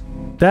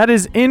 That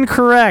is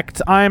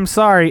incorrect. I'm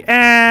sorry.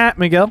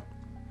 Miguel?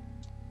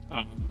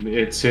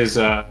 It's his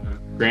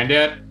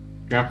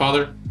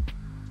grandfather.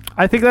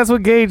 I think that's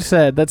what Gage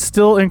said. That's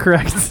still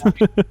incorrect.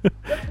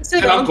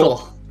 Said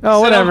uncle. Oh,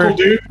 whatever. Uncle,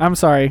 dude. I'm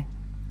sorry.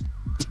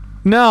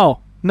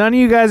 No, none of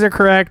you guys are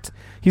correct.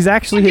 He's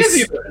actually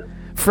his...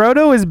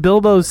 Frodo is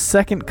Bilbo's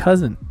second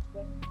cousin.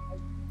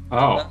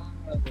 Oh.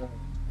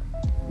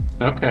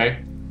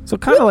 Okay. So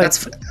kind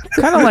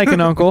of like an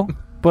uncle,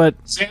 but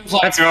Sam's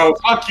like, oh,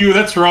 fuck you,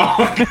 that's wrong.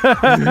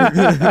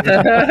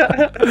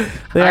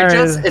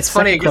 It's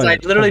funny because I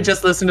literally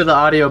just listened to the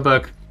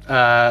audiobook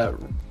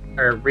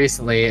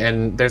recently,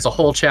 and there's a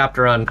whole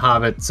chapter on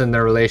hobbits and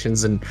their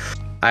relations, and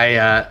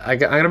I'm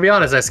gonna be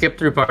honest, I skipped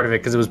through part of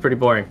it because it was pretty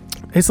boring.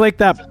 It's like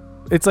that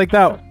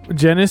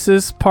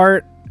Genesis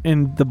part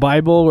in the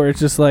Bible where it's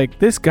just like,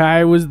 this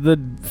guy was the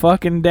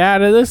fucking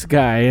dad of this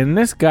guy, and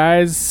this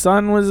guy's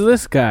son was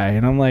this guy,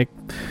 and I'm like,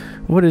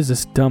 what is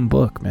this dumb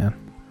book, man?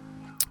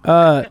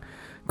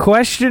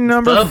 Question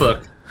number... The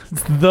book.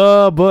 It's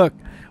the book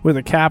with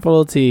a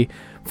capital T.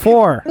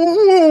 4.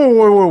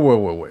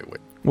 Wait.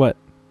 What?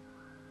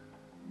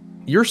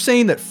 You're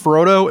saying that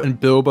Frodo and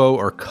Bilbo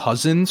are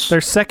cousins?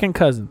 They're second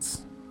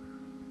cousins.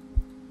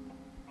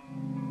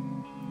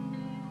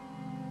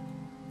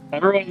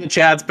 Everyone in the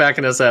chat's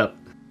backing us up.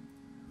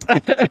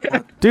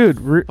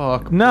 Dude,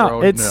 Fuck, no,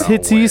 bro,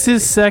 he's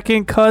his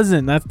second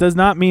cousin. That does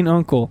not mean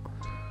uncle.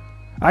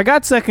 I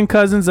got second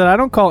cousins that I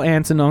don't call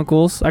aunts and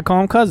uncles. I call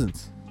them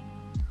cousins.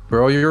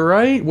 Bro, you're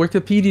right.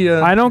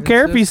 Wikipedia. I don't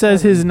care if he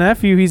says his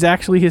nephew. He's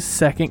actually his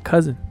second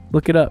cousin.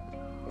 Look it up.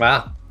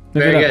 Wow.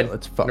 Look Very it up. good.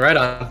 That's fucked Right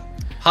on.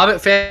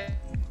 Hobbit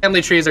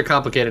family trees are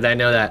complicated. I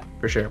know that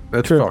for sure.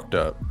 That's True. fucked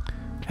up.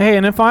 Hey,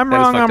 and if I'm That is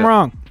wrong, fucked I'm up.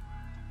 wrong.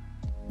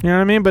 You know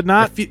what I mean? But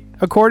not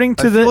according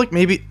to I feel like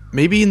maybe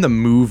in the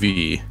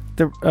movie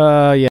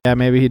yeah,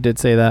 maybe he did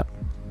say that.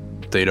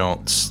 they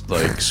don't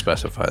like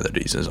specify that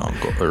he's his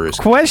uncle or his.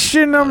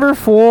 Question number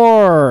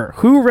 4.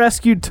 Who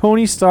rescued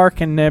Tony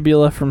Stark and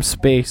Nebula from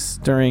space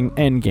during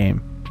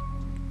Endgame?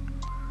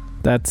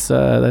 That's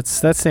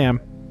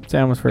Sam.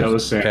 Sam was first. That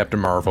was Sam.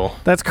 Captain Marvel.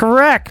 That's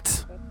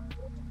correct.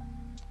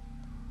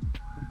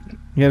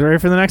 You guys ready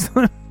for the next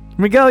one?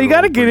 Miguel, you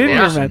gotta get in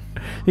here, man.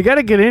 You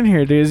gotta get in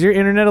here, dude. Is your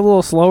internet a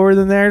little slower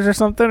than theirs or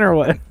something, or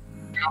what?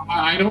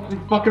 I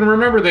don't fucking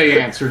remember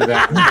the answer to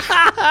that.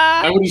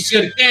 I would have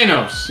said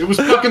Thanos. It was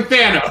fucking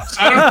Thanos.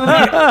 I don't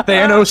remember.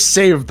 Thanos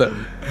saved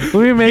them.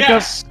 Let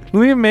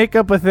me make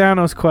up a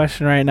Thanos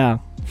question right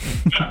now.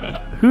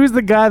 Who's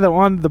the guy that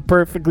wanted the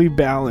perfectly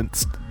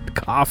balanced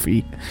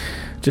coffee?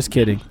 Just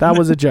kidding. That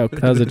was a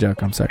joke.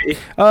 I'm sorry.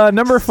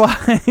 Number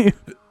 5.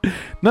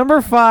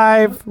 Number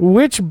 5.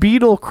 Which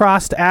Beatle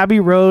crossed Abbey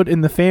Road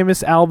in the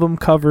famous album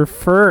cover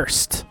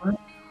first?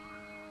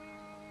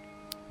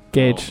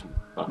 Gage.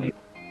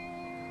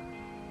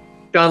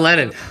 John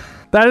Lennon.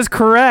 That is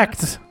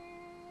correct.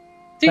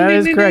 That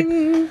is correct.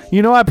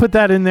 You know I put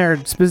that in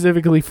there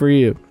specifically for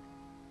you.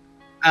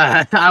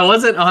 I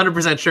wasn't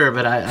 100% sure,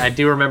 but I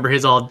do remember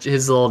his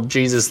little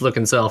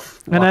Jesus-looking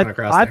self walking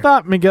across I there.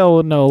 thought Miguel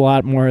would know a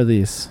lot more of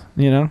these,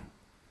 you know?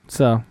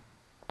 So,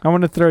 I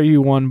want to throw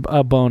you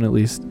a bone at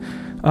least.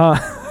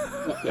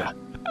 I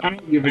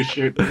don't give a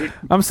shit.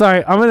 I'm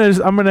sorry.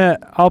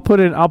 I'll put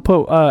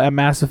a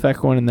Mass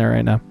Effect one in there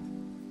right now.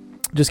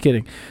 Just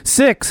kidding.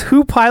 6.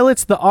 Who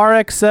pilots the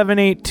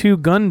RX-782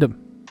 Gundam?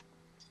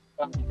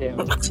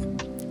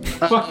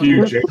 Fuck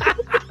you, Jake.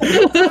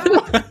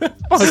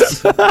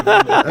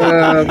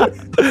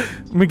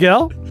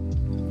 Miguel?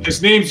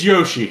 His name's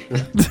Yoshi.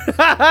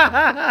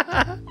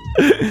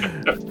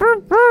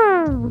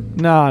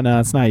 No,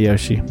 it's not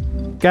Yoshi.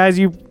 Guys,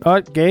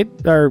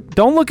 Gabe, or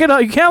don't look it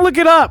up. You can't look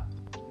it up.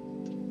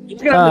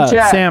 Look it up in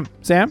the chat.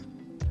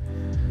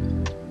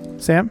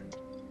 Sam?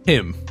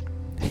 Him.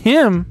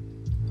 Him?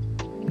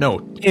 No,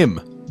 Tim.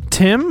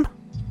 Tim?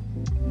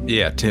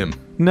 Yeah, Tim.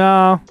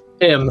 No.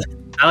 Him.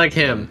 I like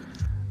him.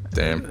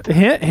 Damn.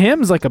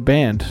 Him's like a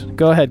band.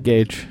 Go ahead,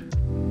 Gage.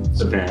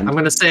 It's a band. I'm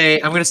gonna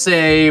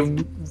say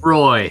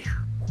Roy.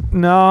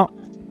 No,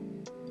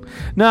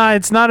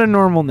 it's not a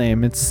normal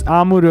name. It's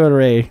Amuro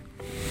Ray.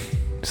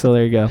 So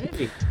there you go.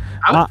 Hey,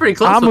 I was pretty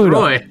close with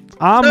Roy.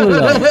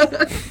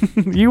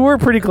 Amuro. You were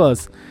pretty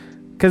close.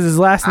 Because his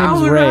last name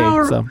is Ray.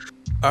 So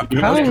How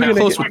are we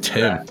close with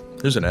Tim?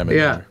 There's an M in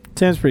there.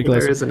 Tim's pretty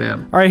close. There is an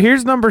M. All right,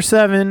 here's number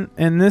 7.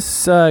 And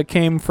this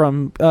came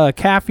from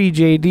Caffey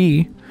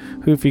JD,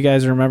 who, if you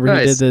guys remember,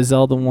 he did the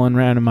Zelda 1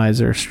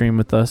 randomizer stream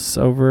with us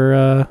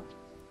over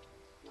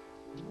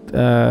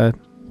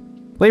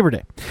Labor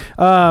Day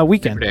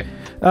weekend. Labor Day.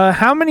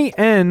 How many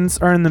N's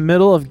are in the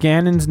middle of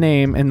Ganon's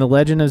name in the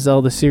Legend of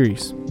Zelda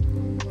series?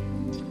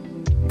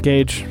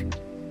 Gage.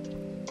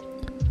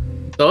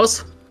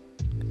 Those?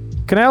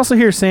 Can I also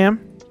hear Sam?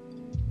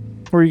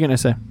 What were you going to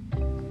say?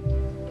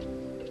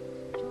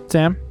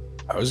 Sam?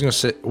 I was going to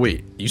say,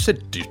 wait, you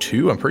said do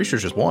 2? I'm pretty sure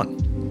it's just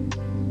 1.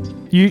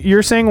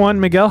 You're saying 1.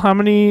 Miguel, how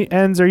many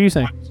N's are you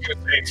saying? I was going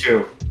to say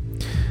 2.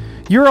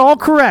 You're all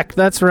correct.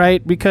 That's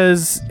right,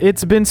 because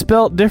it's been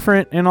spelt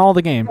different in all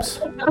the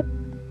games.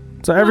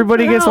 So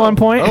everybody gets 1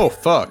 point. Oh,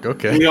 fuck.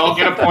 Okay. We all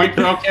get a point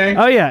for okay?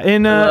 Oh, yeah.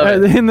 In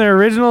the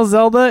original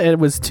Zelda, it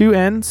was 2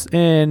 N's.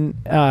 In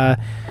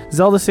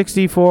Zelda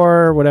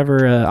 64,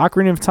 whatever,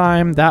 Ocarina of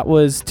Time, that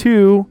was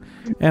 2.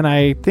 And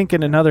I think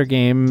in another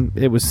game,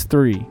 it was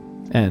 3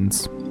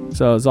 N's.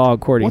 So it's all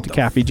according to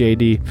Caffey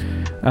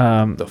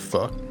JD. The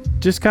fuck?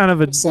 Just kind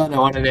of a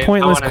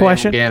pointless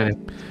question.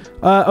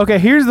 Okay,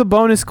 here's the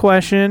bonus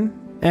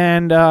question.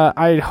 And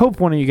I hope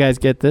one of you guys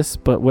get this,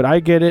 but would I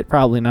get it?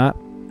 Probably not.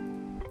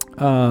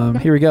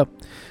 Here we go.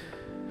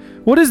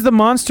 What is the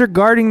monster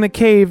guarding the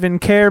cave in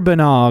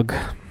Caerbannog?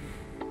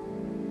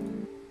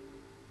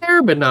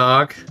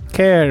 Caerbannog.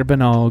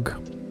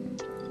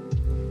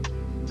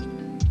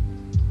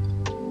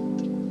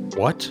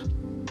 What?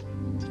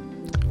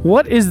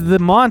 What is the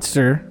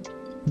monster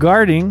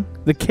guarding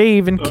the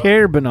cave in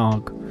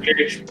Caerbannog?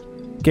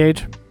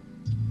 Gage.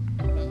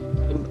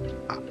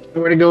 I'm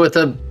gonna go with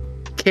a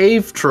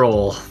cave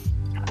troll.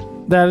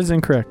 That is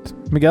incorrect.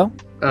 Miguel?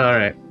 All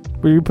right.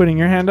 Were you putting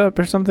your hand up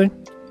or something?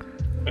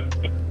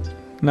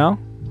 No?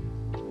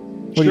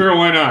 Sure,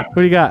 why not? What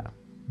do you got?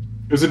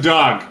 It was a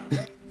dog.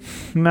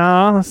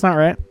 No, that's not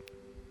right.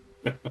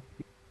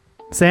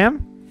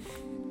 Sam?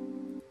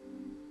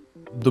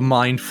 The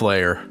Mind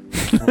Flayer.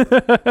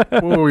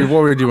 what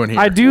are we doing here?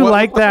 I do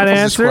like that what's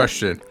answer. This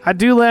question? I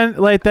do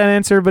like that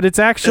answer, but it's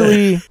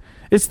actually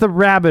it's the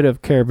rabbit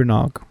of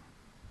Caerbannog.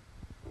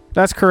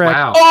 That's correct.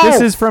 Wow.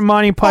 This is from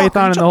Monty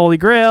Python and the Holy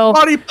Grail.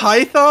 Monty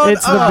Python?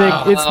 It's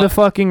the it's the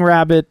fucking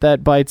rabbit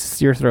that bites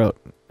your throat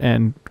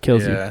and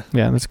kills you.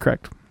 Yeah, that's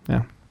correct.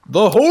 Yeah.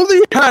 The Holy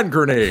Hand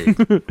Grenade.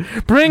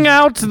 Bring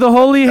out the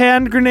Holy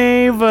Hand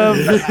Grenade of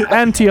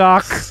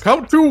Antioch.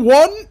 Count to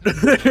 1.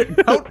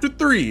 Count to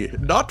 3.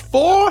 Not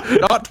 4.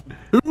 Not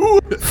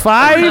 2.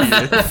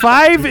 5.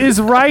 5 is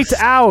right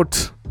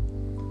out.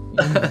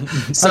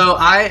 So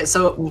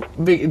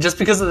just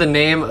because of the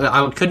name,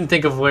 I couldn't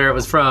think of where it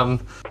was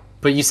from.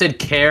 But you said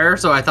Care,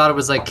 so I thought it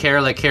was like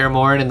Care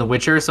Morin in The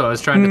Witcher. So I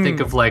was trying to think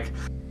of like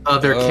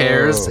other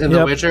cares in The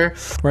Yep. Witcher,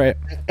 Right.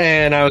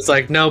 and I was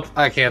like, nope,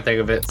 I can't think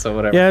of it. So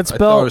whatever. Yeah, it's I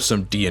thought it spelled. was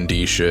some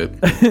D&D shit.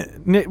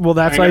 Well,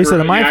 that's I why you never- said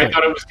a mind I flick.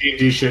 thought it was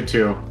D&D shit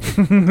too.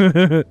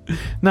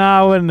 No,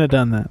 I wouldn't have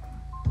done that.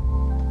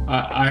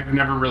 I've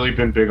never really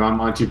been big on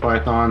Monty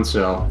Python,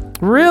 so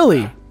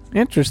Really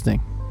interesting.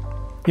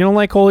 You don't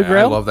like Holy I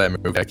Grail? love that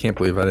movie. I can't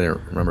believe I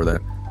didn't remember that.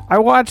 I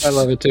watched. I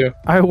love it too.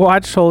 I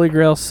watched Holy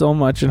Grail so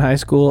much in high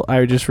school.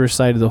 I just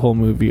recited the whole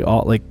movie,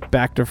 all like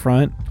back to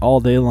front, all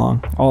day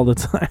long, all the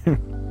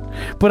time.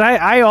 But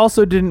I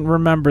also didn't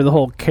remember the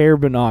whole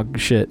Kerbenog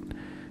shit,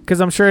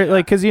 because I'm sure,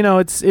 like, because you know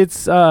it's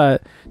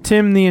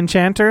Tim the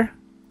Enchanter.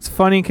 It's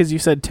funny because you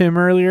said Tim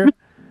earlier,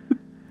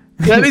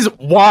 That is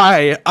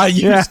why I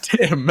Yeah. used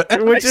him.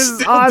 and which I is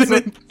still awesome.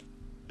 didn't-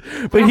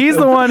 But he's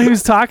the one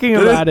who's talking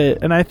about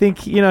it, and I think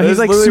he's That's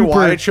like literally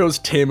why I super. chose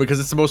Tim, because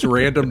it's the most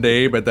random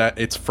name, and that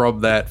it's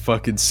from that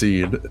fucking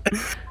scene.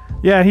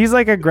 Yeah, he's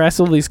like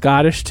aggressively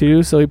Scottish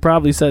too, so he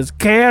probably says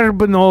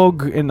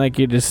Kerbenog, and like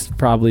you just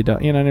probably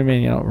don't. You know what I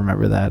mean? You don't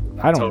remember that.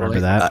 I don't remember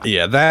that.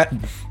 Yeah,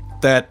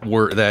 that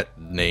word, that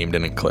name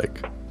didn't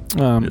click.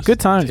 just Good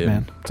times, Tim.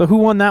 man. So who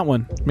won that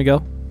one,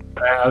 Miguel?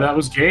 that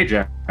was Gage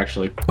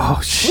actually. Oh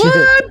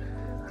shit!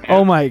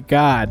 Oh my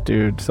god,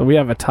 dude. So we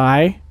have a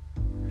tie.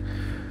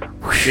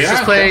 Yeah.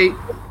 Let's play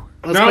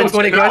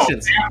 20 no,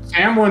 questions.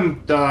 Sam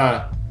won.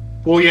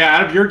 Well, yeah,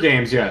 out of your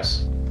games,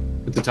 yes,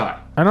 it's a tie.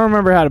 I don't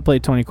remember how to play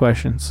 20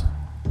 questions.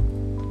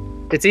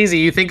 It's easy.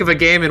 You think of a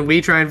game and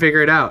we try and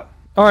figure it out.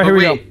 All right, Oh, here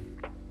we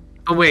wait. go.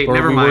 Oh wait, Or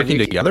never are we mind. working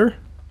together?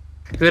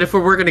 But if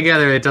we're working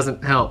together, it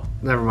doesn't help.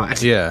 Never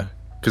mind. Yeah,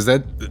 because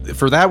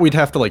for that we'd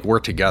have to like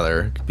work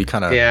together. It'd be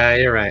kind of Yeah,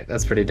 you're right.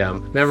 That's pretty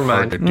dumb. Never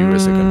hard to mind. do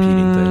as a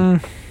competing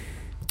thing.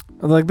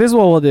 Like, this is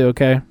what we'll do,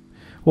 okay?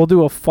 We'll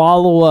do a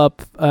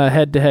follow-up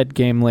head-to-head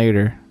game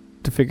later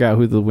to figure out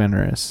who the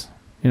winner is.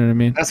 You know what I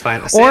mean? That's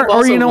fine. Sam or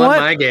also you know won what?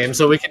 my game,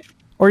 so we can.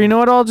 Or you know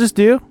what I'll just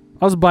do?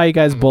 I'll just buy you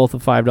guys both a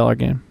 $5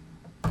 game.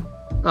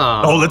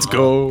 Oh, let's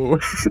go.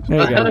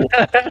 There you go.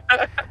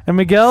 And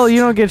Miguel,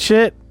 you don't get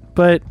shit,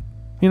 but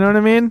you know what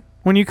I mean?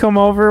 When you come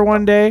over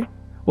one day,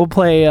 we'll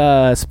play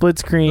split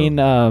screen.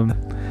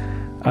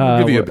 I'll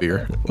give you a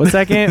beer. What's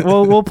that game?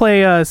 We'll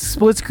play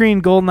split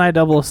screen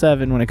GoldenEye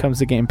 007 when it comes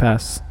to Game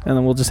Pass, and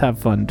then we'll just have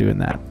fun doing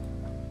that.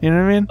 You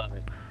know what I mean?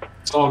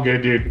 It's all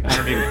good, dude. I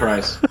don't need a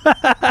price.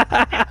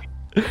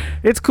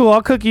 It's cool.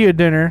 I'll cook you a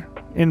dinner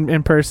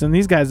in person.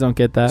 These guys don't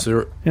get that. Is there,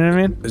 You know what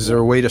I mean? is there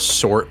a way to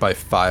sort by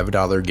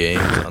 $5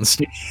 games on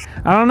Steam?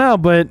 I don't know,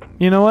 but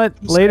you know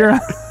what? Later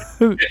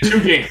on, 2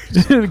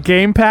 games.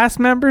 Game Pass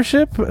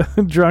membership,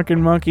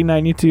 Drunken Monkey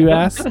 92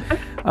 ass.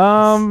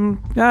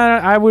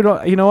 I would.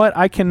 You know what?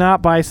 I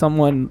cannot buy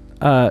someone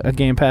a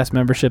Game Pass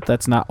membership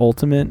that's not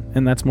Ultimate,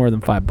 and that's more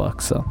than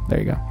 $5. So there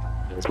you go.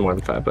 It's more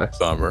than $5.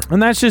 Bummer.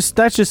 And that's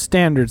just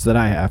standards that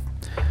I have.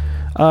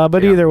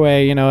 But either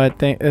way, you know what?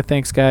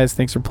 Thanks, guys.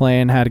 Thanks for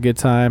playing. Had a good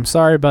time.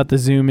 Sorry about the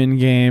zoom in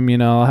game. You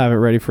know, I'll have it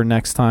ready for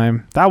next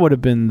time. That would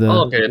have been the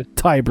All good.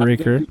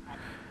 tiebreaker.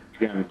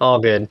 Again, All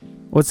good.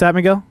 What's that,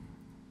 Miguel?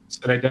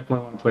 said I definitely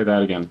want to play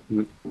that again.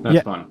 That's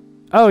Yeah. fun.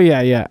 Oh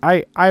yeah.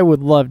 I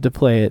would love to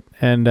play it,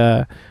 and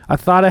I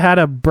thought I had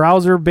a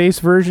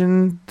browser-based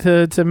version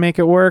to make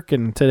it work,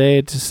 and today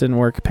it just didn't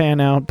work, pan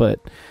out. But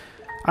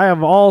I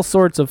have all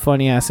sorts of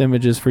funny ass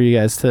images for you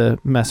guys to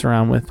mess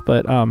around with.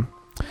 But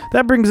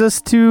that brings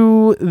us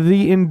to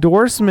the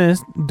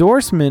endorsements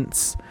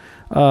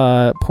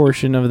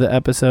portion of the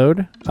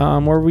episode,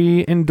 where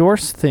we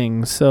endorse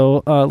things.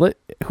 So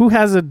who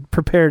has a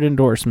prepared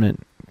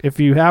endorsement? If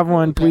you have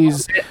one,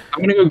 please. I'm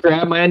gonna go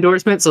grab my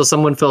endorsement so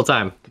someone fill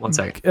time. 1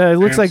 second. It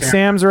looks like Sam.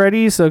 Sam's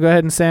ready, so go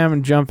ahead and Sam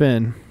and jump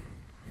in.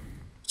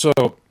 So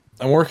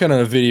I'm working on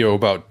a video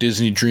about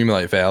Disney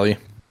Dreamlight Valley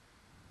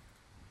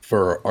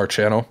for our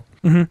channel,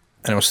 and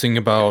I was thinking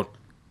about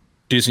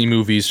Disney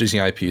movies, Disney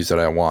IPs that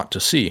I want to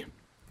see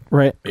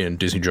Right. in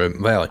Disney Dreamlight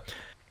Valley,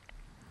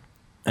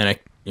 and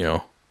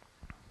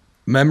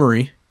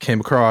memory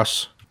came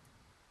across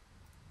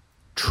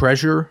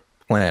Treasure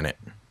Planet.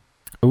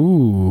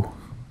 Ooh.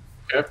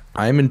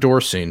 I am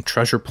endorsing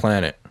Treasure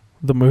Planet.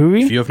 The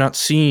movie? If you have not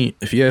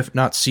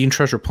seen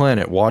Treasure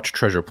Planet, watch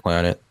Treasure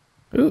Planet.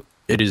 Ooh.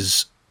 It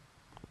is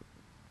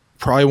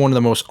probably one of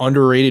the most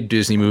underrated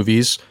Disney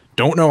movies.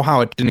 Don't know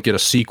how it didn't get a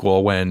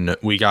sequel when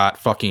we got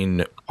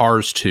fucking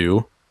Cars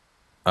 2.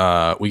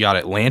 We got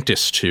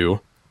Atlantis 2.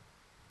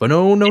 But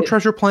no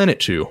Treasure Planet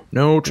 2.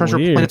 No Treasure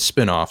Weird. Planet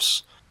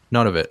spin-offs.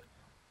 None of it.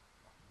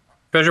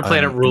 Treasure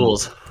Planet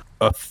rules.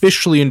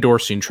 Officially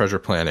endorsing Treasure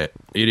Planet.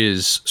 It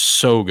is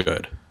so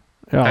good.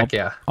 Yeah, Heck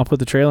yeah. I'll put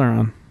the trailer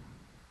on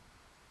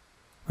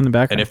in the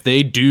background. And if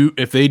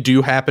they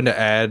do happen to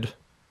add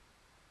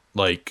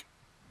like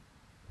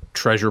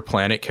Treasure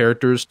Planet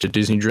characters to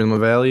Disney Dreamlight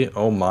Valley,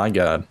 oh my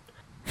god.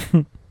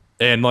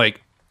 And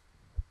like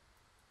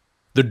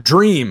the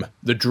dream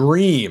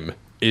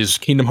is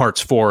Kingdom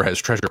Hearts 4 has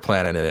Treasure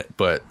Planet in it,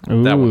 but that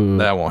Ooh.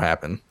 won't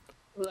happen.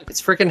 Look,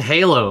 it's freaking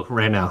Halo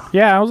right now.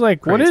 Yeah, I was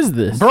like, what Crazy. is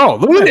this? Bro,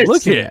 look What at am I this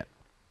looking shit. at?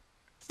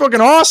 Fucking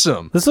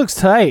awesome. This looks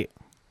tight.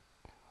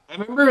 I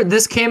remember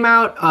this came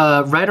out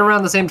right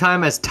around the same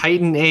time as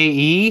Titan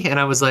AE, and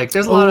I was like,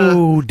 "There's a lot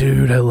of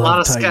dude, I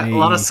love Titan AE. a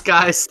lot of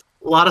sky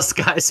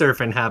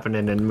surfing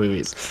happening in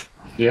movies."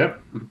 Yep.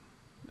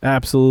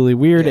 Absolutely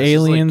weird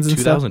aliens and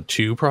stuff.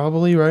 2002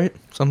 probably, right?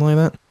 Something like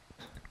that.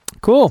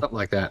 Cool. Something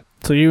like that.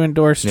 So you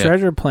endorse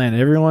Treasure Planet.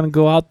 Everyone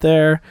go out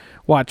there,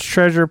 watch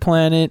Treasure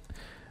Planet.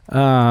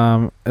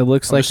 It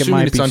looks like it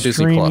might be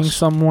streaming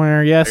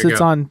somewhere. Yes,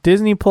 it's on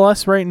Disney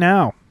Plus right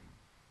now.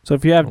 So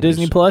if you have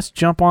Disney Plus,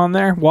 jump on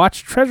there,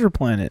 watch Treasure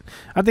Planet.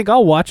 I think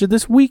I'll watch it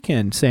this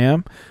weekend,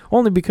 Sam,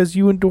 only because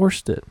you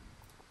endorsed it.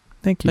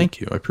 Thank you. Thank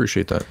you. I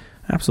appreciate that.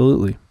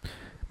 Absolutely.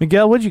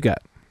 Miguel, what you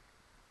got?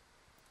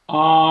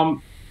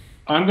 I'm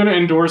going to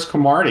endorse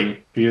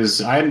Cromartie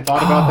because I hadn't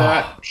thought about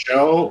that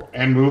show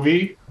and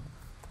movie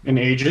in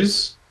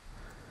ages.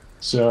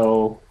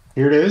 So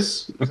here it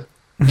is.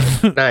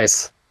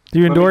 Nice.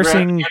 You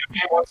endorsing?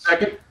 1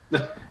 second.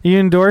 You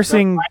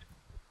endorsing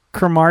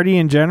Cromartie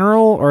in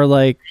general, or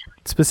like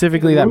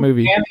specifically that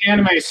movie? And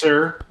anime,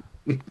 sir.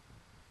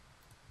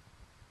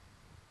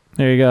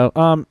 There you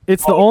go.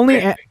 It's the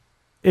only.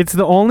 It's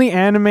the only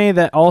anime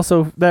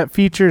that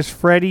features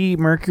Freddie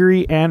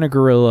Mercury and a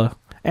gorilla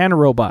and a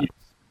robot.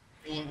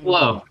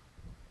 Whoa.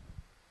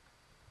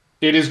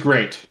 It is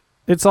great.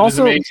 It's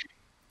also,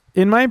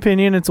 in my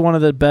opinion, it's one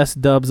of the best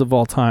dubs of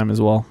all time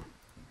as well.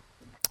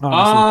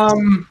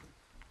 Honestly.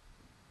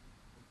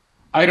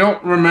 I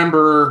don't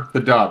remember the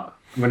dub.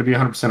 I'm going to be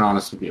 100%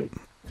 honest with you.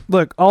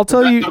 Look, I'll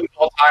tell you. Dub of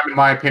all time, in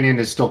my opinion,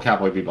 is still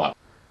Cowboy Bebop.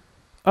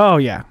 Oh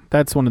yeah,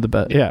 that's one of the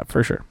best. Yeah,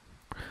 for sure.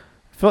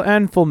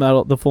 And Full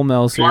Metal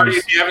series. Marty,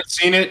 if you haven't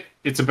seen it,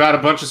 it's about a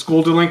bunch of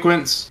school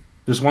delinquents.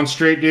 There's one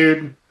straight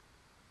dude.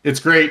 It's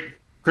great.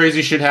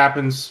 Crazy shit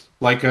happens.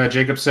 Like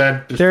Jacob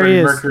said, there's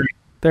Freddie Mercury.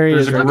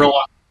 There's a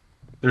gorilla.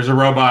 There's a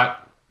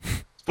robot.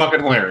 It's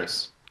fucking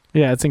hilarious.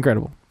 Yeah, it's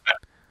incredible.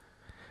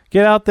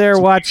 Get out there,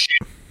 watch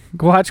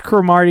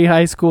Cromartie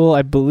High School.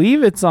 I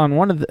believe it's on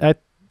one of the.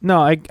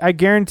 I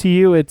guarantee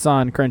you, it's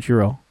on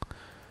Crunchyroll.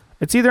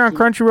 It's either on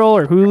Crunchyroll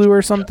or Hulu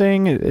or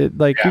something.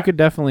 You could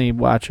definitely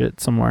watch it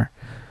somewhere.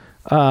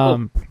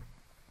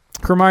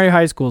 Cromartie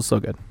High School is so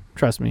good.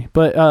 Trust me.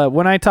 But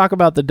when I talk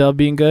about the dub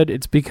being good,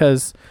 it's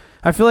because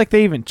I feel like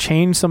they even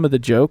changed some of the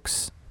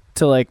jokes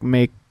to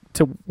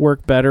to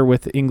work better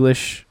with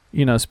English,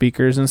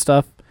 speakers and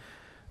stuff.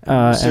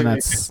 And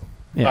that's.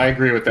 Yeah. I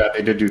agree with that.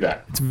 They did do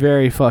that. It's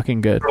very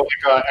fucking good.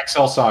 Like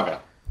Excel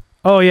Saga.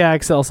 Oh yeah,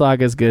 Excel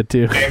Saga is good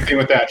too. Same thing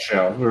with that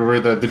show, where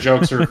the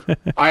jokes are.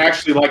 I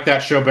actually like that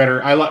show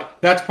better.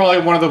 That's probably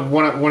one of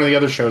the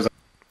other shows.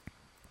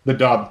 The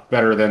dub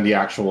better than the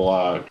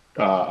actual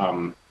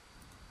the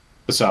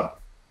sub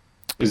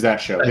is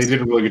that show. Nice. They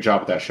did a really good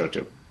job with that show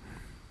too.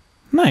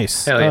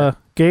 Nice. Yeah.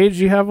 Gage,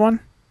 you have one?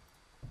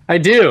 I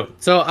do.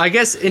 So I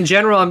guess in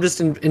general, I'm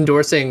just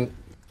endorsing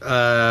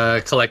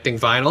collecting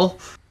vinyl.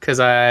 Because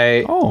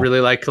I really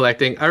like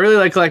collecting. I really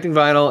like collecting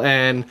vinyl,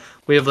 and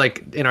we have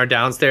in our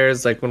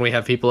downstairs, when we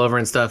have people over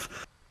and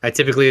stuff, I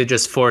typically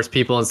just force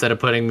people, instead of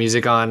putting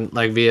music on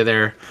via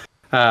their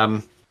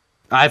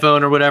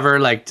iPhone or whatever,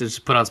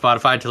 just put on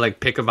Spotify to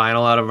pick a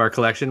vinyl out of our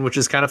collection, which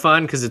is kind of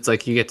fun because it's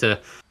you get to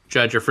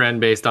judge your friend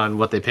based on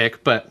what they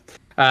pick. But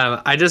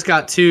I just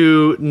got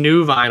 2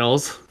 new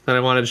vinyls that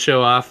I wanted to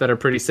show off that are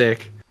pretty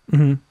sick.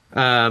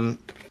 Mm-hmm.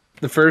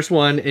 The first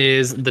one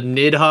is the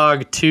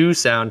Nidhogg 2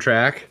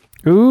 soundtrack.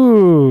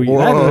 Ooh,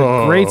 that is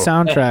a great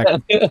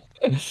soundtrack.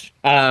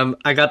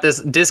 I got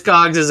this.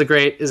 Discogs is a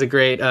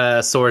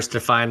great source to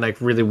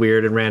find really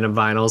weird and random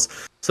vinyls.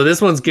 So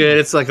this one's good.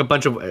 It's a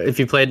bunch of, if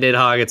you played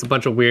Nidhogg, it's a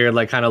bunch of weird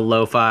kind of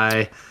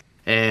lo-fi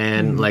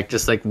and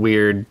just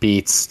weird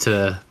beats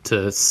to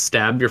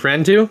stab your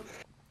friend to.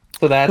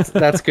 So that's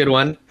a good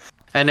one.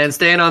 And then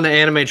staying on the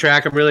anime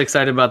track, I'm really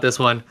excited about this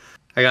one.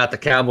 I got the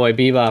Cowboy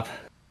Bebop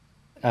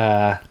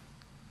that's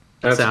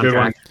soundtrack. A good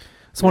one.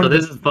 So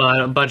this is fun.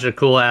 A bunch of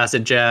cool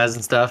acid jazz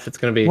and stuff. It's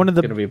gonna be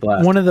a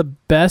blast. One of the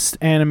best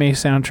anime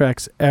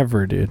soundtracks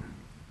ever, dude.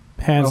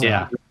 Hands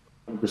down.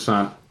 Yeah.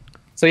 100%.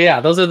 So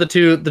yeah, those are the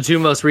two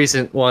most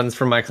recent ones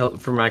from my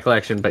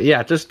collection. But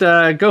yeah, just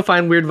go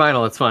find weird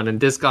vinyl. It's fun, and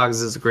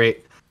Discogs is a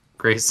great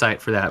site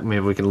for that.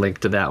 Maybe we can link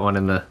to that one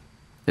in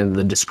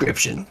the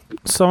description.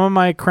 Some of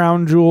my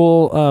crown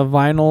jewel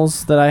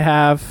vinyls that I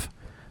have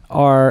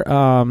are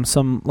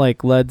some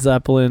Led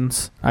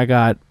Zeppelins. I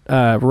got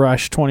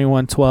Rush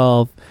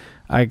 2112.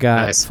 I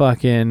got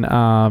fucking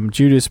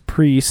Judas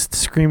Priest,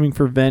 Screaming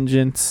for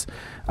Vengeance.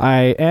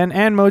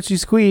 And Mochi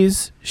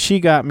Squeeze, she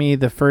got me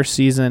the first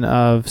season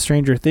of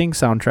Stranger Things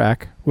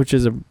soundtrack, which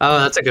is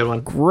that's a good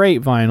one.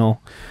 Great vinyl.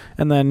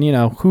 And then,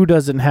 who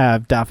doesn't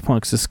have Daft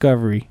Punk's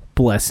Discovery?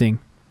 Blessing.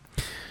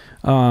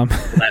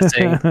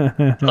 Blessing.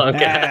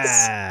 Punk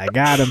ass.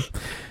 Got him.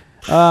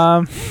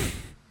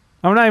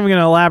 I'm not even going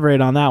to elaborate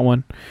on that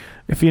one.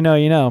 If you know,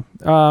 you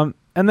know.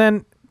 And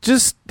then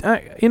just,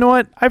 you know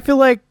what? I feel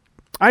like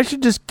I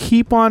should just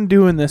keep on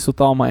doing this with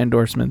all my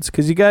endorsements,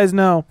 because you guys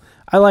know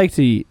I like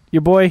to eat.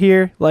 Your boy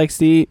here likes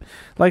to eat,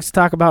 likes to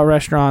talk about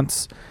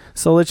restaurants,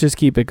 So let's just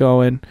keep it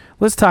going.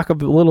 Let's talk a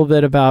little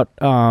bit about,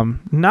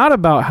 not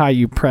about how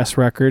you press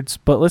records,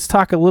 but let's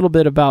talk a little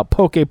bit about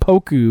Poke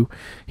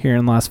here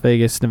in Las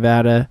Vegas,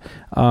 Nevada.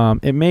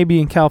 It may be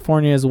in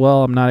California as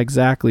well. I'm not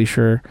exactly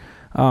sure.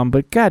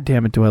 But god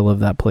damn it, do I love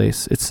that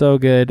place. It's so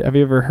good. Have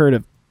you ever heard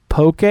of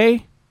Poke? You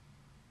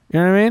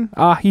know what I mean?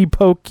 Ahi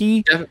Poke.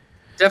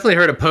 Definitely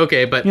heard of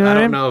Poke, but You know I what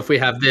I don't mean? know if we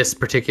have this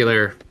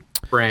particular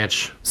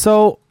branch.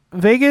 So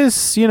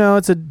Vegas,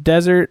 it's a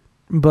desert,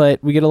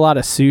 but we get a lot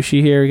of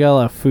sushi here. We got a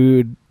lot of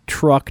food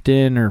trucked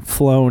in or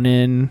flown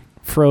in,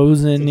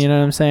 frozen. You know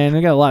what I'm saying?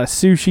 We got a lot of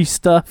sushi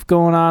stuff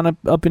going on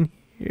up in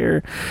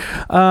here.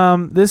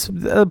 This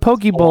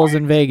poke bowls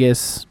in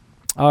Vegas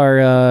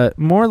are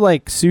more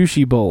like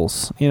sushi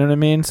bowls. You know what I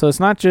mean? So it's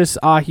not just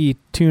ahi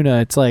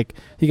tuna. It's like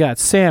you got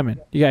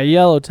salmon, you got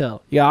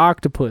yellowtail, you got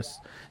octopus.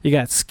 You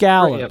got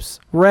scallops,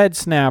 red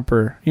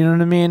snapper, you know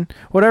what I mean?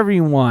 Whatever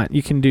you want.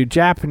 You can do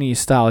Japanese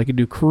style. You can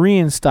do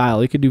Korean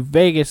style. You can do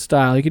Vegas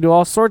style. You can do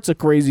all sorts of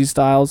crazy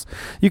styles.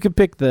 You could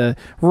pick the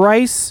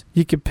rice.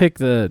 You could pick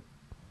the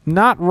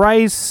not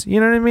rice. You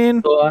know what I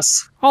mean?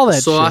 Sauce. All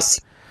that Sauce.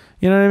 shit.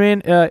 You know what I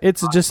mean?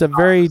 It's just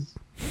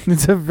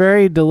it's a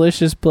very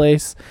delicious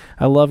place.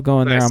 I love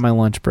going there on my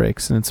lunch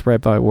breaks, and it's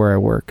right by where I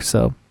work.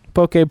 So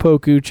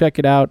Poku, check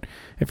it out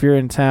if you're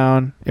in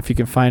town. If you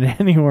can find it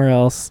anywhere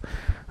else.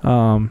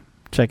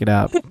 Check it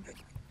out.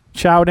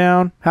 Chow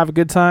down. Have a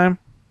good time.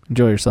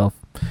 Enjoy yourself.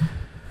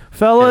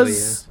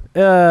 Fellas,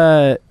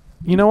 you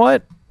know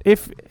what?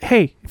 If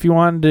you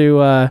wanted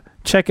to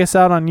check us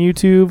out on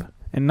YouTube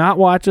and not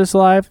watch us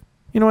live,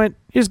 you know what?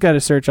 You just got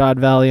to search Odd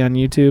Valley on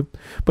YouTube.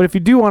 But if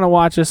you do want to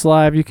watch us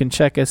live, you can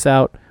check us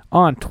out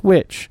on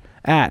Twitch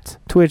at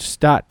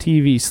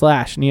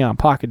twitch.tv/Neon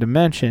Pocket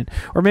Dimension.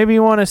 Or maybe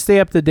you want to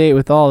stay up to date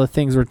with all the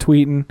things we're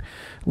tweeting.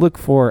 Look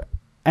for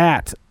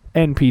at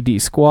NPD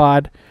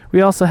Squad.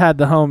 We also had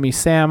the homie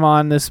Sam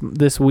on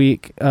this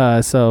week,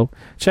 so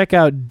check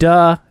out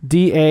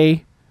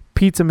D.A.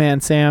 Pizza Man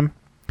Sam,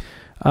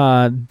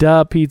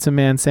 Pizza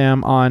Man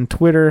Sam on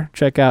Twitter.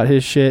 Check out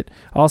his shit.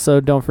 Also,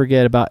 don't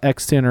forget about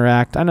X to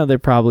Interact. I know they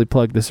probably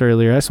plugged this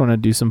earlier. I just want to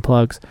do some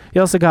plugs.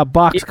 You also got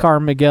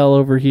Boxcar Miguel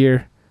over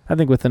here, I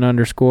think with an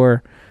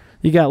underscore.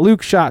 You got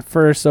Luke Shot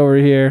First over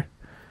here.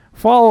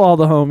 Follow all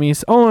the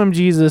homies. OM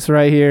Jesus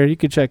right here. You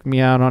can check me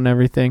out on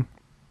everything.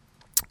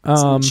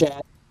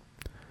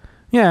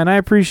 Yeah, and I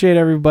appreciate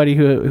everybody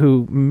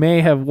who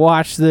may have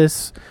watched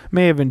this,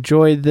 may have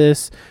enjoyed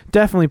this,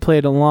 definitely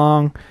played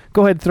along.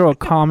 Go ahead and throw a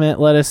comment.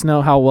 Let us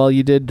know how well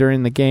you did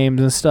during the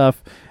games and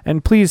stuff.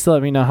 And please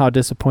let me know how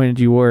disappointed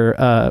you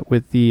were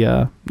with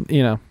the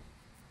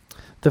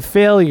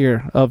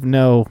failure of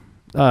no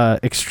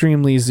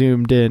extremely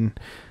zoomed in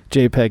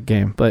JPEG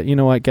game. But you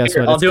know what? Guess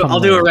what? I'll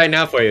do it right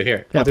now for you.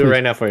 Here, I'll do it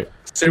right now for you.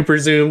 Super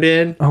zoomed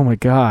in. Oh my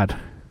God.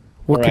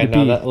 What could it be?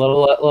 A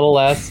little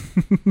less.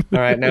 All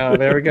right, now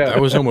there we go. That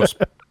was almost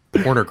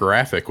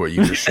pornographic what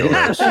you just showed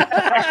us.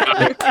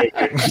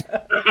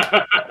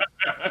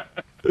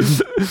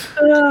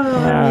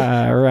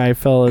 All right,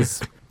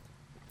 fellas.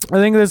 I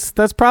think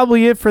that's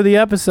probably it for the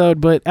episode.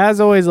 But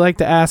as always, I like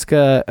to ask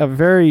a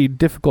very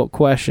difficult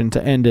question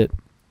to end it.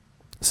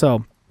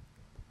 So,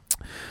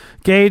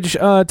 Gage,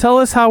 tell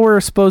us how we're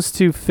supposed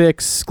to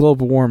fix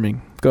global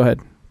warming. Go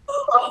ahead.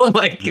 Oh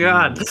my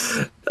God.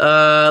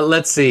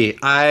 Let's see.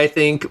 I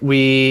think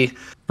we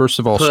First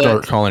of all,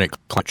 start calling it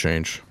climate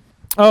change.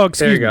 Oh,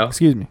 There you go.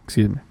 Excuse me.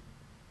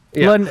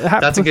 Yeah,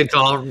 that's a good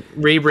call.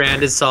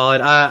 Rebrand is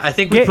solid. I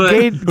think we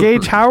put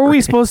Gage, how are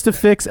we supposed to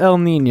fix El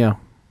Nino?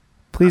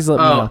 Please let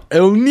me know.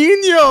 El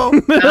Nino!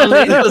 El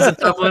Nino was a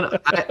tough one.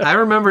 I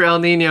remember El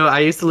Nino. I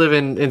used to live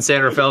in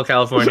San Rafael,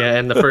 California,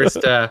 and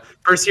the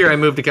first year I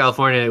moved to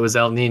California, it was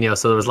El Nino,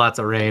 so there was lots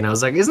of rain. I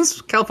was like,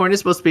 isn't California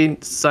supposed to be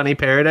sunny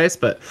paradise?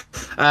 But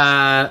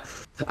I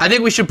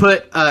think we should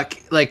put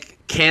like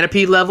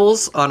canopy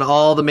levels on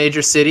all the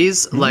major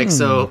cities, like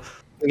so.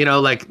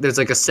 Like there's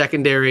like a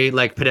secondary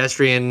like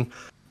pedestrian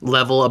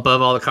level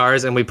above all the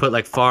cars, and we put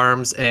like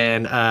farms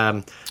and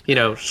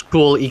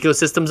cool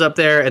ecosystems up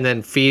there, and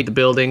then feed the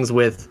buildings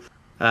with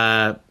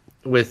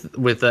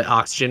the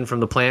oxygen from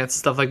the plants,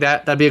 stuff like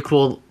that. That'd be a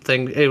cool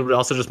thing. It would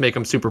also just make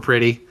them super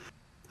pretty.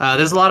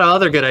 There's a lot of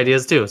other good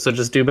ideas too, so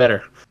just do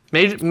better.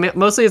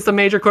 Mostly it's the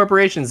major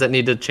corporations that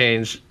need to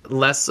change,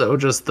 less so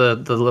just the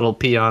little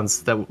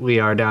peons that we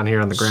are down here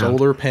on the ground.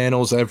 Solar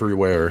panels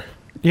everywhere.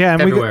 Yeah,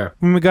 and everywhere.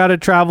 we got to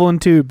travel in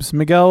tubes.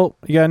 Miguel,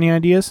 you got any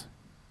ideas?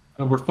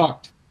 We're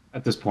fucked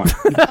at this point.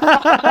 All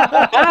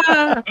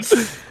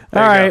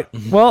right.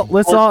 Well,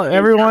 let's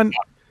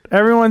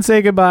everyone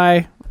say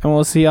goodbye, and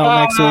we'll see y'all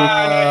next week.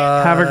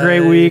 Have a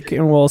great week,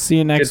 and we'll see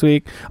you next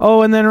week.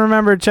 Oh, and then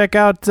remember, check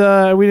out,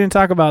 we didn't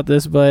talk about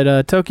this,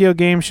 but Tokyo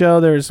Game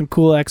Show, there's some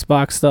cool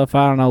Xbox stuff.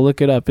 I don't know.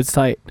 Look it up. It's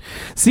tight.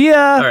 See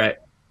ya. All right.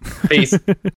 Peace.